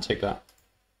 I'll take that.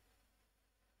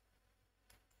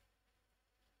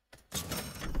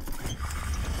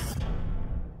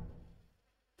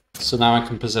 So now I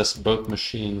can possess both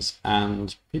machines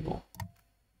and people.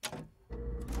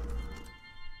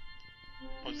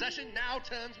 Possession now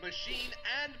turns machine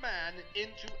and man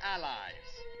into allies.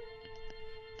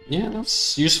 Yeah,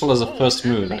 that's useful as a first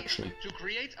move, actually. To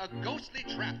create a ghostly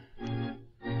trap.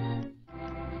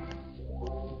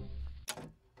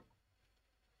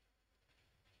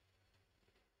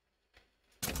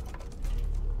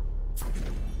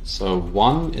 So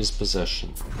 1 is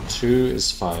possession, 2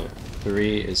 is fire,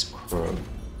 3 is crow.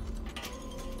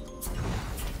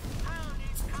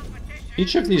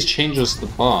 Each of these changes the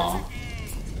bar.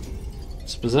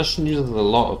 So possession uses a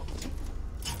lot of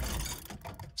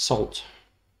salt.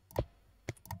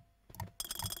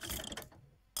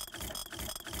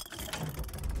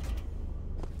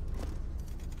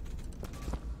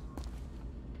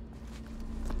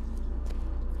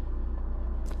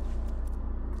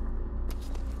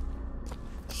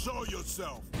 Show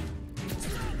yourself.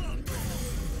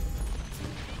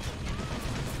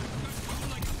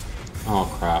 Oh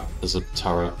crap, there's a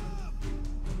turret.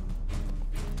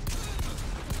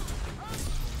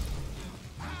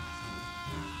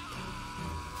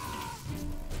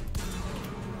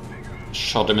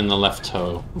 Shot him in the left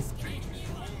toe.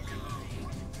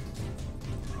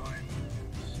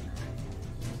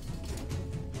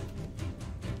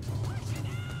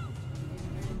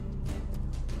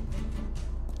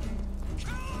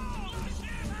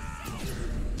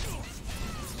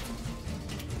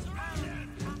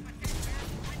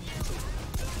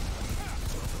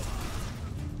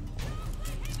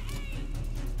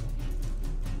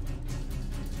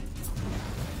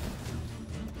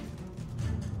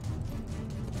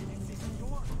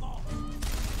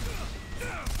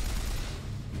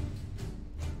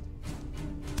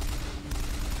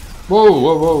 Whoa,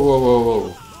 whoa, whoa, whoa, whoa,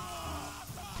 whoa.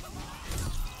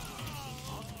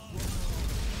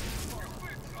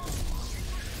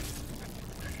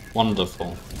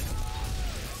 Wonderful.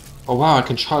 Oh wow, I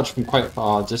can charge from quite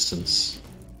far distance.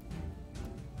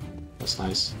 That's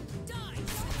nice.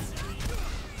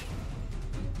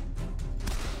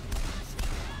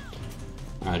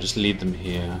 Alright, just lead them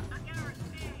here.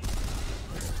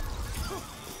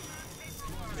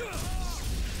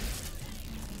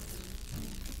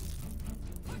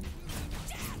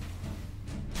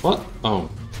 What? Oh.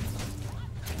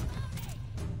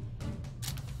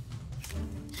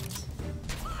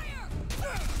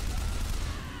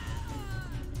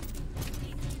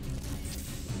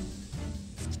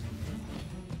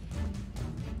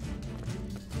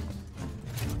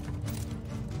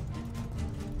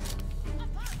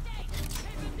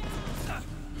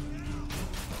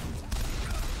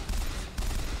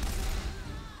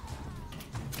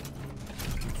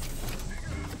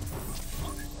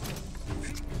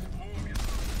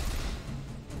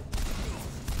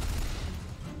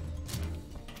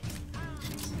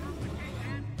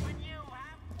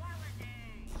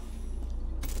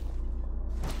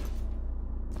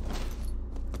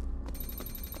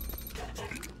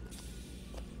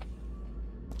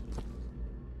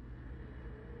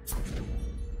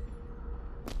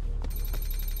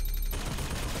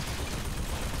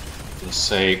 goodness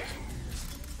sake.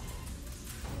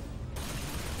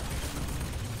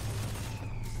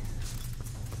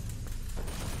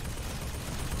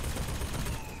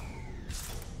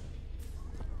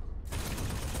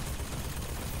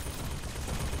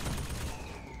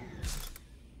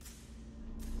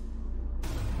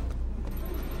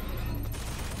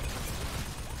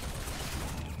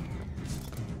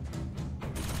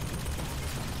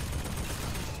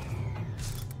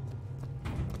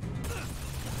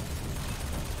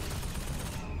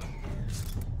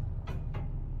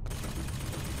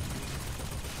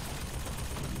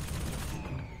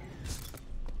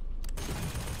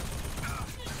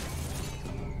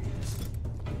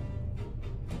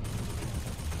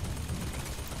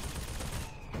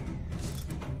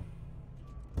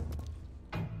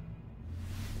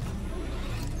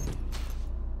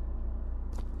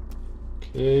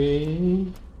 Okay.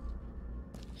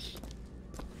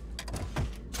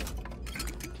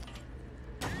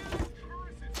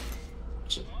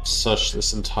 Search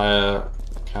this entire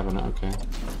cabinet, okay.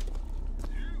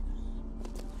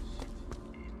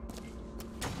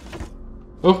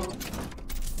 Oh!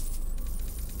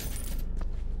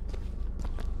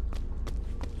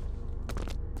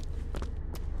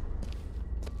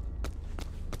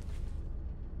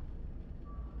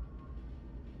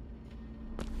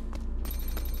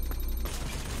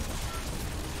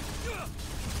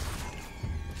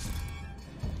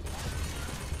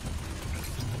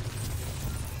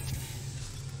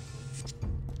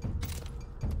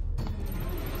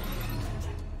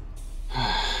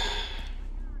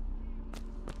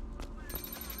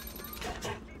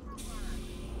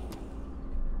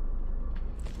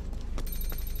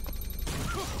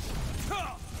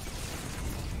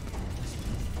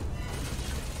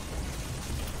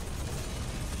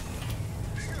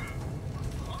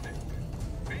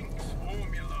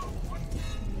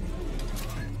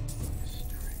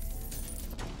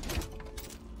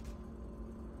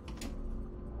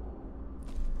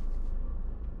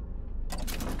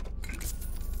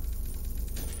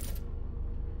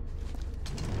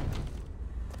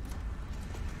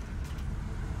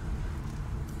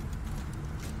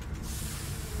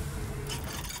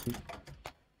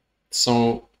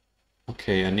 So,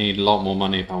 okay, I need a lot more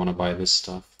money if I want to buy this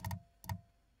stuff.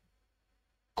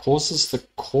 Causes the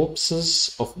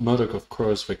corpses of murder of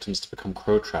crow's victims to become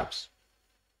crow traps.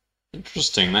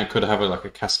 Interesting, that could have like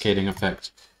a cascading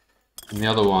effect. And the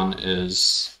other one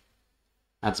is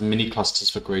adds mini clusters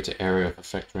for greater area of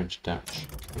effect range of damage.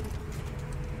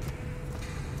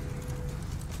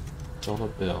 Dollar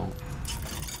bill.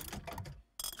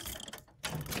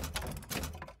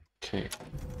 Okay.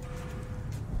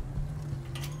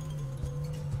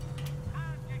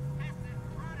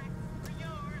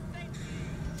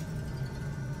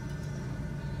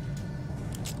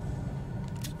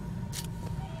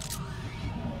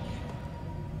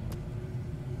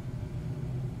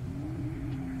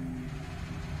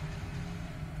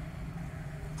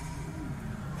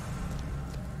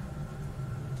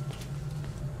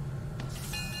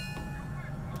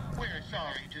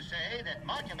 Sorry to say that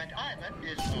Monument Island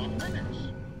is off limits.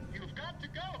 You've got to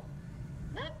go.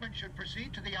 Workmen should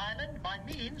proceed to the island by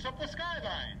means of the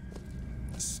skyline.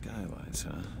 Skylines,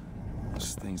 huh?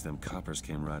 Those things them coppers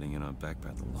came riding in on back by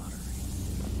the lottery.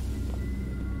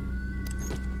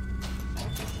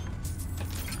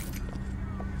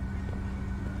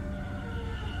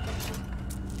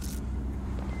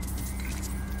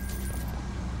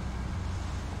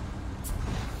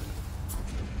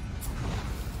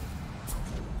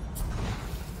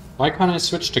 Why can't I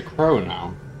switch to crow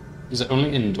now? Is it only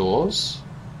indoors?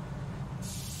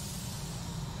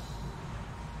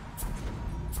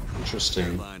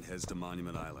 Interesting. Line heads to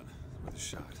Monument Island with a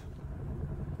shot.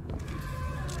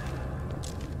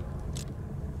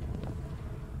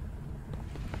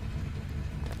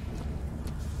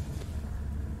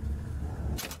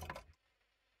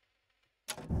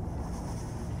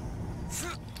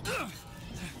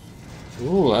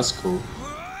 Ooh, that's cool.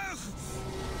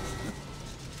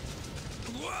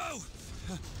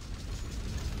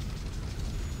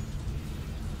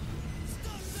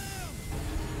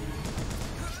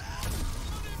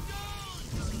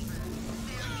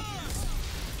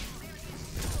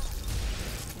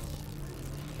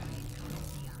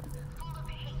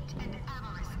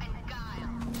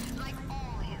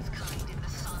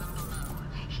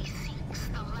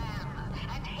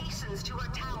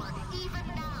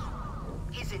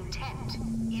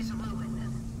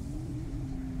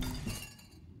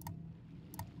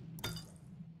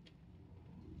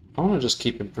 I want to just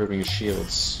keep improving his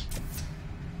shields.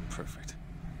 Perfect.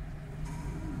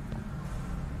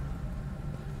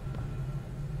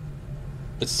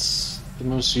 It's the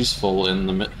most useful in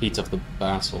the heat of the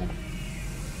battle.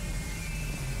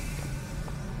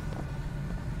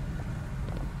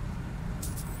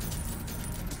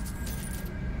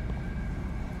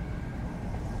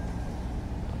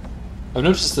 I've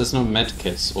noticed there's no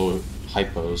medkits or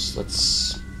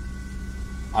hypos.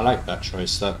 I like that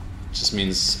choice. That just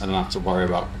means I don't have to worry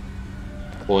about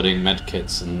hoarding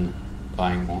medkits and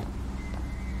buying more.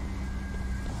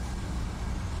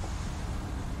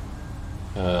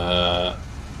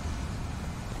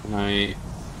 Can I...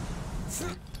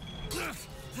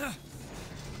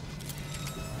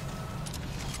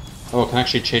 Oh, I can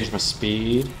actually change my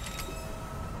speed.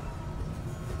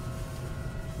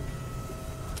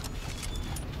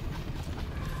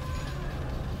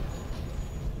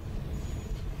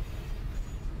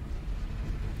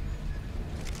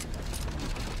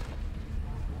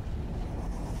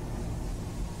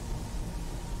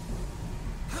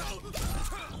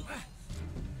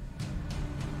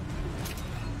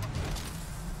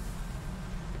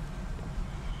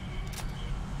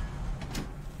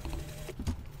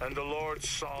 And the Lord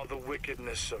saw the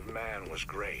wickedness of man was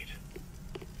great,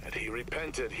 and he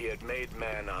repented he had made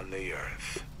man on the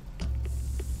earth.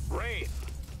 Rain.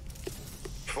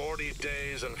 40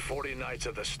 days and 40 nights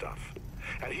of the stuff,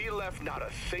 and he left not a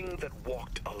thing that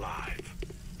walked alive.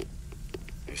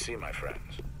 You see, my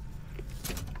friends,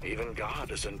 even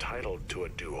God is entitled to a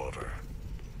do-over.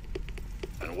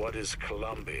 And what is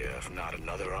Columbia if not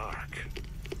another ark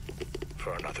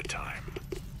for another time?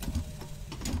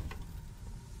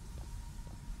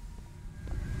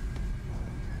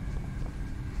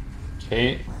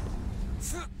 Okay.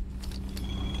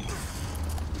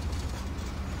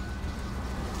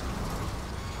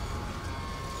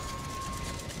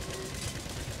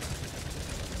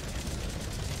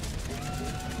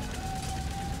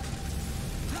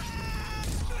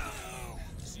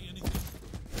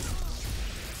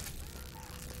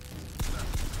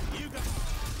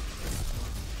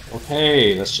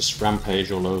 Okay, let's just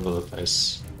rampage all over the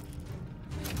place.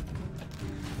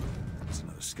 There's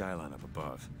another skyline up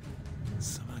above.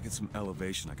 Somehow get some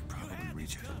elevation, I could probably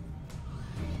reach it.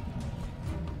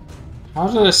 How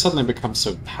did I suddenly become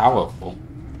so powerful?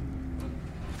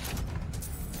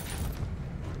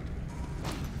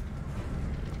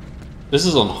 This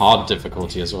is on hard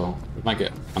difficulty as well. It might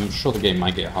get, I'm sure the game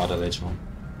might get harder later on.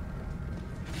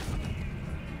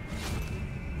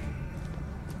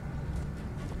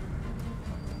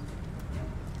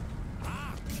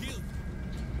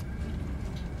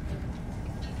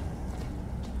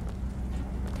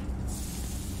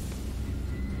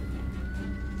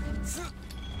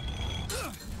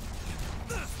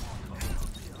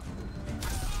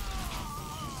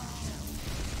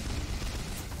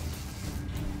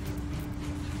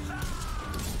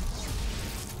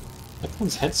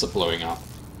 Everyone's heads are blowing up.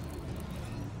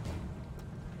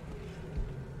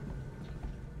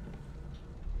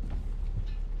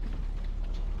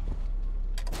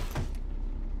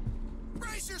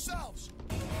 Brace yourselves!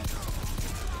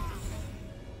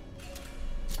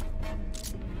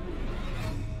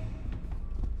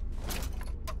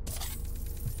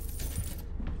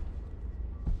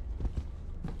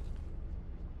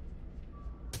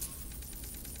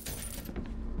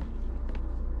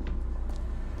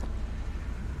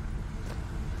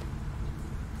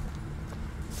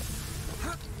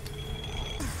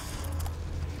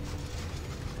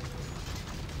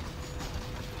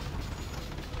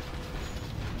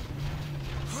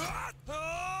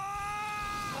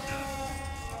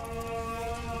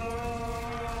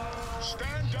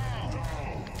 Stand down!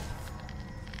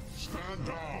 Stand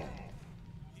down!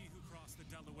 He who crossed the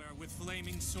Delaware with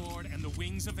flaming sword and the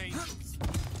wings of angels,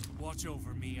 watch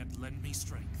over me and lend me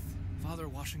strength. Father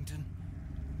Washington,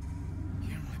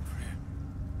 hear my prayer.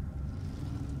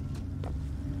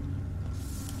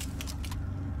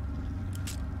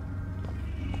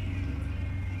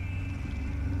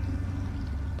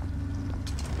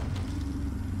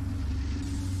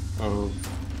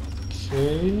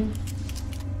 Okay.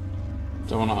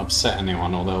 Don't want to upset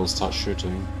anyone or they'll start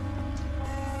shooting.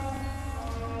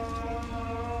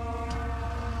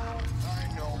 I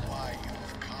know why you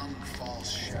have come, false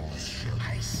shepherd.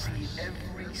 I see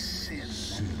every sin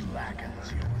that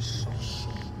blackens your soul.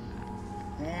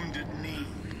 Wounded knee,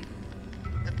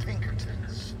 the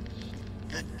Pinkertons,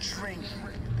 the drinking,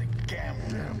 the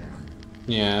gambling.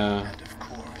 Yeah. And of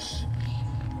course,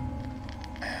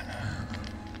 Anna.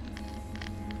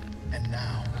 And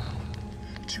now,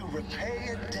 to repay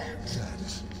a debt,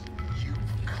 you've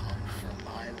come for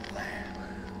my land.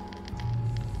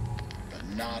 But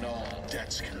not all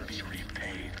debts can be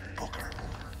repaid, Booker.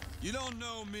 You don't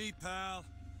know me, pal.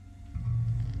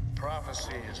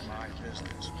 Prophecy is my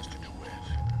business, Mr. DeWitt.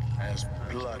 As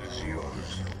blood is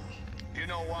yours. Do you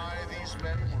know why these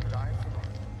men will die for me?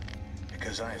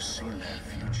 Because I have seen their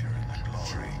future in the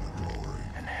glory,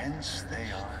 and hence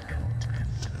they are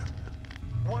content.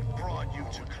 What brought you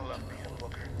to Columbia,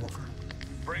 Booker?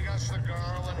 Bring us the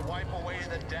girl and wipe away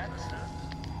the debt?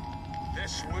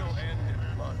 This will end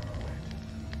in blood, DeWitt.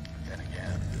 Then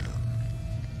again,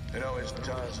 it always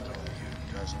does with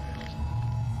you, doesn't it?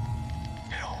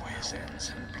 It always ends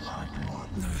in blood.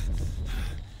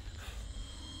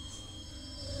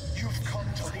 You've come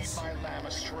to lead my lamb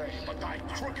astray, but thy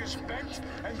crook is bent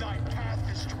and thy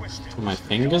path is twisted. My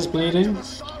finger's bleeding? The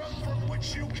Sodom from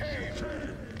which you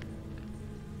came.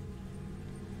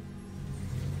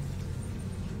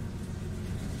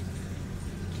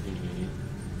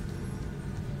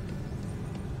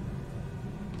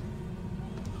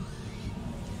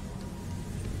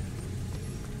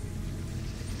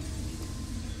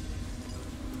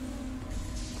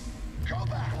 Go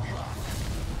back.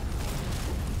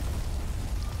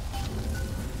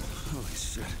 Holy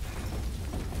shit.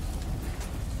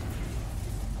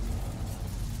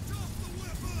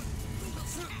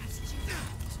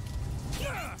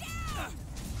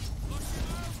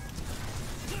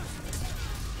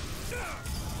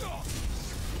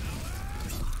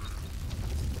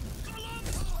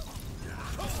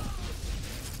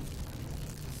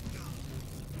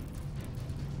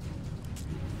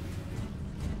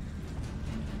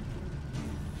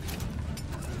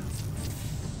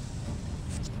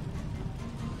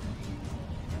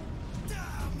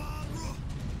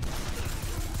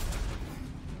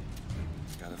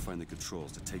 Gotta find the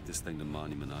controls to take this thing to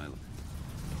Monument Island.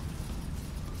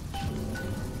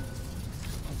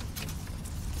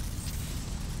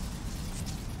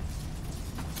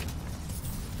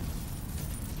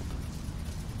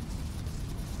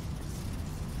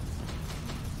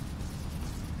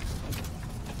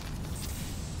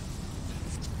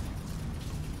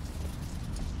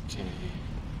 Okay.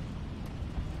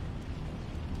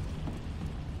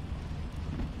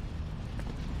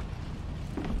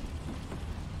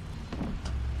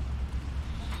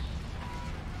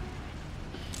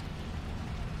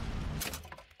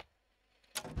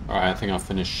 Alright, I think I'll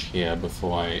finish here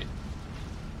before I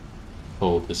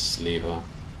pull this lever.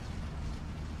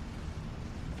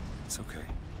 It's okay.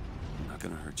 I'm not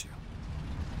gonna hurt you.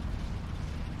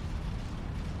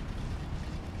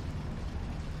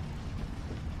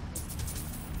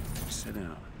 Sit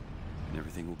down, and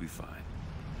everything will be fine.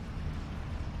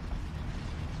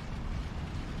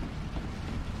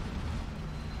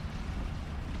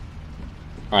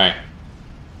 Alright.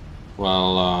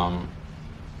 Well,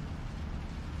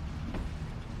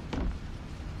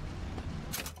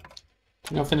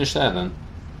 I think I'll finish there then.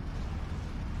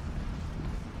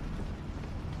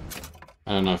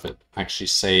 I don't know if it actually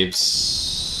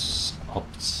saves up.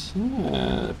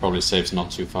 It probably saves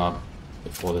not too far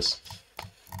before this.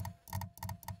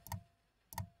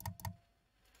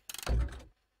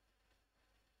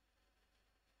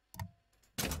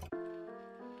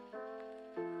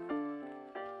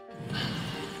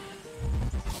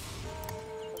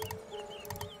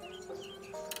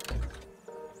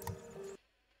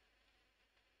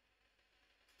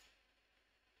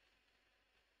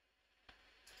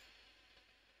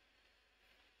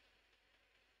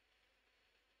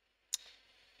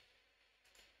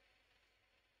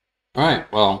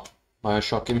 Alright, well,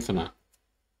 Bioshock Infinite.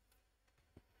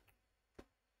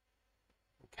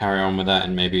 Carry on with that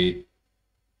in maybe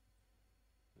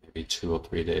 2 or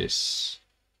 3 days.